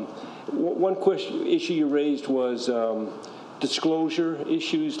 One issue you raised was disclosure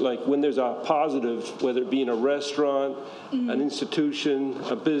issues, like when there's a positive, whether it be in a restaurant, an institution,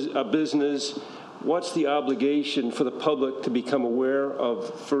 a business. What's the obligation for the public to become aware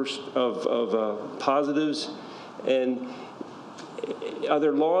of positives, and are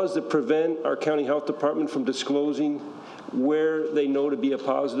there laws that prevent our county health department from disclosing where they know to be a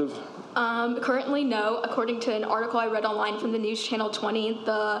positive? Currently, no. According to an article I read online from the News Channel 20,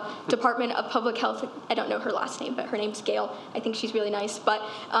 the Department of Public Health, I don't know her last name, but her name's Gail. I think she's really nice. But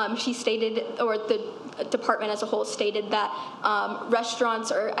she stated, or the department as a whole stated that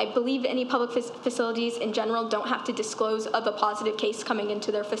restaurants, or I believe any public facilities in general, don't have to disclose of a positive case coming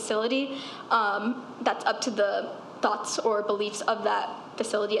into their facility. That's up to the thoughts or beliefs of that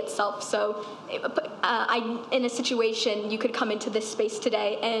facility itself. So in a situation, you could come into this space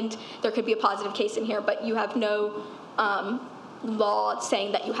today and there could be a positive case in here, but you have no law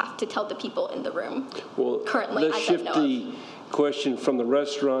saying that you have to tell the people in the room. Well, currently, let's shift the question from the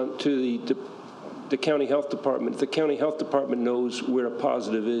restaurant to the county health department. If the county health department knows where a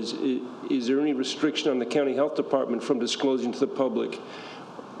positive is there any restriction on the county health department from disclosing to the public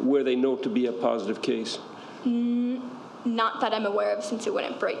where they know to be a positive case? Not that I'm aware of, since it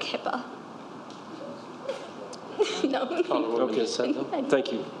wouldn't break HIPAA. No. Okay,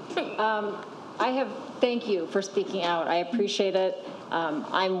 thank you. Thank you for speaking out. I appreciate it.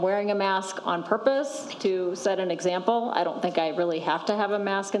 I'm wearing a mask on purpose to set an example. I don't think I really have to have a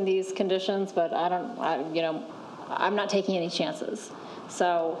mask in these conditions, but I'm not taking any chances.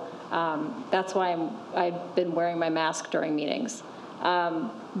 So that's why I've been wearing my mask during meetings.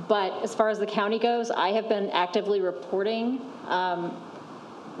 But as far as the county goes, I have been actively reporting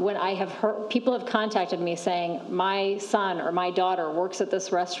when I have heard, people have contacted me saying, my son or my daughter works at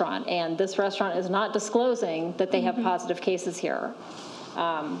this restaurant, and this restaurant is not disclosing that they have positive cases here.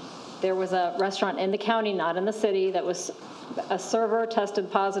 There was a restaurant in the county, not in the city, that was a server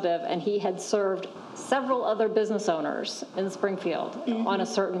tested positive, and he had served several other business owners in Springfield on a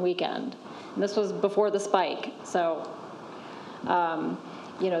certain weekend. And this was before the spike. So,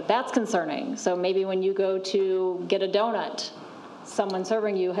 that's concerning. So maybe when you go to get a donut, someone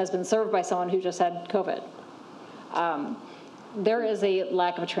serving you has been served by someone who just had COVID. There is a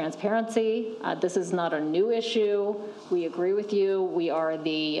lack of transparency. This is not a new issue. We agree with you. We are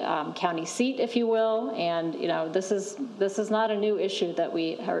the county seat, if you will, and this is not a new issue that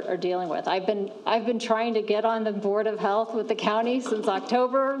we are dealing with. I've been trying to get on the Board of Health with the county since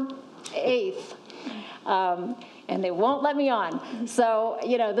October 8th, and they won't let me on. So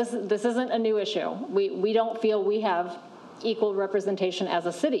this isn't a new issue. We don't feel we have equal representation as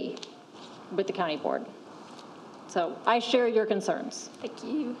a city with the county board. So I share your concerns. Thank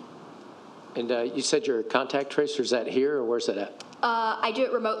you. And you said you're a contact tracer. Is that here, or where's that at? I do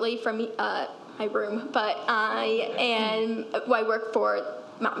it remotely from my room, but I work for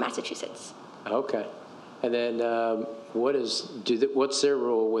Massachusetts. Okay. And then what's their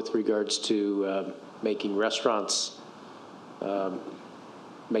role with regards to making restaurants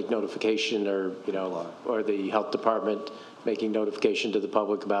make notification, or the health department making notification to the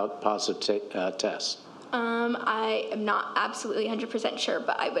public about positive tests? I am not absolutely 100% sure,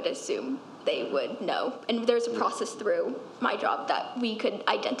 but I would assume they would know. And there's a process through my job that we could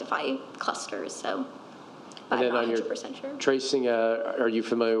identify clusters, so And I'm then not on your 100% sure. tracing, are you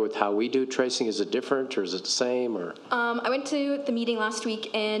familiar with how we do tracing? Is it different, or is it the same? Or I went to the meeting last week,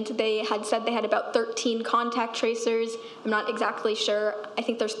 and they had said they had about 13 contact tracers. I'm not exactly sure. I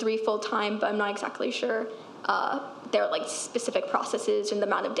think there's 3 full-time, but I'm not exactly sure. There are specific processes and the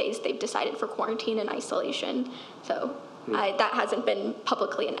amount of days they've decided for quarantine and isolation. So that hasn't been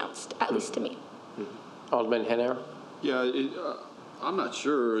publicly announced, at least to me. Alderman Henner? Yeah, I'm not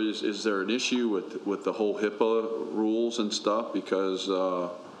sure. Is there an issue with the whole HIPAA rules and stuff? Because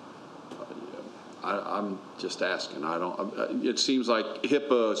I'm just asking. It seems like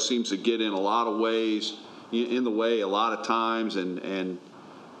HIPAA seems to get in a lot of ways, in the way a lot of times, and I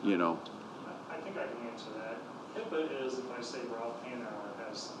think I can answer that. HIPAA is, if I say Ralph Hanauer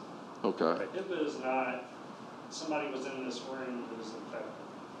has them. Okay. HIPAA is not, somebody was in this room who was infected.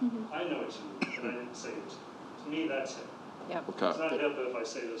 I know it's you, but I didn't say it. To me, that's HIPAA. Yep. Okay. It's not HIPAA if I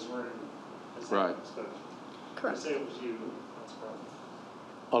say this room is Right. exposed. Correct. If I say it was you, that's a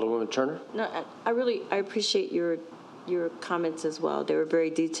problem. Alderwoman Turner? No, I appreciate your comments as well. They were very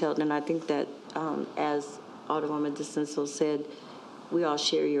detailed, and I think that as Alderwoman DeCenso said, we all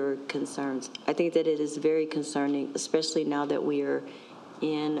share your concerns. I think that it is very concerning, especially now that we are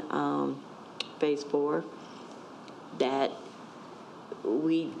in phase 4, that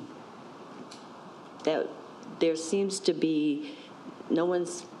there seems to be, no one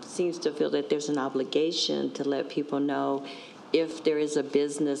seems to feel that there's an obligation to let people know if there is a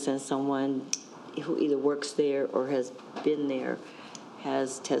business and someone who either works there or has been there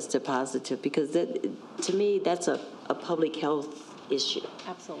has tested positive, because to me that's a public health issue.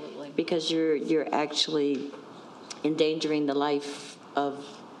 Absolutely. Because you're actually endangering the life of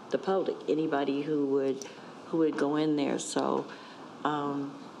the public, anybody who would go in there. So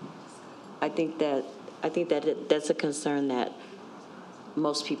I think that's a concern that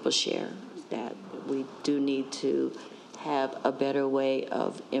most people share, that we do need to have a better way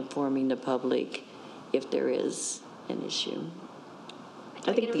of informing the public if there is an issue.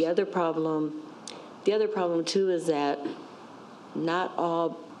 I think the other problem too is that not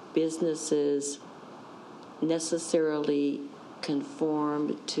all businesses necessarily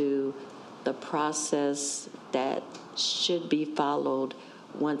conform to the process that should be followed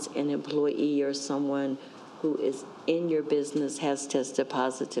once an employee or someone who is in your business has tested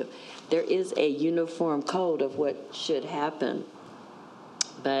positive. There is a uniform code of what should happen,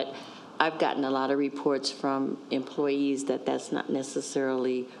 but I've gotten a lot of reports from employees that that's not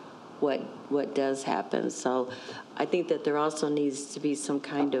necessarily what does happen. So I think that there also needs to be some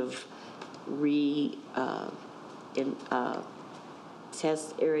kind of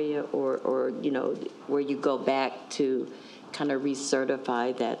test area or you know, where you go back to kind of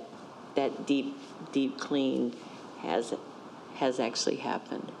recertify that deep clean has actually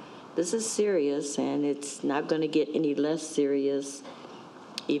happened. This is serious, and it's not going to get any less serious,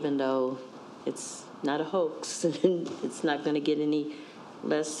 even though it's not a hoax. It's not going to get any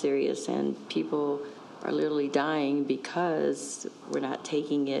less serious, and people are literally dying because we're not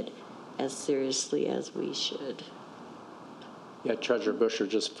taking it as seriously as we should. Yeah, Treasurer Busher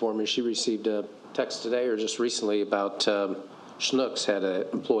just informed me she received a text today or just recently about Schnucks had an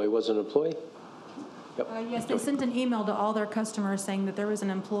employee. Was it an employee? Yep. Yes, they sent an email to all their customers saying that there was an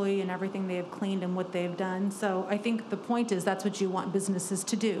employee and everything they have cleaned and what they've done. So I think the point is that's what you want businesses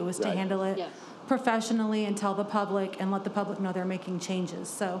to do, is to handle it professionally and tell the public and let the public know they're making changes.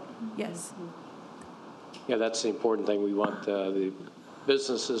 So, yes. Yeah, that's the important thing. We want the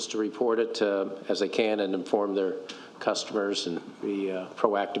businesses to report it as they can and inform their customers and be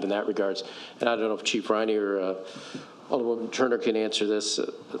proactive in that regards. And I don't know if Chief Riney or Alderwoman Turner can answer this. As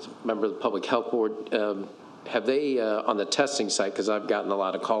a member of the Public Health Board, have they, on the testing site, because I've gotten a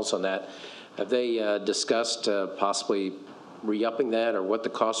lot of calls on that, have they discussed possibly re-upping that or what the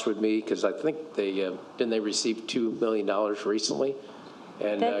cost would be? Because I think didn't they receive $2 million recently?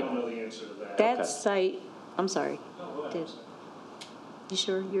 And I don't know the answer to that. That site, I'm sorry. You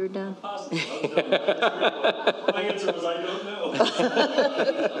sure you're done? Possible. My answer was I don't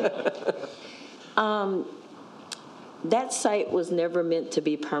know. That site was never meant to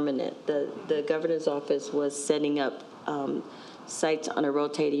be permanent. The governor's office was setting up sites on a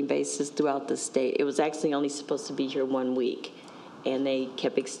rotating basis throughout the state. It was actually only supposed to be here 1 week, and they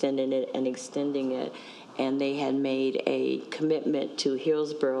kept extending it and extending it. And they had made a commitment to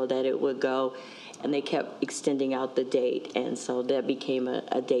Hillsborough that it would go, and they kept extending out the date, and so that became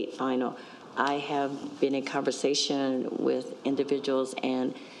a date final. I have been in conversation with individuals,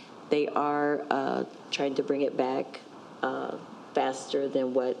 and they are trying to bring it back faster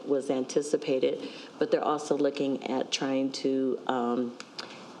than what was anticipated, but they're also looking at trying to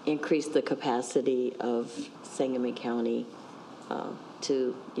increase the capacity of Sangamon County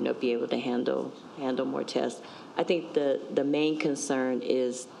to be able to handle more tests. I think the main concern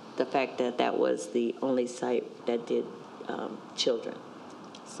is the fact that that was the only site that did children.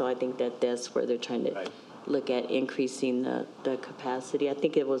 So I think that's where they're trying to look at increasing the capacity. I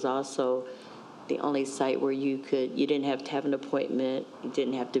think it was also the only site where you didn't have to have an appointment, you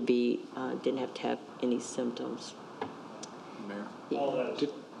didn't have to have any symptoms. Mayor?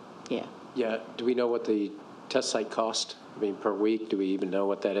 Yeah. Yeah. Do we know what the test site cost? I mean, per week, do we even know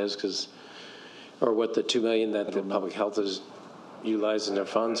what that is? Or what the $2 million that the public health is utilizing their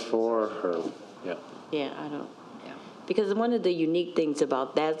funds for? Or Yeah, I don't. Yeah. Because one of the unique things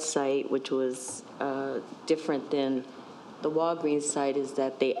about that site, which was different than the Walgreens site, is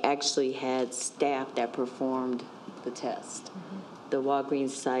that they actually had staff that performed the test. Mm-hmm. The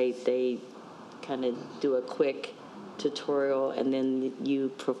Walgreens site, they kind of do a quick tutorial and then you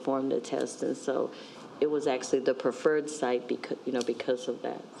perform the test, and so it was actually the preferred site because of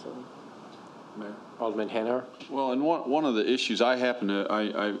that. So. Mayor? Alderman Hanauer? Well, and one of the issues I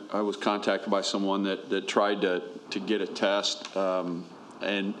was contacted by someone that tried to get a test,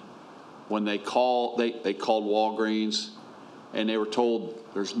 and when they called Walgreens, and they were told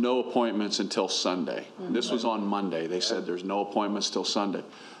there's no appointments until Sunday. Mm-hmm. This was on Monday. They said there's no appointments till Sunday.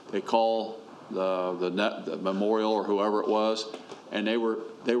 They call the Memorial or whoever it was, and they were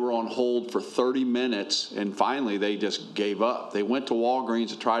on hold for 30 minutes, and finally they just gave up. They went to Walgreens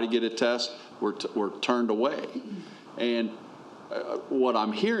to try to get a test, were turned away. And what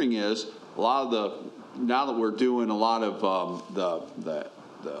I'm hearing is now that we're doing a lot of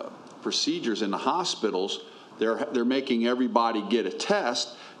the procedures in the hospitals, they're making everybody get a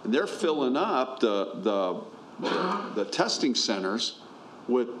test, and they're filling up the testing centers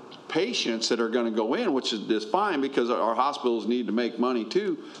with patients that are going to go in, which is fine because our hospitals need to make money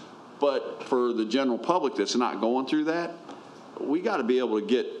too. But for the general public that's not going through that, we got to be able to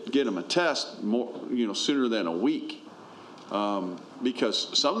get them a test more, sooner than a week, because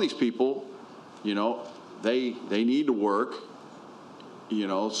some of these people, they need to work, you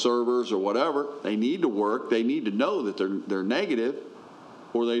know, servers or whatever, they need to work. They need to know that they're negative,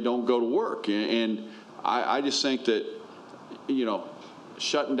 or they don't go to work. And I just think that, you know,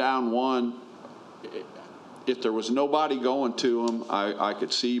 shutting down one, if there was nobody going to them, I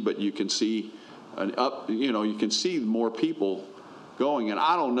could see, but you can see you can see more people going. And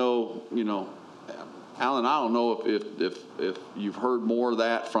I don't know, you know, Alan, I don't know if you've heard more of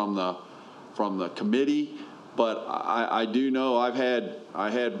that from the committee, but I do know I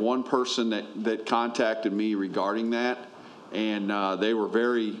had one person that contacted me regarding that, and they were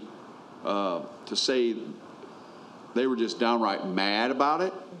very, to say, they were just downright mad about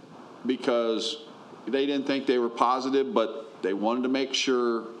it because they didn't think they were positive, but they wanted to make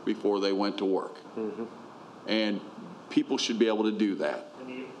sure before they went to work. Mm-hmm. And people should be able to do that.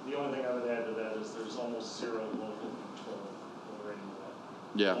 And the only thing I would add to that is there's almost zero local control over any of that.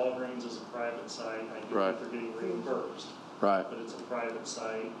 Yeah. Walgreens is a private site. I do Right. think they're getting reimbursed. Right. But it's a private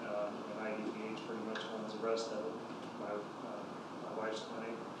site, and IDPH pretty much owns the rest of it. My wife's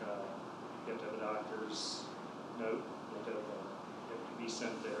clinic, you have to have a doctor's note. You have to be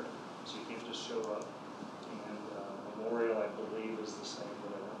sent there, so you can't just show up. And Memorial, I believe, is the same,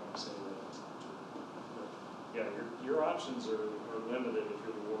 but I don't want to say that it's not true. But yeah, your options are limited if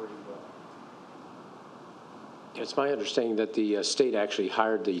you're the Warrior Well. It's my understanding that the state actually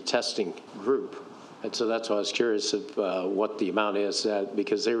hired the testing group. And so that's why I was curious of what the amount is,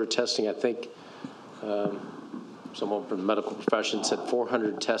 because they were testing, I think, someone from the medical profession said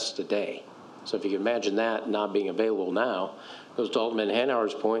 400 tests a day. So if you can imagine that not being available now, goes to Alderman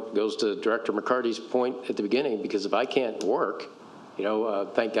Hanauer's point, goes to Director McCarty's point at the beginning, because if I can't work, you know,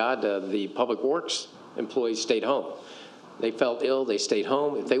 thank God the Public Works employees stayed home. They felt ill, they stayed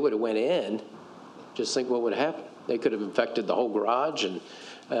home. If they would have went in, just think what would happen. They could have infected the whole garage, and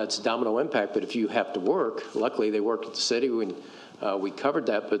it's a domino impact. But if you have to work, luckily they worked at the city, and we covered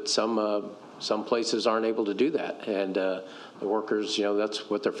that, but some places aren't able to do that. And the workers, you know,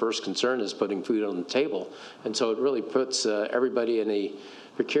 that's what their first concern is, putting food on the table. And so it really puts everybody in a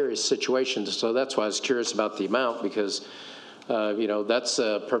precarious situation. So that's why I was curious about the amount, because, you know, that's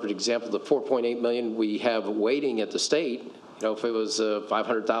a perfect example. The $4.8 million we have waiting at the state, you know, if it was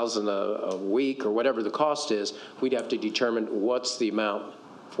 $500,000 a week or whatever the cost is, we'd have to determine what's the amount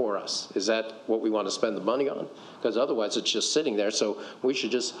for us. Is that what we want to spend the money on? Because otherwise it's just sitting there. So we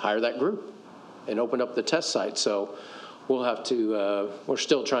should just hire that group and open up the test site. So we'll have to, we're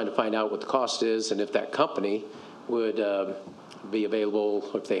still trying to find out what the cost is and if that company would be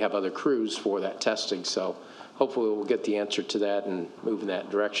available, if they have other crews for that testing. So hopefully we'll get the answer to that and move in that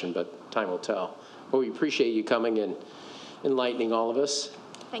direction, but time will tell. Well, we appreciate you coming and enlightening all of us.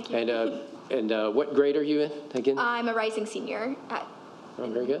 Thank you. And what grade are you in again? I'm a rising senior at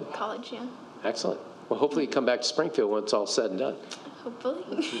very good. college, yeah. Excellent. Well, hopefully you come back to Springfield when it's all said and done.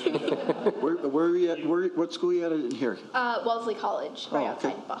 Hopefully. Where are you at? What school are you at in here? Wellesley College, right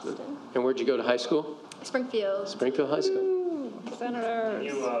outside Boston. And where'd you go to high school? Springfield. Springfield High School.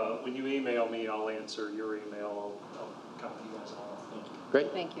 Senators. When you email me, I'll answer your email. I'll copy you guys all. Thank you.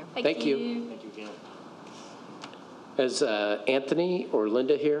 Great. Thank you. Thank you. Thank you again. Is Anthony or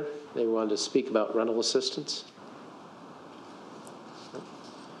Linda here? They wanted to speak about rental assistance.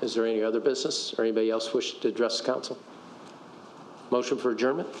 Is there any other business or anybody else wish to address the council? Motion for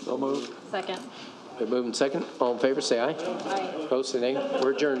adjournment? So moved. Second. Been moved and second. All in favor, say aye. Aye. Opposed, say nay.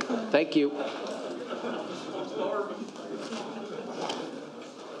 We're adjourned. Thank you.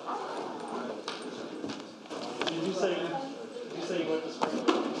 Did you say you went to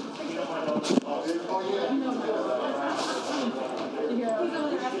Springfield? You don't mind all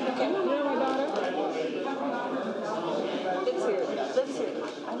Lives here. Lives here.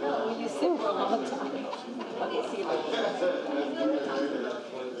 I know. We used to sit for a long time. Okay, see you later.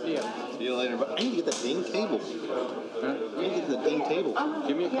 See you later. But I need to get that dang table. I need to get the dang table.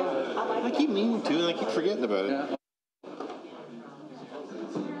 Give me a call. I keep meaning to, and I keep forgetting about it.